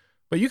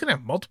 But you can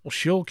have multiple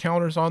shield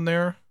counters on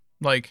there.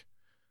 Like,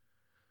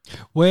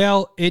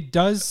 well, it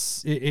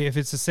does if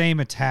it's the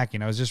same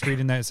attacking. I was just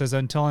reading that it says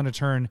until end of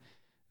turn,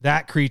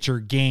 that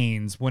creature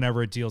gains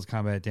whenever it deals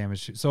combat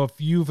damage. So if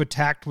you've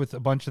attacked with a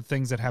bunch of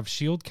things that have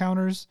shield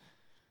counters,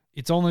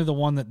 it's only the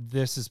one that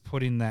this is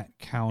putting that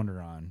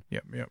counter on.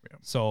 Yep.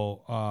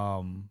 So,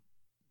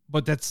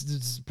 but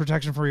it's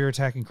protection for your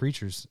attacking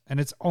creatures,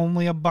 and it's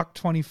only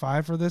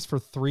 $125 for this for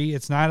 3.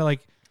 It's not like,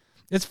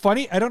 it's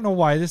funny. I don't know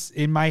why this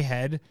in my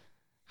head,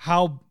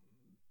 how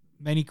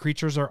many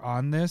creatures are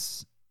on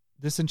this.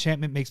 This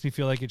enchantment makes me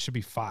feel like it should be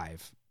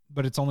 5.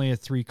 But it's only a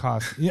 3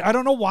 cost. I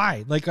don't know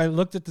why. Like I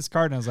looked at this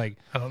card and I was like,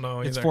 I don't know.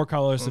 It's 4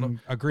 colors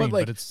and a green,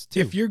 but it's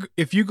 2.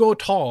 If you go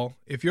tall,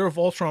 if you're a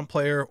Voltron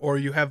player or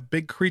you have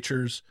big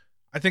creatures,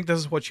 I think this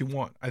is what you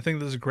want. I think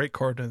this is a great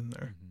card in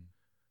there. Mm-hmm.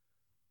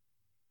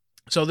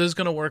 So this is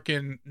going to work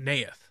in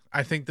Neith.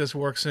 I think this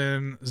works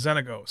in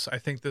Xenagos. I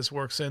think this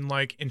works in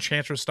like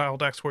Enchantress style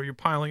decks where you're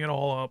piling it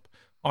all up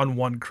on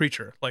one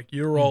creature, like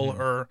Ural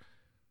or,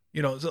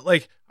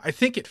 like I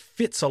think it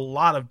fits a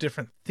lot of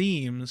different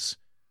themes.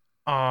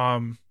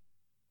 And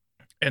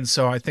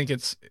so I think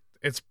it's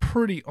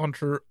pretty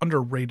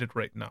underrated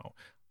right now.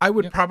 I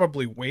would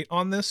probably wait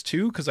on this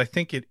too, because I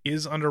think it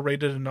is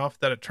underrated enough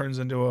that it turns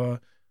into a,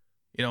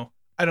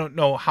 I don't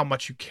know how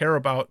much you care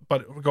about,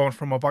 but we're going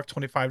from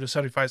 $1.25 to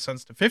 75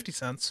 cents to 50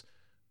 cents.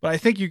 But I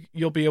think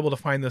you'll be able to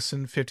find this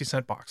in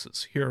 50-cent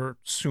boxes here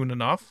soon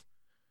enough.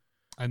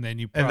 And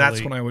then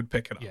that's when I would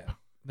pick it up. Yeah.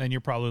 Then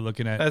you're probably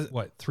looking at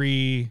what,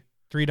 $3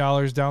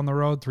 down the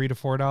road, $3 to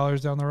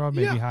 $4 down the road,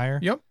 maybe higher.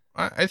 Yep.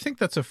 I think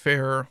that's a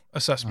fair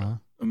assessment.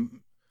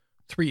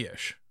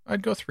 3-ish.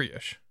 I'd go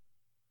 3-ish.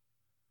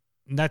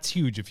 And that's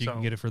huge if you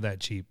can get it for that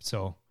cheap.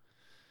 So,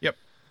 yep.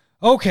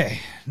 Okay,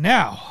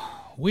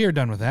 now we are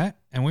done with that,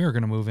 and we are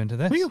going to move into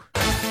this. Round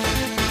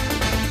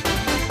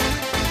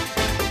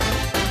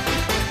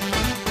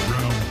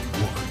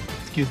 1.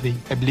 Excuse me,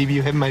 I believe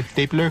you have my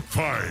stapler.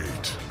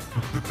 Fight.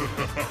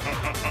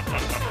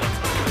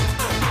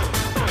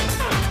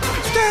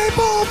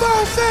 Staple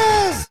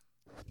versus.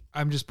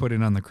 I'm just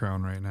putting on the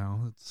crown right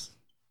now.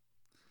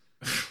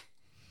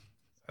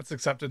 That's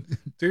accepted.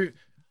 Dude,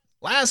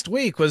 last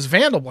week was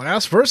Vandal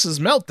Blast versus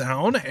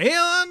Meltdown,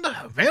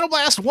 and Vandal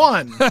Blast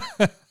won.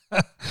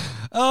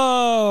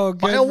 Oh,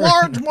 by a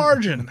large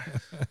margin.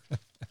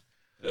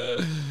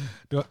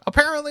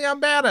 Apparently I'm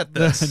bad at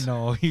this.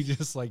 No,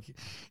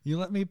 you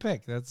let me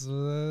pick. That's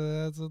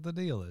what the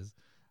deal is.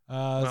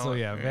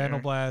 Vandal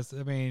Blast.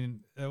 I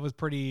mean, it was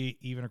pretty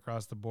even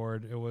across the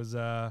board. It was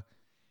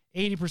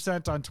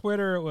 80% on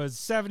Twitter. It was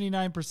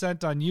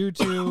 79% on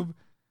YouTube.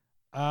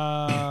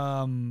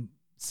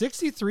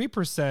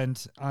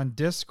 63% on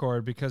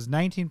Discord because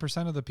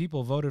 19% of the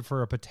people voted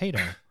for a potato,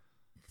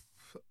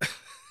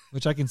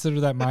 which I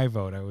consider that my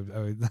vote. I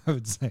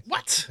would say.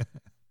 What?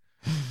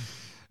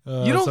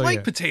 You don't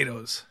like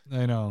potatoes.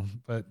 I know,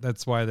 but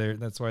that's why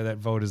that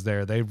vote is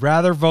there. They'd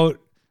rather vote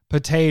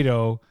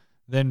potato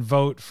than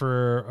vote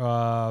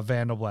for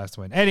Vandal Blast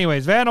win.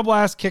 Anyways, Vandal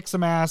Blast kicks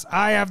some ass.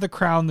 I have the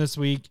crown this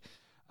week.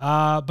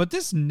 But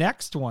this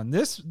next one,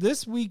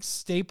 this week's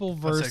staple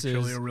versus that's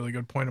actually a really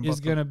good point about is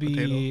going to be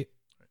potato.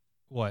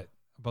 What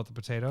about the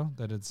potato?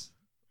 That it's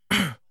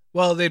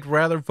well, they'd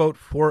rather vote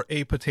for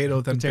a potato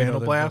than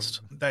Vandal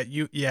Blast. I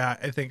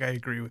think I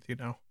agree with you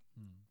now.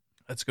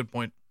 That's a good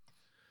point.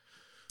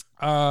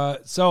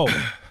 So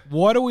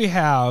what do we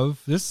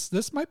have?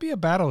 This might be a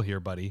battle here,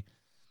 buddy.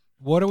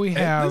 What do we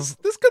have?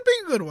 This could be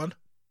a good one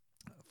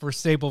for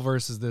staple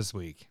versus this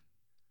week.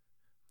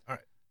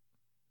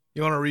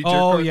 You want to read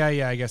your card?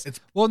 Yeah, I guess.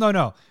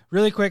 No.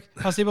 Really quick,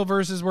 how Staple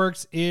Versus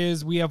works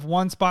is we have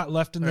one spot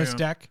left in this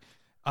deck.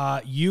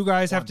 You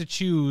guys have to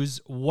choose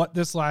what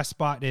this last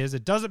spot is.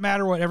 It doesn't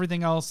matter what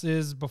everything else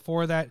is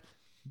before that.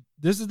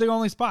 This is the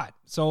only spot.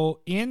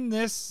 So in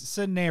this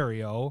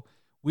scenario,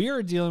 we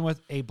are dealing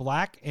with a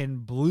black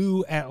and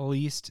blue at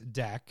least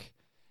deck,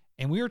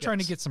 and we are trying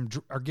to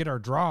get our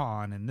draw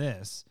on in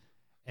this.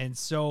 And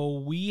so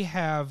we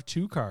have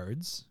 2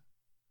 cards.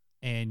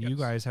 And you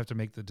guys have to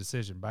make the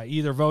decision by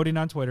either voting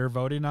on Twitter,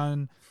 voting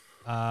on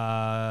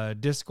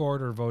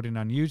Discord, or voting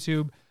on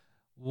YouTube.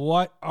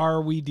 What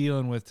are we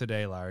dealing with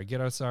today, Larry?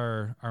 Get us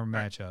our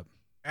matchup.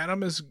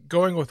 Adam is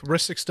going with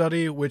Rhystic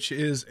Study, which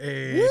is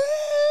it's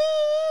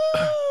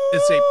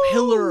a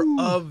pillar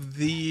of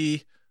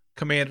the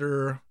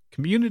Commander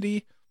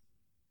community.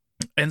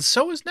 And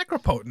so is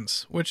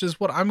Necropotence, which is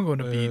what I'm going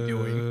to be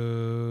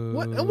doing.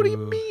 What do you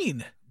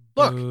mean?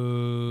 Look,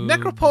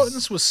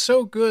 Necropotence was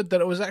so good that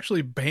it was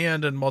actually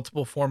banned in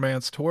multiple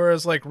formats, to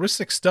whereas like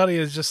Rhystic Study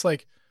is just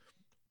like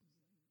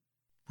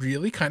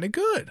really kind of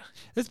good.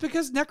 It's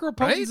because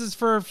Necropotence is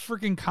for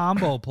freaking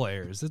combo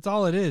players. That's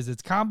all it is.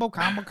 It's combo. Look,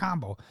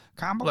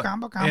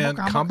 and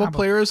combo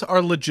players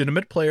are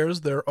legitimate players.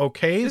 They're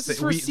okay. This is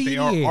for CEDH. They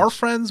are our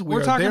friends.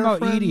 We're talking about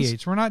friends.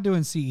 EDH. We're not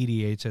doing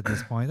CEDH at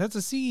this point. That's a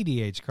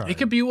CEDH card. It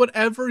can be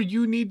whatever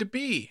you need to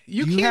be.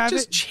 You can't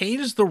just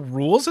change the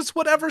rules. It's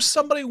whatever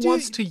somebody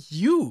wants to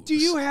use. Do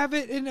you have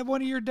it in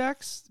one of your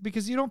decks?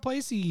 Because you don't play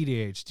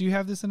CEDH. Do you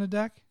have this in a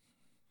deck?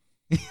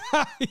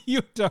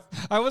 You don't.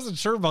 I wasn't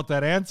sure about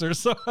that answer,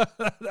 so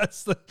I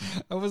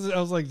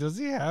was like, does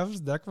he have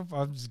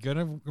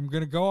Necropotence? I'm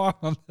gonna go off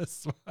on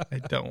this one. I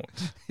don't.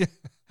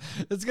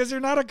 It's because you're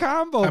not a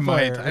combo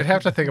player. Might. I'd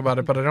have to think about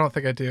it, but I don't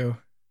think I do.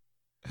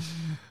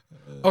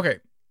 Okay,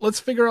 let's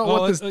figure out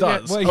what this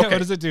does. What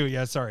does it do?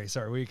 Yeah, sorry.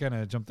 We kind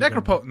of jumped.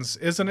 Necropotence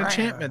is an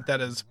enchantment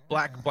that is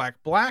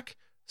black.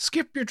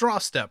 Skip your draw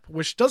step,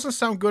 which doesn't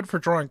sound good for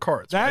drawing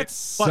cards. That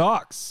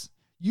sucks.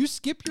 You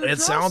skip your draw step.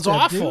 It sounds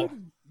awful.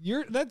 Dude.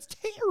 That's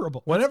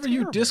terrible. Whenever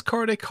you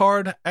discard a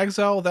card,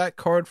 exile that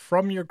card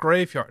from your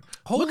graveyard.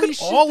 Look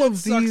at all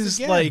of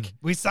these, like,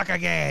 we suck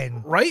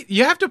again, right?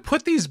 You have to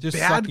put these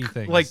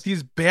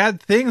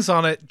bad things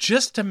on it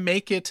just to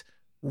make it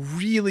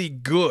really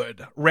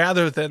good,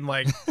 rather than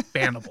like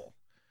bannable.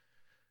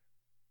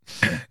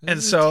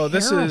 And so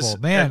this is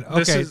man. Okay,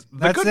 this is the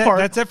that's good it. part.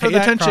 That's it for Pay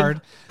that attention.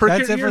 card.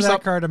 That's it for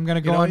that card. I'm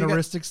going to go on to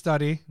Rhystic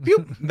Study.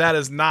 That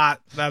is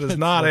not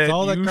it.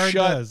 All that you card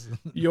shut does.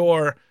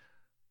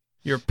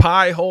 your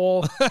pie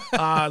hole.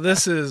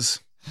 This is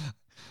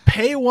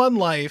pay 1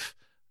 life,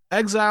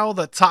 exile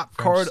the top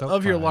card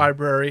of your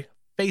library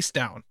face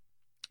down.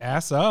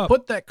 Ass up.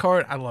 Put that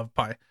card. I love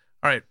pie.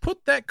 All right,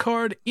 put that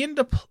card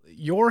into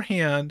your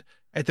hand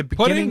at the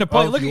beginning. Put it into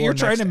play. Look, you're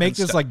trying to make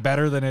this like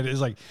better than it is.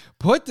 Like,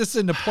 put this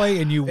into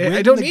play and you win.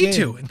 I don't the need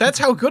game. to. That's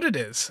how good it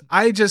is.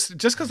 I just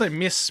because I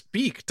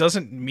misspeak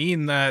doesn't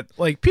mean that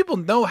like people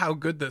know how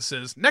good this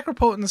is.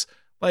 Necropotence,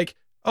 like,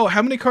 oh,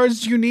 how many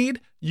cards do you need?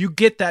 You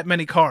get that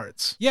many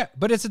cards. Yeah,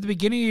 but it's at the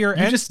beginning of your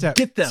end step.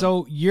 Get them.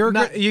 So you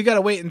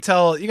gotta wait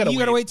until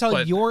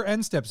your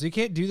end step. So you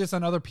can't do this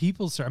on other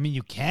people's. I mean,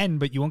 you can,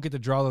 but you won't get to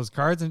draw those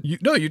cards. And you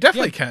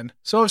definitely can.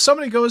 So if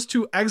somebody goes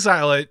to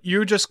exile it,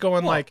 you're just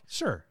going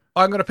sure.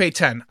 I'm going to pay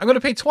 10. I'm going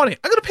to pay 20.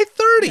 I'm going to pay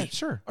 30. Yeah,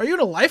 sure. Are you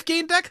in a life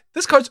gain deck?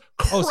 This card's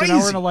crazy. Oh, so now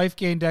we're in a life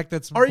gain deck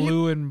that's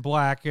blue and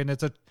black, and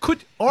it's a...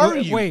 Are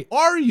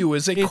you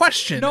is a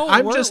question. No,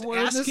 I'm just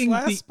asking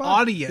the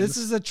audience. This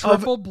is a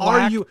triple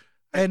black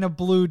and a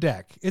blue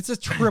deck. It's a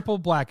triple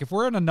black. If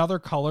we're in another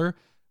color,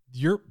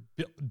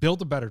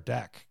 build a better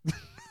deck.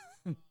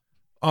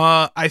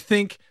 I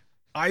think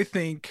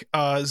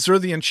Zur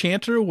the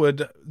Enchanter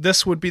would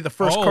be the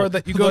first card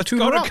that you go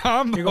to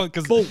combo,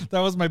 because that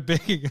was my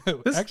big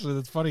actually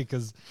that's funny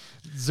because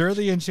Zur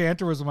the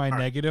Enchanter was my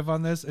negative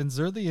on this, and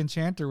Zur the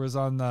Enchanter was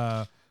on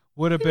the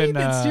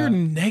it's your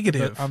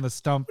negative on the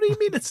stump. What do you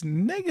mean it's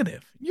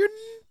negative? You're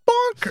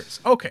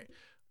bonkers. Okay.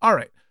 All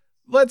right.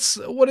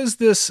 What is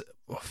this?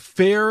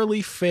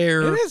 Fairly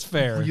fair. It is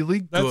fair. Really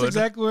good. That's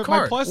exactly what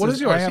card. my plus is. What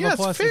is yours? I have a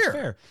plus. It's fair.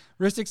 It's fair.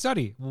 Rhystic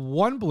Study.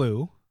 1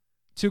 blue,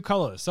 2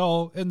 colors.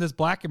 So in this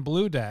black and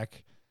blue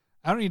deck,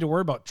 I don't need to worry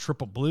about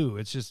triple blue.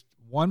 It's just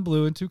 1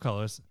 blue and 2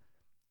 colors.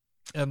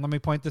 And let me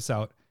point this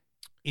out.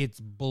 It's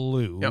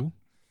blue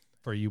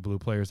for you blue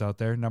players out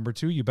there. Number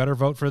 2, you better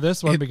vote for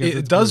this one because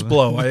it does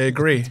blow. I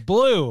agree. It's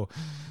blue.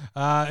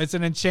 It's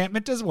an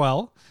enchantment as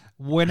well.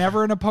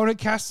 Whenever an opponent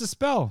casts a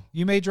spell,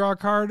 you may draw a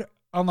card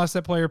unless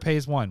that player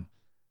pays 1.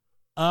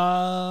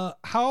 How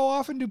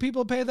often do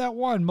people pay that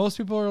 1? Most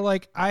people are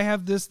like, I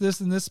have this,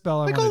 and this spell.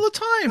 All the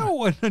time. No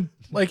one.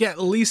 Like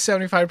at least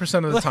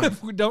 75% of the time.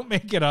 Don't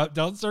make it up.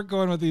 Don't start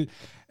going with the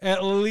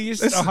at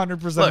least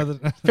 100%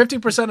 of the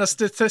 50% of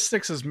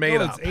statistics is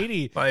made up.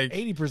 It's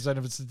 80%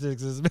 of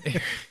statistics is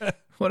made up.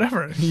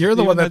 Whatever. You're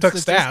the one that took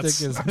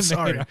stats. I'm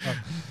sorry.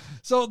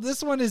 So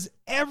this one is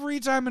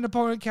every time an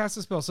opponent casts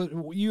a spell.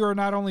 So you are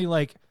not only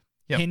like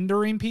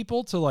hindering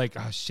people to like,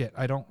 oh shit,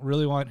 I don't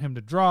really want him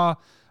to draw.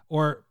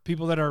 Or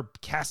people that are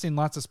casting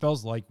lots of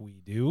spells like we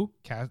do,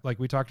 like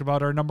we talked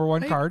about our number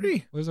 1 card.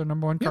 What was our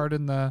number 1 card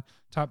in the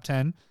top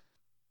 10?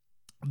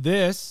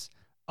 This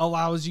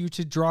allows you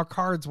to draw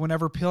cards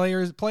whenever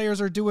players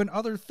are doing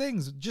other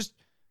things, just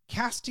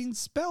casting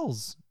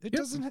spells. It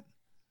doesn't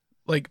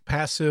like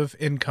passive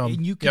income.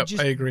 And you can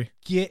just I agree.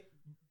 Get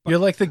You're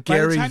like the By the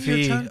Gary time your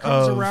V turn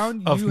comes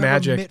around, of you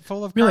Magic. have a mitt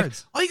full of You're like,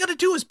 cards. all you got to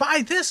do is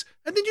buy this,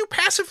 and then you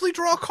passively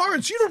draw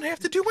cards. You don't have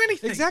to do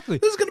anything. Exactly.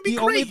 This is going to be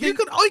The only great.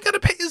 thing- All you got to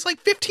pay is like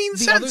 15 The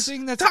cents. other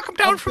thing that's Talk them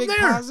down a from big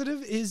there.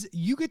 positive is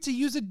you get to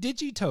use a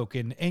digi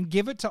token and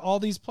give it to all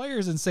these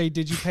players and say,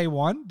 "Did you pay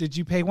one? Did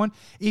you pay one?"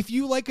 If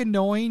you like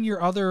annoying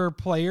your other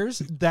players,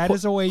 that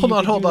is a way. Hold you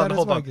on, can hold do on, that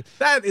hold as on. well.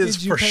 That is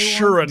Did you for pay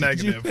sure one? a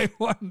negative. Did you pay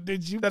one?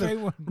 Did you That pay is-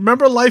 one?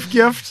 Remember Life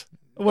Gift?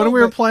 When No,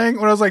 we were but- playing,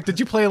 when I was like, "Did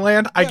you play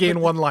land?" I Yeah, gained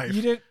but one life,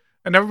 You didn't.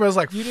 and everybody was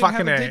like, You didn't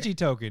 "Fucking have a A." digi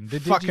token. The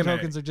Fucking digi A.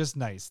 tokens are just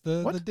nice.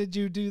 The What? did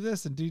you do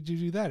this and did you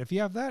do that? If you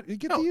have that, you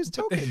get to No, use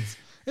but- tokens.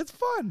 It's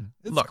fun.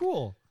 It's Look,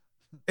 cool.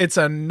 It's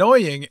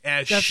annoying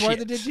as That's shit. why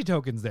the digi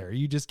token's there.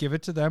 You just give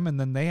it to them and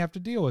then they have to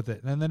deal with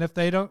it. And then if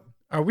they don't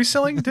Are we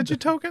selling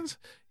digitokens?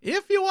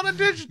 If you want a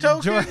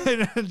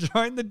digitoken,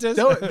 join the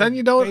Discord, then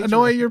you don't Patreon.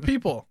 annoy your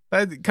people.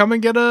 Come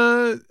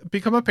and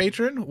become a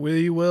patron.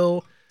 We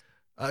will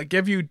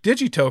give you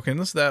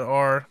digitokens that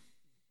are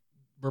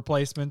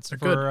replacements They're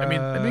for good. I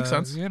mean, it makes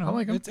sense. You know, I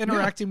like 'em. it's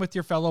interacting with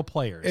your fellow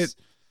players. It-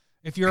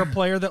 if you're a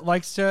player that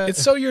likes to,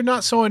 it's so you're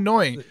not so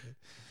annoying.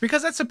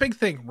 Because that's a big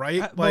thing,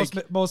 right?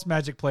 most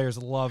Magic players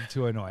love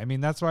to annoy. I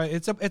mean, that's why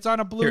it's on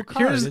a blue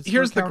card. here's It's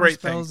here's for the great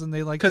counter spells, thing, and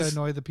they like to 'cause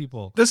annoy the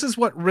people. this is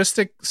what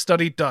Ristic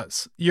Study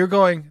does. You're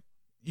going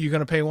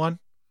to pay one?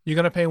 You're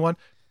going to pay one?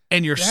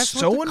 And you're That's what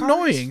so the card is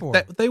annoying for.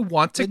 that they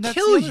want to And that's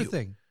kill the other you.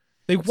 thing.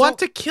 They want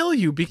So, to kill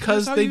you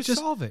because how they you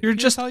just solve it. you're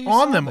Here's just how you on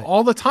solve them it.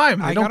 all the time.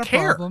 They I don't got a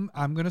care. problem.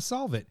 I'm going to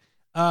solve it.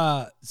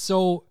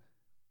 So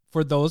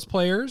for those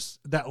players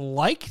that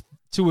like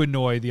to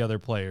annoy the other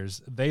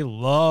players, they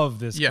love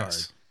this card.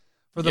 Yes.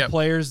 For the Yep.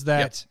 players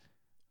that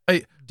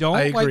I don't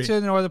I like agree. to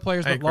annoy the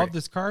players I but love agree.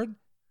 this card,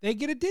 they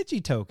get a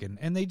digi token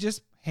and they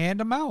just hand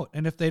them out.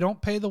 And if they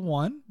don't pay the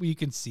one, well, you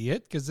can see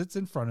it because it's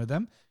in front of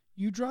them.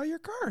 You draw your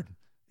card.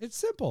 It's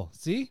simple.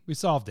 See, we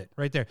solved it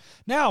right there.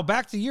 Now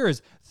back to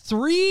yours.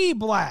 3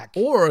 black.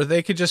 Or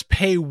they could just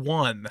pay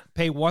one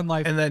Pay 1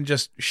 life. and then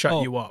just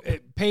shut you up.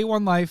 Pay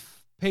 1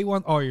 life. Pay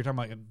 1. Oh, you're talking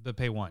about the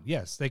pay 1.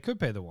 Yes, they could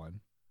pay the 1.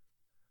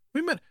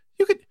 We meant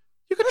you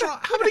could draw.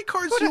 How many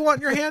cards do you want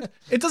in your hand?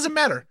 It doesn't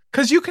matter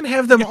because you can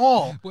have them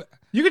all.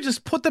 You could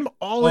just put them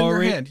all in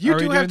your hand. You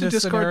do have to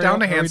discard down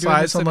to hand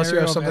size unless you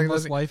have something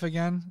endless that's. life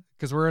again,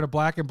 because we're in a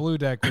black and blue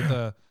deck with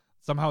a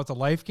somehow it's a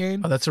life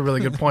gain. Oh, that's a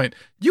really good point.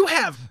 You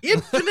have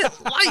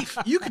infinite life.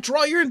 You could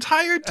draw your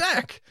entire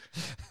deck.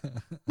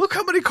 Look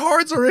how many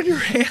cards are in your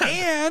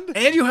hand.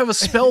 And you have a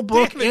spell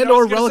book Damn it, and I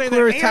or was gonna say that,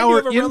 Reliquary and you Tower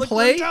have a in Reliquary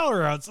play.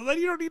 Tower out, so then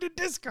you don't need a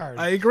discard.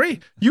 I agree.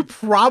 You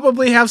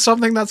probably have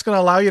something that's going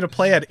to allow you to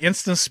play at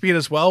instant speed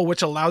as well,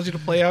 which allows you to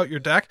play out your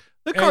deck.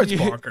 The card's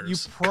bonkers. You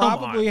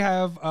probably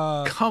have.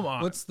 Come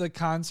on. What's the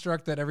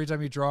construct that every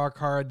time you draw a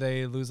card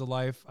they lose a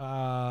life?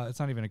 It's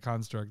not even a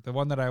construct. The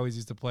one that I always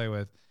used to play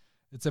with.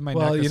 It's in my.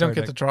 Well, you don't Necrosar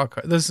get to deck. draw a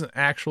card. This is an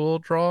actual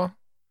draw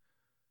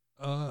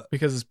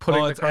because it's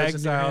putting the it's cards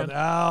exiled. in your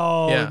hand.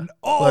 Oh, Yeah.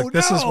 oh, Look,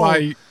 this is no.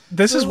 why.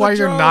 This is The why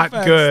you're draw not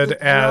effects, good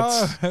the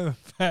at. draw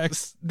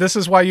effects. This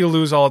is why you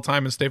lose all the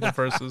time in Staple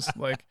Versus.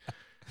 Like,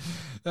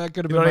 That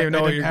could have You been. don't even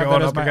know what you're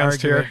going up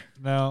against here.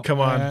 No, Come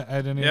on. I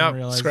didn't even Yep,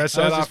 realize. scratch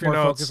I that was off just your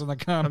more notes. focused on the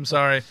con. I'm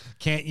sorry.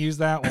 Can't use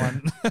that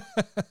one.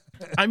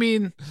 I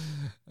mean,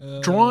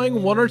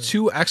 drawing 1 or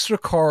 2 extra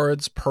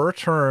cards per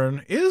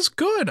turn is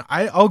good.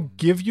 I'll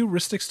give you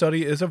Ristic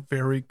Study is a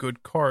very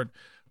good card,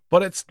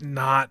 but it's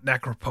not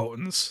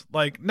Necropotence.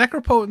 Like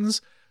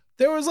Necropotence,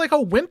 there was like a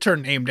winter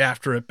named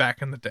after it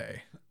back in the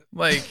day.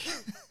 Like,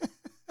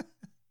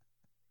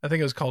 I think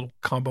it was called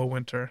Combo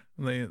Winter.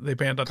 They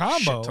banned a Combo.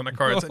 shit ton of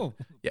cards. Oh,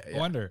 Yeah, I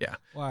wonder. Yeah,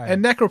 Why?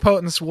 and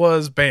Necropotence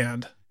was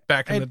banned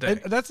back in the day.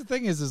 And that's the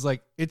thing is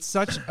like it's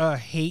such a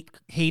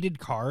hated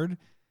card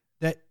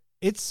that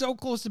it's so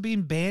close to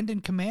being banned in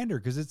Commander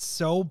because it's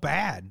so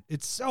bad.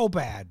 It's so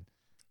bad.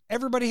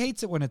 Everybody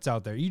hates it when it's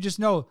out there. You just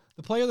know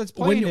the player that's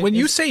playing it. When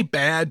you is- say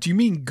bad, do you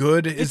mean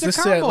good? Is a this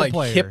combo like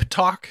player. hip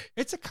talk?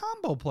 it's a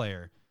combo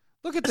player.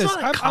 Look at It's this.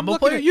 not a I'm combo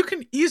looking player. at- You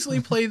can easily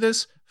play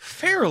this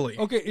fairly.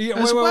 Okay, yeah,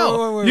 as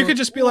well. You could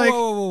just be like,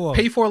 whoa.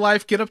 pay 4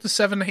 life, get up to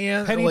 7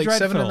 hand, Penny like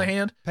Dreadful. 7 in the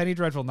hand. Penny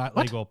Dreadful, not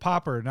What? legal.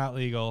 Pauper, not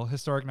legal.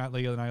 Historic, not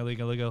legal. Not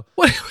legal.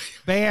 What?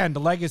 Banned,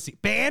 legacy.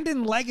 Banned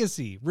in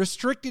legacy.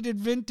 Restricted in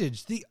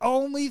vintage. The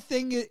only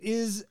thing it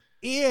is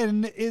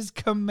in is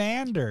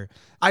Commander.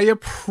 I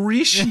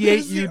appreciate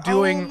It's you the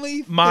only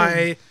doing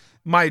thing.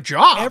 my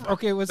job.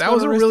 Okay, let's that go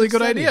was to a really Ristic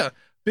good Study. idea.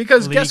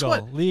 Because guess Legal,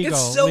 what? legal,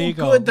 it's so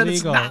legal, good that it's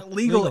legal, not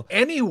legal legal.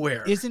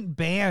 anywhere. Isn't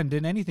banned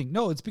in anything.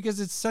 No, it's because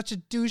it's such a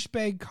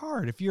douchebag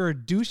card. If you're a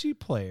douchey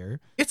player,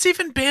 It's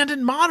even banned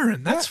in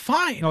modern. That's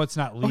fine. no, it's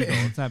not legal.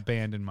 Okay. It's not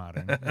banned in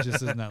modern. It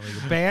just is not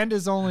legal. Banned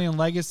is only in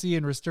legacy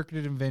and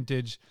restricted in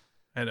vintage.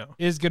 I know.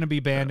 Is going to be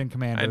banned in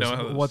Commander. I know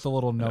how What this- the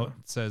little I know. note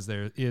says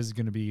there is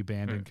going to be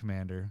banned in Right.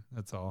 Commander.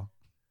 That's all.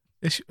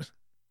 It's-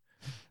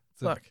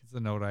 It's a, Look. it's a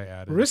note I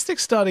added. Ristic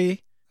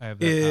Study I have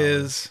that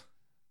is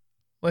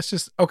let's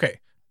just okay.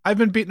 I've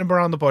been beating him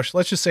around the bush.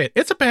 Let's just say it.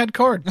 It's a bad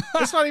card.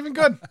 It's not even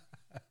good.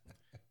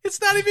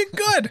 It's not even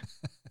good.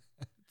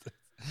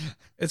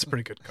 It's a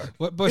pretty good card.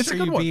 What bush It's a are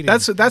good you one. beating?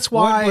 That's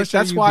why What bush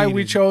are you we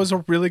beating? chose a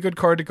really good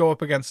card to go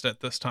up against it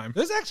this time.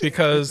 This actually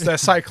Because that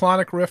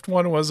Cyclonic Rift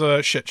one was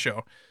a shit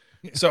show.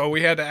 So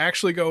we had to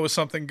actually go with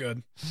something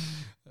good.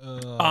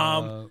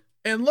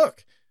 And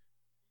look,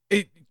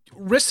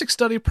 Rhystic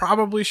Study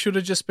probably should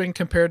have just been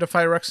compared to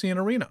Phyrexian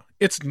Arena.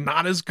 It's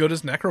not as good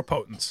as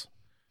Necropotence.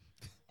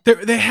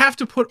 They have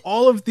to put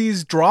all of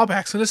these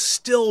drawbacks, and it's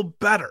still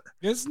better.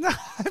 It's not.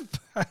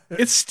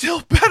 It's still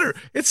better.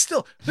 This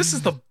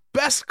is the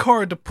best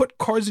card to put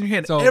cards in your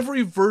hand. So-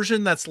 Every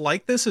version that's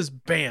like this is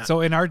banned. So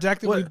in our deck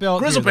that we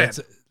built,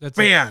 Grizzleband, that's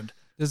banned.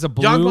 There's a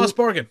Yawgmoth's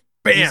blue. Bargain,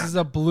 This banned. is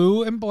a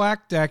blue and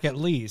black deck at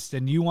least,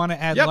 and you want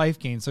to add Yep. life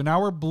gain. So now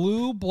we're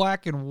blue,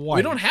 black, and white.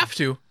 We don't have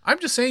to. I'm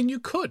just saying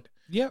you could.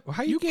 Yeah,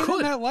 how you You gaining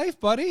could. that life,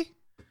 buddy?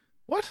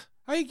 What?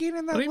 How you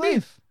gaining that What do you mean?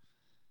 life?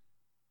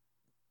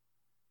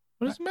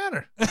 What does it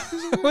matter?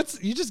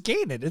 You just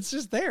gain it. It's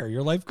just there.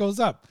 Your life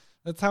goes up.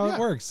 That's how Yeah. it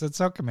works. That's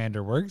how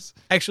Commander works.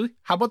 Actually,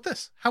 how about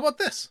this?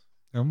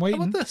 I'm How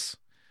waiting. about this?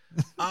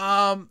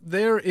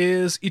 There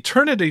is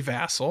Eternity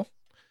Vassal,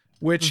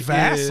 which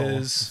Vassal.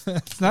 is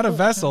It's not a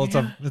vessel. It's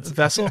a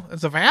vessel.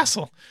 It's a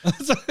vassal.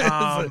 Get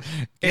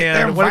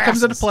And them when it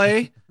comes into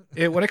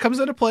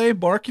vassals. play,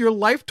 mark your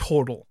life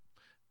total.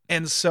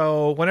 And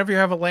so whenever you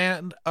have a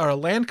land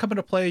come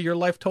into play, your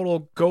life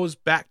total goes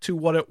back to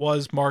what it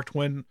was marked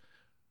when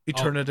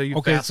Eternity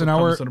Okay, Vassal so now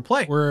comes into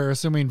play. we're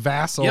assuming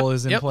Vassal Yep,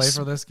 is in yep. play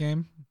for this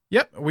game.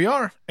 Yep, we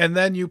are. And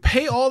then you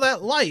pay all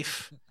that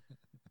life,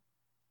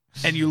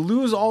 and you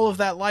lose all of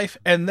that life,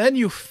 and then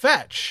you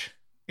fetch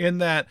in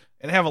that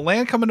and have a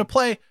land come into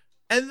play,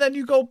 and then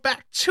you go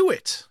back to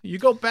it. You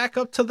go back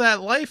up to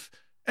that life,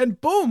 and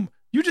boom,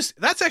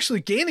 that's actually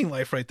gaining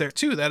life right there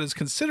too. That is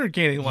considered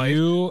gaining life.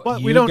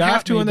 But we you don't got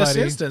have to me, in this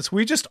buddy. instance.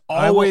 We just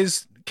I will-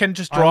 always can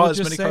just I draw will as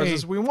just many cards say-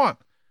 as we want.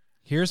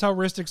 Here's how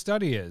Rhystic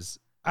Study is.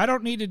 I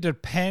don't need to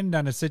depend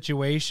on a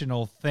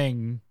situational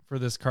thing for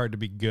this card to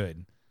be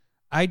good.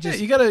 I just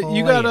You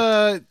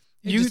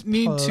just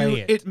need play to.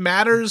 it. It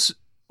matters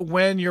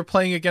when you're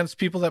playing against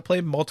people that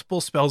play multiple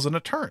spells in a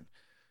turn.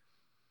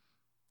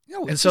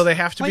 No, And it's so just they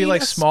have to be playing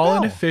like a small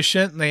and spell.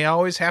 efficient, and they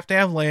always have to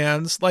have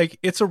lands. Like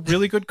it's a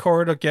really good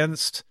card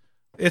against.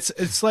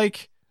 It's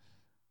like,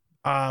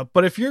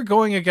 but if you're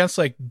going against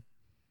like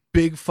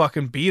big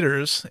fucking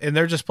beaters and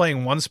they're just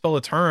playing one spell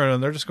a turn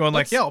and they're just going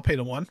like, Let's- yeah, I'll pay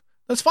to one.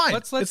 That's fine.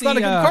 let's let It's not a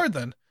the, good card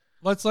then.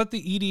 Let's let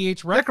the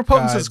EDH rec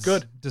Necropotence is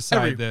gods good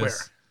decide everywhere.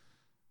 this.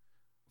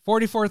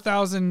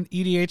 44,000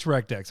 EDH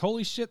rec decks.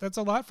 Holy shit, that's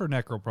a lot for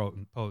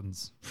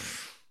Necropotence.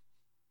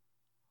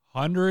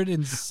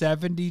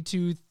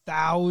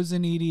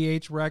 172,000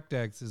 EDH rec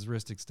decks is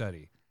Rhystic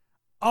Study.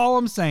 All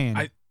I'm saying.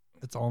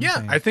 That's all I'm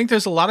saying. I think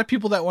there's a lot of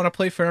people that want to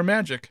play Fair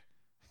Magic.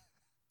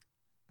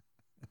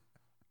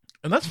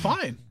 And that's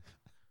fine.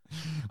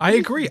 I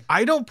agree.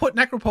 I don't put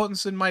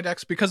Necropotence in my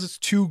decks because it's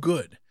too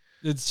good.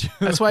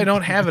 That's why I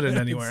don't have it in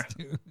anywhere.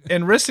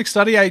 In Rhystic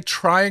Study, I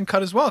try and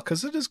cut as well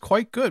because it is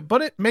quite good,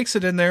 but it makes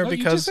it in there You just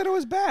because said it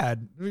was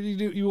bad.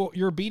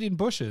 You're beating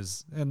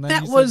bushes, and then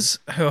that you said- was.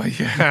 Oh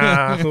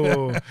yeah.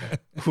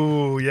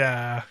 Ooh,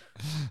 yeah.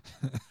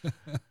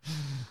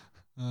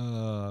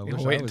 I wish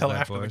I Wait was until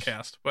that after bush. the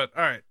cast. But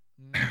all right.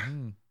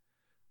 Mhm.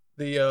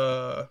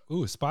 The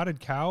Ooh, Spotted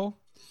Cow.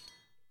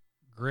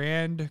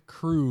 Grand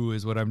Cru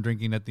is what I'm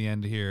drinking at the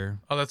end here.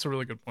 oh, that's a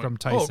really good point. From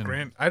Tyson. Oh,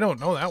 Grant. I don't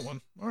know that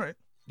one. All right.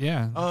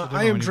 Yeah. it's a different I am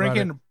one. You brought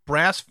drinking it.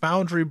 Brass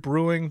Foundry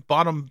Brewing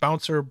Bottom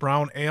Bouncer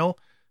Brown Ale.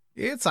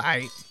 It's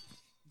aight.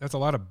 That's a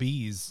lot of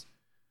bees.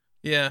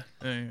 Yeah.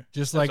 Just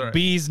That's like all right.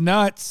 bees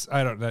nuts.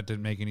 That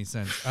didn't make any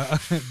sense.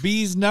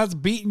 Bees nuts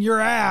beating your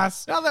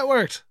ass. Oh, that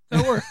worked.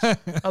 That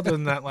worked. Other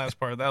than that last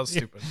part, that was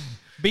stupid.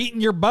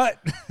 Beating your butt.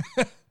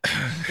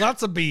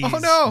 Lots of bees. Oh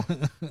no.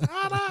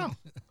 Oh no.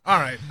 All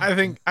right. I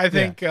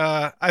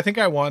think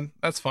I won.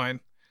 That's fine.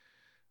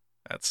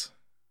 That's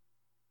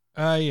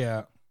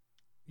Yeah.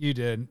 You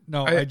did.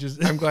 No,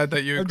 I'm glad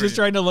that you I'm agreed. just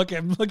trying to look.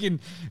 I'm looking.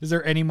 Is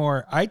there any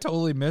more? I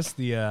totally missed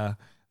the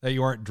that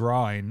you aren't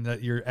drawing,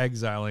 that you're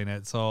exiling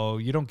it, so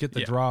you don't get the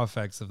Yeah. draw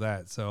effects of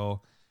that.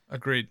 So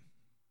Agreed.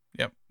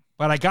 Yep.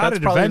 but I got That's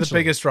it probably eventually. the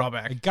biggest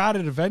drawback. I got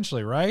it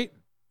eventually, right?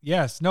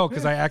 Yes. No,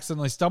 because I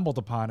accidentally stumbled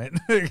upon it.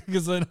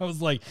 Because then I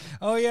was like,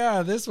 oh,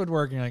 yeah, this would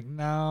work. And you're like,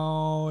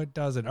 no, it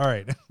doesn't. All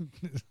right.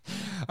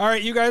 All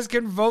right. You guys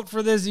can vote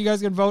for this. You guys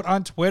can vote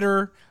on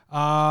Twitter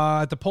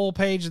at the poll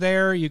page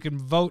there. You can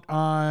vote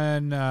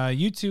on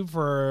YouTube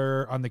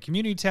on the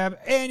community tab.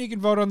 And you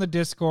can vote on the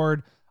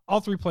Discord.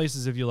 All three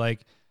places if you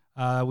like.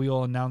 We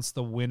will announce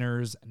the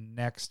winners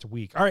next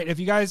week. All right. If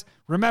you guys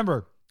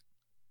remember,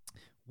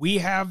 we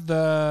have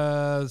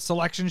the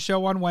selection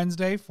show on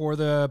Wednesday for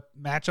the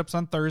matchups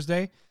on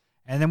Thursday.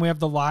 And then we have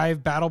the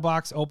live battle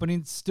box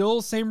opening.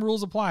 Still same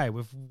rules apply.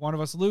 If one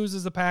of us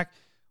loses a pack,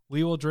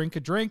 we will drink a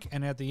drink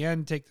and at the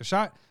end take the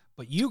shot.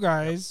 But you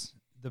guys,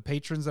 the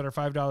patrons that are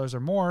 $5 or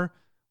more,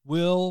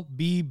 will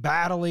be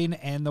battling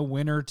and the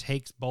winner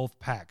takes both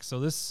packs. So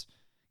this,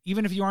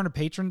 even if you aren't a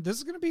patron, this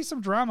is going to be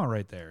some drama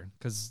right there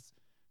because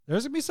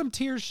there's going to be some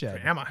tears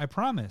shed. Drama. I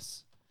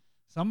promise.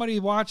 Somebody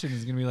watching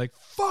is going to be like,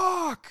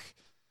 fuck.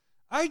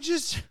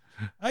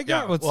 I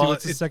got let's see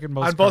what's the second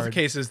most on both card.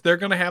 cases. They're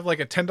gonna have like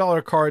a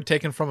 $10 card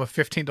taken from a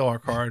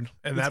 $15 card,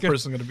 and that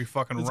person's gonna be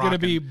fucking. It's rocking. gonna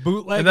be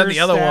bootlegger. And then the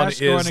other one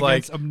is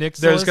like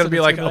there's gonna be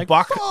like a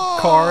buck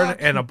card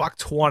and a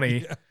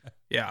 $1.20.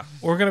 Yeah,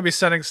 we're gonna be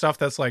sending stuff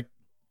that's like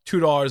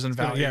 $2 in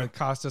value. Yeah, it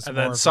cost us and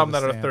more then some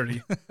that are stamp.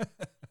 30.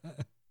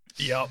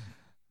 Yep.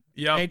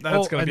 Hey,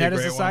 That's gonna be a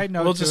great side one.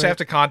 note We'll just have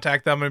to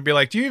contact them and be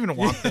like, "Do you even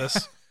want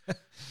this?"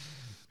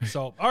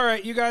 So, all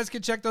right, you guys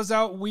can check those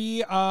out.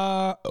 We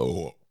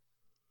whoa,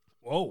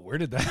 where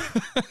did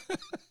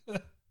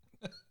that?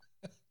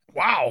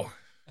 Wow,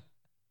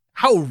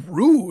 how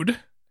rude!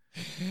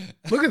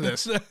 Look at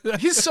this.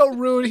 He's so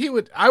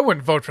rude. I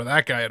wouldn't vote for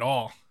that guy at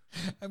all.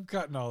 I'm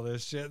cutting all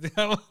this shit.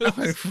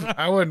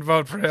 I wouldn't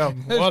vote for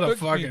him. What a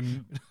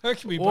fucking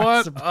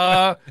what?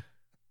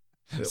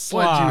 What'd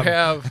you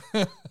have?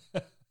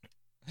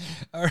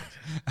 All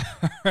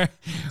right.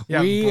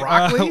 Yeah,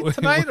 broccoli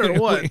tonight or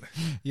what?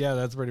 Yeah,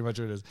 that's pretty much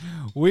what it is.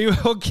 We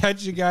will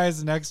catch you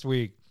guys next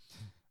week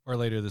or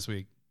later this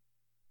week.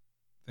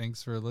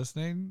 Thanks for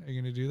listening. Are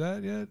you going to do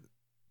that yet?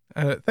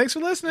 Thanks for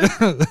listening.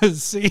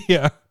 See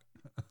ya.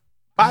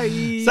 Bye.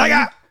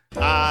 Sega.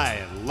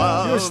 I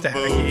love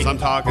boobs. I'm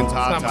talking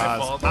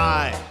tatas.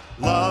 I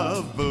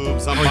love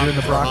boobs. I'm doing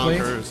the broccoli.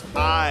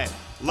 I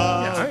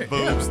love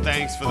boobs. Yeah.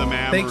 Thanks for the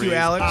memories. Thank you,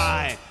 Alex.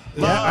 I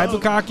Yeah, love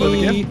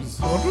Ibukaki. Boobs.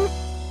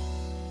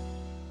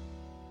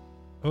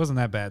 It wasn't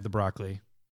that bad, the broccoli.